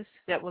business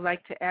that would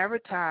like to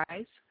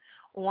advertise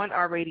on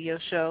our radio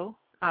show.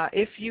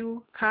 If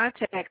you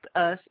contact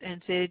us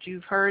and said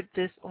you've heard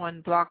this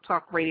on Blog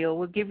Talk Radio,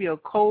 we'll give you a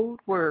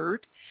code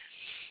word,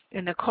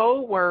 and the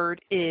code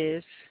word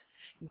is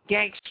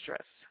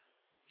Gangstress.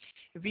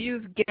 If you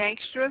use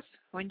Gangstress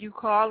when you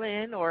call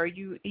in or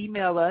you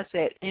email us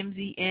at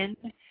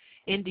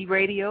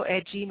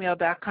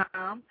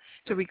mznindieradio@gmail.com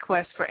to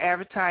request for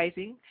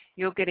advertising,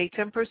 you'll get a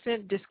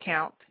 10%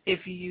 discount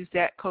if you use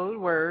that code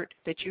word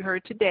that you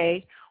heard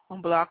today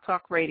on Blog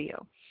Talk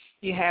Radio.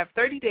 You have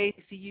 30 days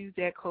to use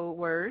that code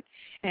word,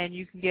 and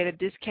you can get a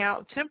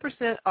discount,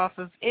 10% off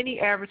of any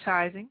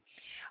advertising.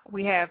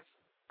 We have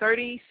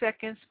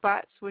 30-second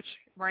spots, which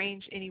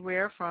range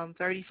anywhere from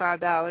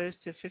 $35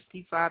 to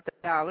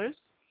 $55.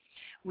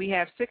 We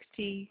have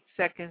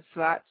 60-second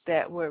slots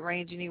that would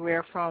range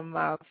anywhere from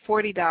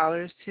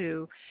 $40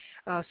 to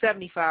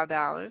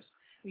 $75.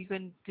 You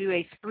can do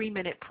a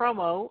 3-minute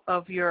promo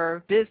of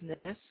your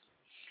business.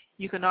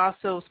 You can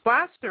also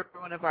sponsor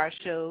one of our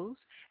shows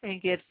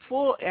and get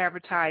full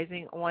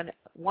advertising on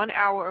 1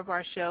 hour of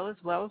our show as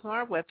well as on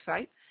our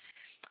website.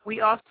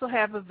 We also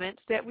have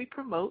events that we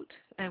promote,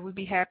 and we'd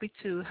be happy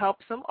to help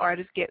some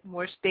artists get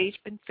more stage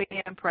and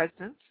fan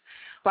presence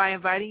by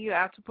inviting you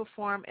out to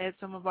perform at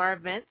some of our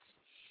events.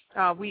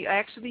 We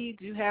actually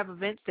do have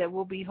events that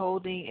we'll be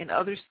holding in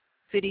other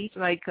cities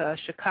like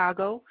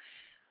Chicago,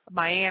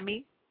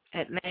 Miami,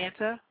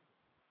 Atlanta,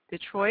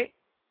 Detroit,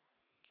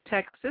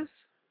 Texas,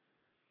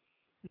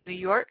 New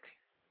York,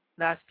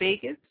 Las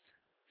Vegas,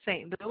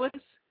 St. Louis,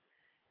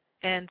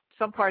 and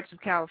some parts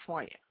of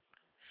California.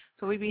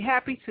 So we'd be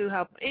happy to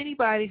help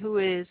anybody who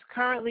is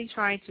currently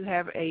trying to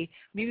have a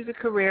music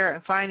career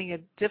and finding a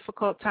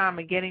difficult time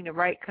in getting the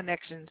right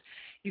connections.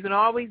 You can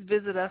always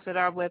visit us at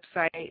our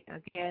website.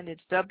 Again,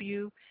 it's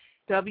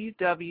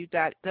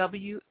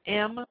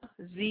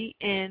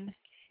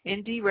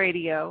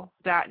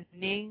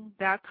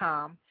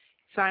www.mzndradio.ning.com.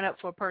 Sign up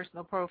for a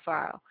personal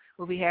profile.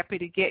 We'll be happy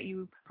to get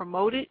you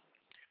promoted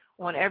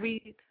on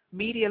every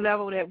media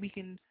level that we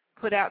can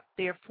put out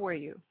there for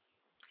you.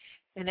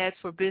 And that's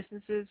for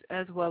businesses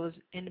as well as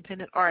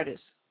independent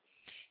artists.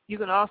 You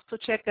can also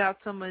check out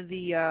some of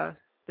the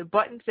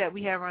buttons that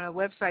we have on our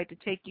website to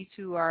take you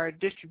to our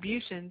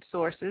distribution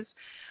sources.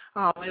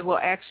 It will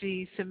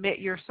actually submit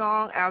your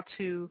song out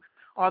to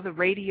all the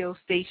radio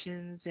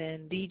stations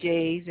and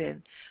DJs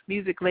and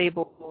music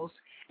labels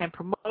and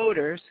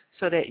promoters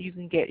so that you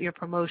can get your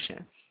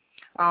promotion.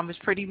 It's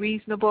pretty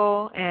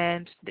reasonable,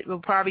 and it will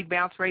probably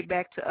bounce right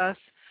back to us,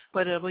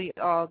 but it'll be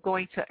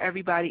going to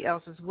everybody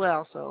else as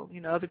well, so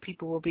other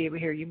people will be able to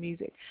hear your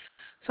music.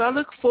 So I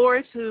look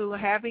forward to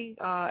having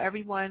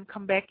everyone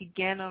come back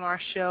again on our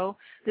show.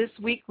 This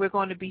week we're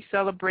going to be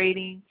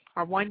celebrating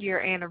our 1-year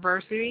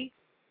anniversary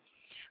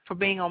for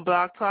being on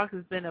Blog Talk.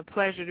 It's been a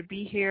pleasure to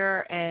be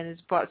here, and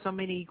it's brought so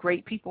many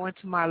great people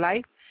into my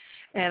life,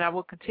 and I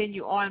will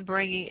continue on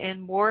bringing in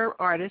more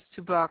artists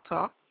to Blog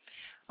Talk.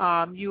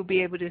 You'll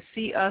be able to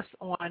see us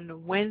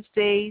on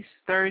Wednesdays,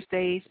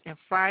 Thursdays, and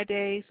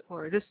Fridays,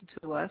 or listen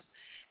to us,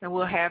 and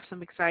we'll have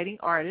some exciting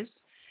artists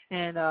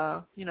and,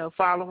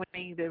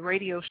 following the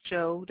radio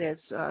show that's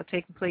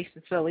taking place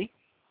in Philly.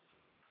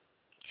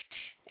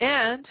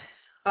 And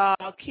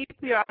keep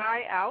your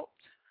eye out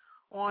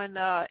on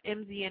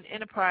MZN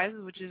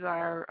Enterprises, which is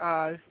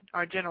our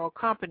general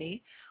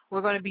company.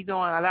 We're going to be doing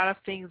a lot of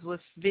things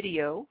with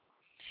video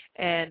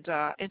and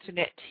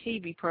internet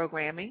TV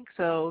programming.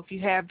 So if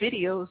you have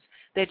videos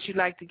that you'd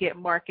like to get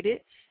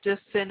marketed,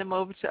 just send them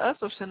over to us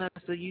or send us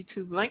a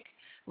YouTube link.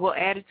 We'll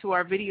add it to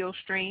our video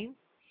stream.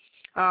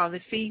 The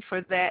fee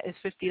for that is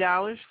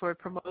 $50 for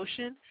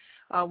promotion.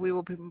 We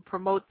will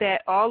promote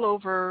that all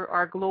over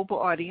our global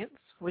audience,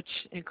 which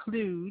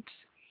includes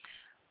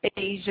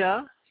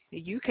Asia,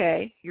 the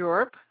UK,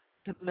 Europe,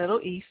 the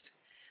Middle East.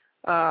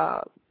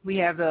 We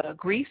have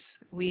Greece,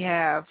 we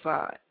have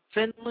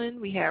Finland,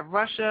 we have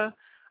Russia,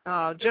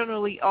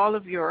 generally all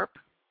of Europe.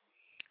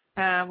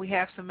 We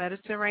have some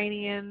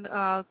Mediterranean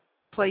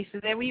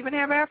places, and we even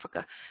have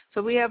Africa.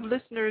 So we have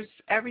listeners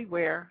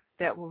everywhere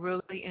that will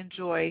really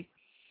enjoy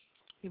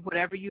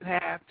whatever you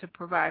have to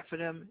provide for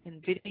them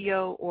in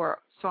video or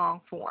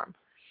song form.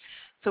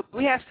 So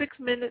we have 6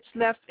 minutes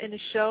left in the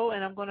show,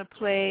 and I'm going to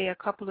play a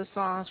couple of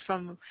songs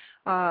from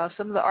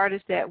some of the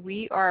artists that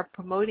we are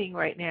promoting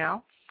right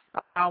now.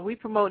 We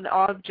promote in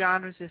all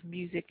genres of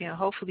music, and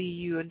hopefully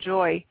you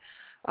enjoy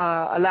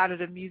a lot of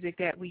the music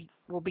that we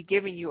will be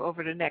giving you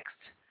over the next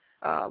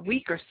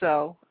week or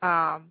so,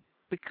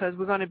 because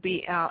we're going to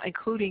be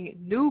including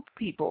new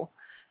people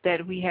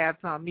that we have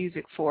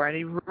music for, and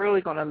they're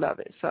really going to love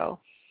it. So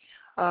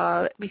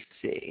let me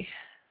see.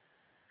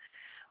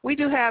 We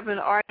do have an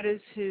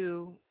artist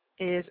who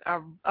is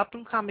an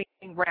up-and-coming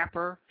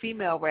rapper,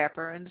 female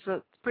rapper, and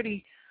it's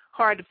pretty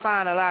hard to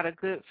find a lot of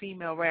good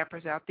female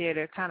rappers out there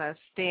that kind of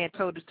stand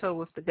toe-to-toe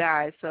with the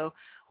guys. So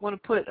I want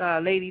to put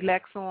Lady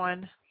Lex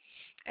on,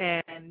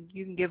 and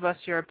you can give us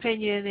your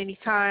opinion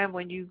anytime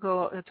when you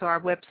go into our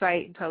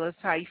website and tell us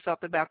how you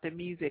felt about the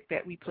music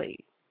that we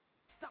played.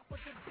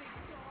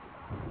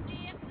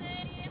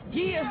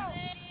 Yeah,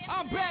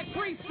 I'm back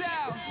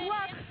freestyle.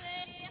 What?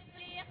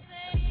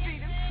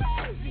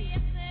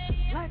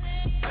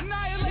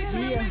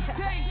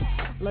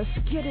 Yeah. Let's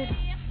get it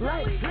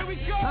right. Here we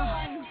go.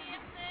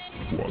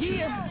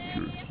 Yeah.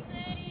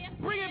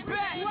 Bring it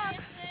back.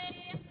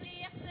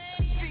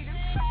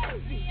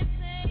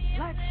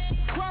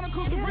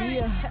 Chronicles of Rain.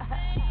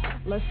 Yeah.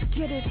 Let's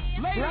get it.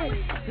 Ladies, right.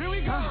 Here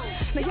we go.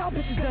 Now y'all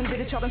bitches done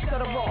did it, y'all done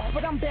set her off.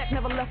 But I'm back,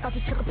 never left, I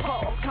just took a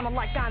pause. Kinda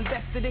like I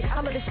invested it.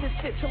 I let this shit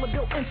sit till it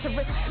built interest.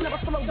 Never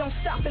slow, don't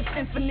stop, it's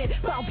infinite.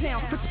 Bow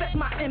down, respect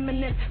my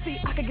eminence. See,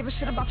 I can give a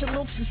shit about your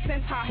little 2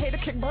 cents. How I hate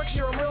to kick bricks,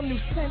 you're a real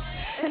nuisance.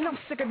 And I'm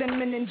sicker than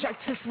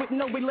meningitis with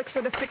no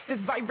elixir to fix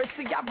this virus.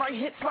 See, I write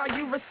hits while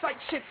you recite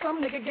shit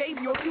some nigga gave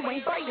you if you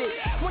ain't bite it.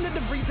 One of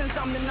the reasons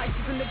I'm the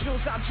nicest and the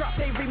jewels I drop,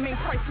 they remain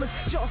priceless.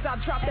 Jaws I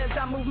drop as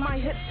I move my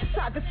hips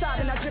side to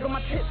side and I jiggle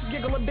my tits.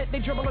 Giggle a bit, they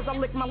dribble as I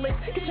lick my lips.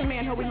 Get your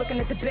man, ho, we looking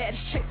at the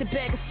baddest chick. The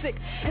bag is sick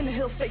and the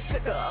hill stay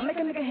sicker. Make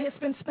a nigga head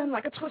spin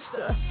like a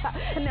twister.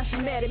 And now she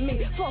mad at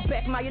me. Fall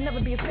back, ma, you'll never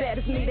be as bad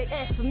as me. They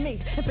ask for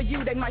me, and for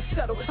you they might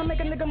settle. I make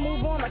a nigga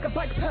move on like a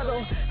bike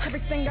pedal.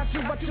 Everything I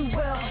do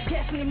well.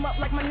 Gassing him up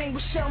like my name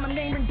was Shell, my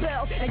name ring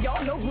bells. And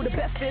y'all know who the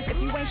best is. If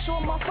you ain't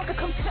sure, motherfucker,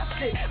 come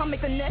test it. I'll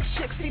make the next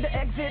chick see the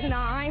exit.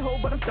 Nah, I ain't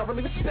hold, but I'm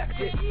thoroughly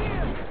respected.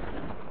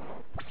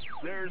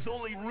 There's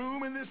only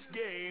room in this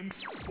game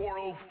for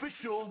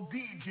official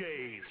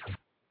DJs.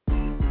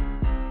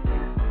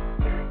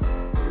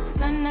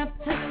 Sun up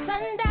to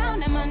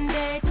sundown and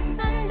Monday to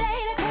Sunday,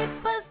 the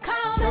papers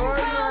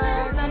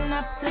callin'. Sun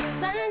up to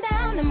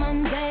sundown and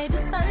Monday to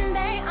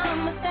Sunday,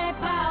 I'ma stay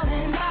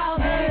ballin'.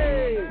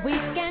 Hey.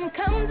 Weekend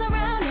comes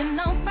around and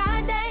on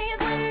Friday is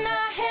when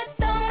I hit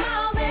the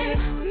mall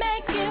and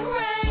make it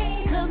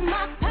rain, 'cause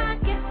my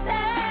pockets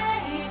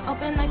stay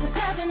open like a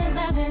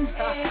 7-Eleven.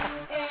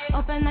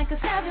 Open like a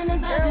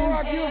 7-Eleven.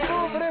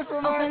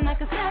 Open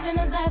like a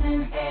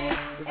 7-Eleven.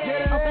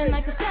 Open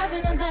like a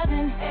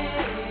 7-Eleven.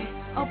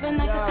 Open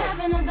like a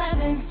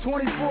 7-Eleven.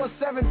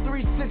 24/7,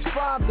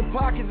 365. The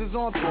pockets is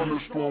on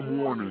thunderstorm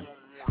warning.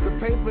 The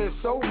paper is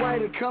so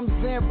white it comes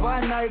in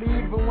by night,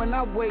 even when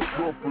I wake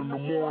up in the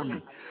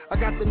morning. I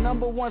got the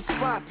 #1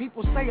 spot.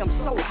 People say I'm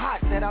so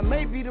hot that I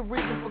may be the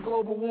reason for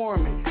global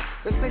warming.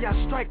 They say I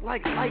strike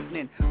like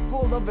lightning,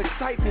 full of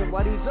excitement,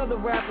 while these other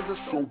rappers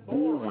are so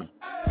boring.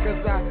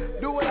 'Cause I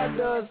do what I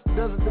does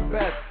it the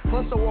best.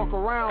 Plus I walk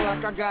around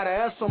like I got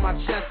an S on my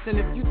chest. And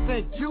if you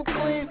think you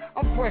clean,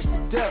 I'm fresh to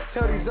death.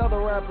 Tell these other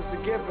rappers to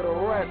give it a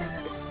rest.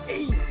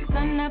 It's easy.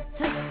 Sun up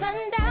to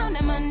sundown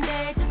and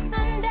Monday to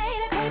Sunday,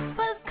 the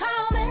papers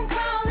callin'.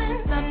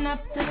 Sun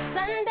up to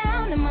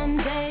sundown and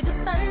Monday to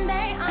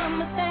Sunday,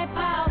 I'ma stay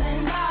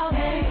ballin'.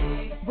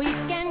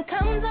 Weekend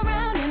comes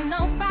around and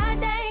on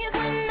Friday is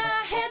when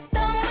I hit the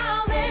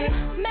mall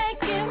and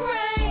make it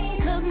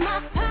rain, 'cause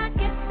my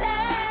pockets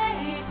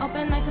stay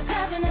open like a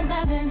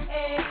 7-Eleven.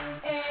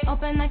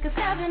 Open like a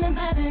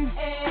 7-Eleven.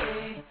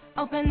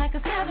 Open like a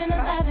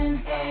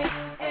 7-Eleven.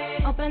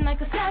 Open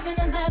like a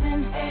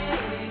 7-Eleven.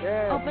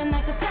 Open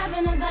like a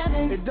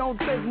 7-Eleven. It don't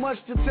take much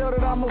to tell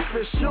that I'm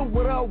official.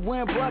 Without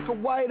wearing black or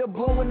white or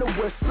blowing the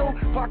whistle.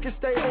 Pockets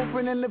stay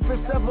open, and if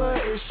it's ever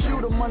an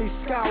issue, the money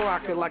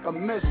skyrocket like a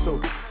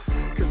missile.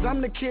 'Cause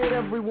I'm the kid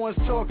everyone's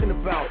talking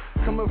about.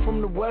 Coming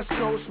from the West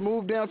Coast,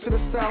 moved down to the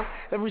South.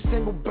 Every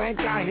single bank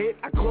I hit,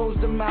 I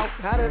closed them out.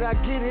 How did I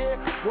get here?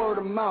 Word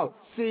of mouth.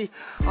 See,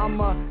 I'm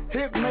a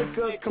hit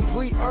maker,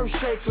 complete earth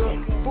shaker,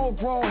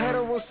 full-grown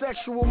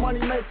heterosexual money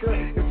maker.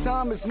 If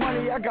time is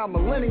money, I got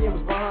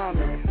millenniums behind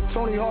me.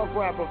 Tony Hawk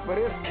rapper, for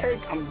this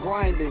cake, I'm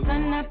grinding.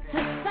 Sun up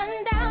to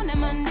sundown and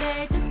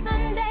Monday to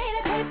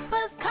Sunday, the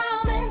papers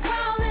callin'.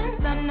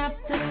 Sun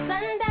up to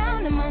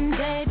sundown and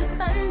Monday to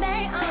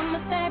Sunday, I'ma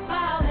stay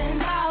ballin'.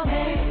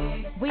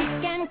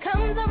 Weekend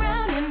comes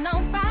around and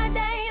on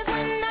Friday is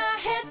when I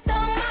hit the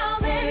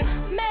mall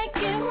and make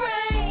it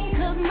rain,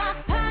 'cause my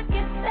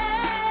pockets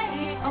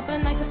stay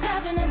open like a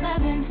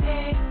 7-Eleven.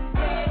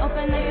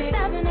 Open like a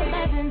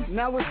 7-Eleven.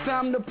 Now it's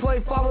time to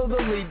play Follow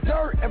the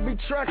Leader. Every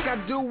track I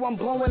do, I'm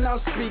blowing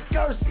out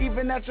speakers.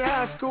 Even at your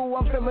high school,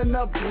 I'm filling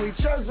up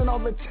bleachers. And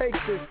all it takes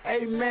is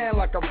amen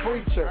like a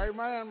preacher.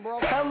 Amen, bro.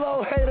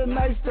 Hello, hater,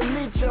 nice to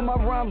meet you. My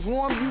rhymes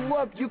warm you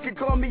up, you can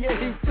call me a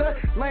heater.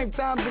 Lame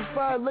times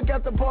expired, look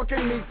at the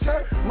parking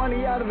meter.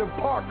 Money out of the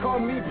park, call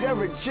me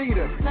Derek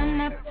Jeter.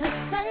 Sun up to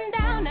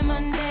sundown and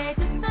Monday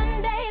to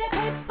Sunday, the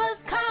papers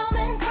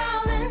callin'.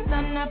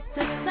 Sun up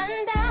to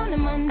sundown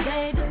and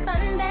Monday to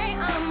Sunday,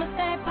 I'ma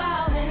stay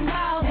ballin'.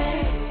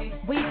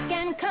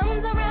 Weekend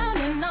comes around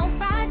and on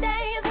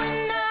Friday is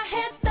when I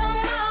hit the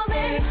mall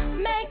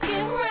and make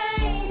it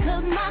rain,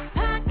 'cause my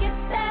pockets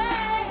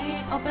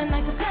stay open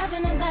like a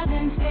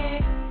 7-Eleven.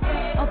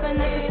 Open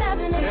like a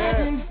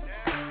 7-Eleven.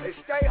 They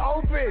stay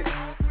open.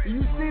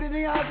 You see the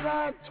neon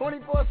sign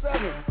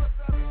 24/7.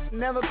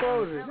 Never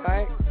closes,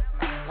 right?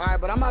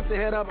 Alright, but I'm about to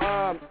hit up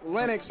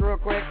Linux real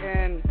quick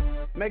and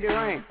make it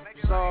rain.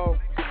 So,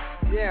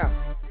 yeah.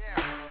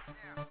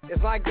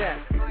 It's like that.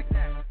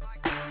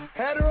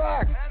 Head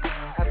rock.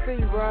 I see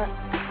you, bro.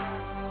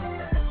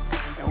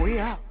 And we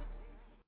out.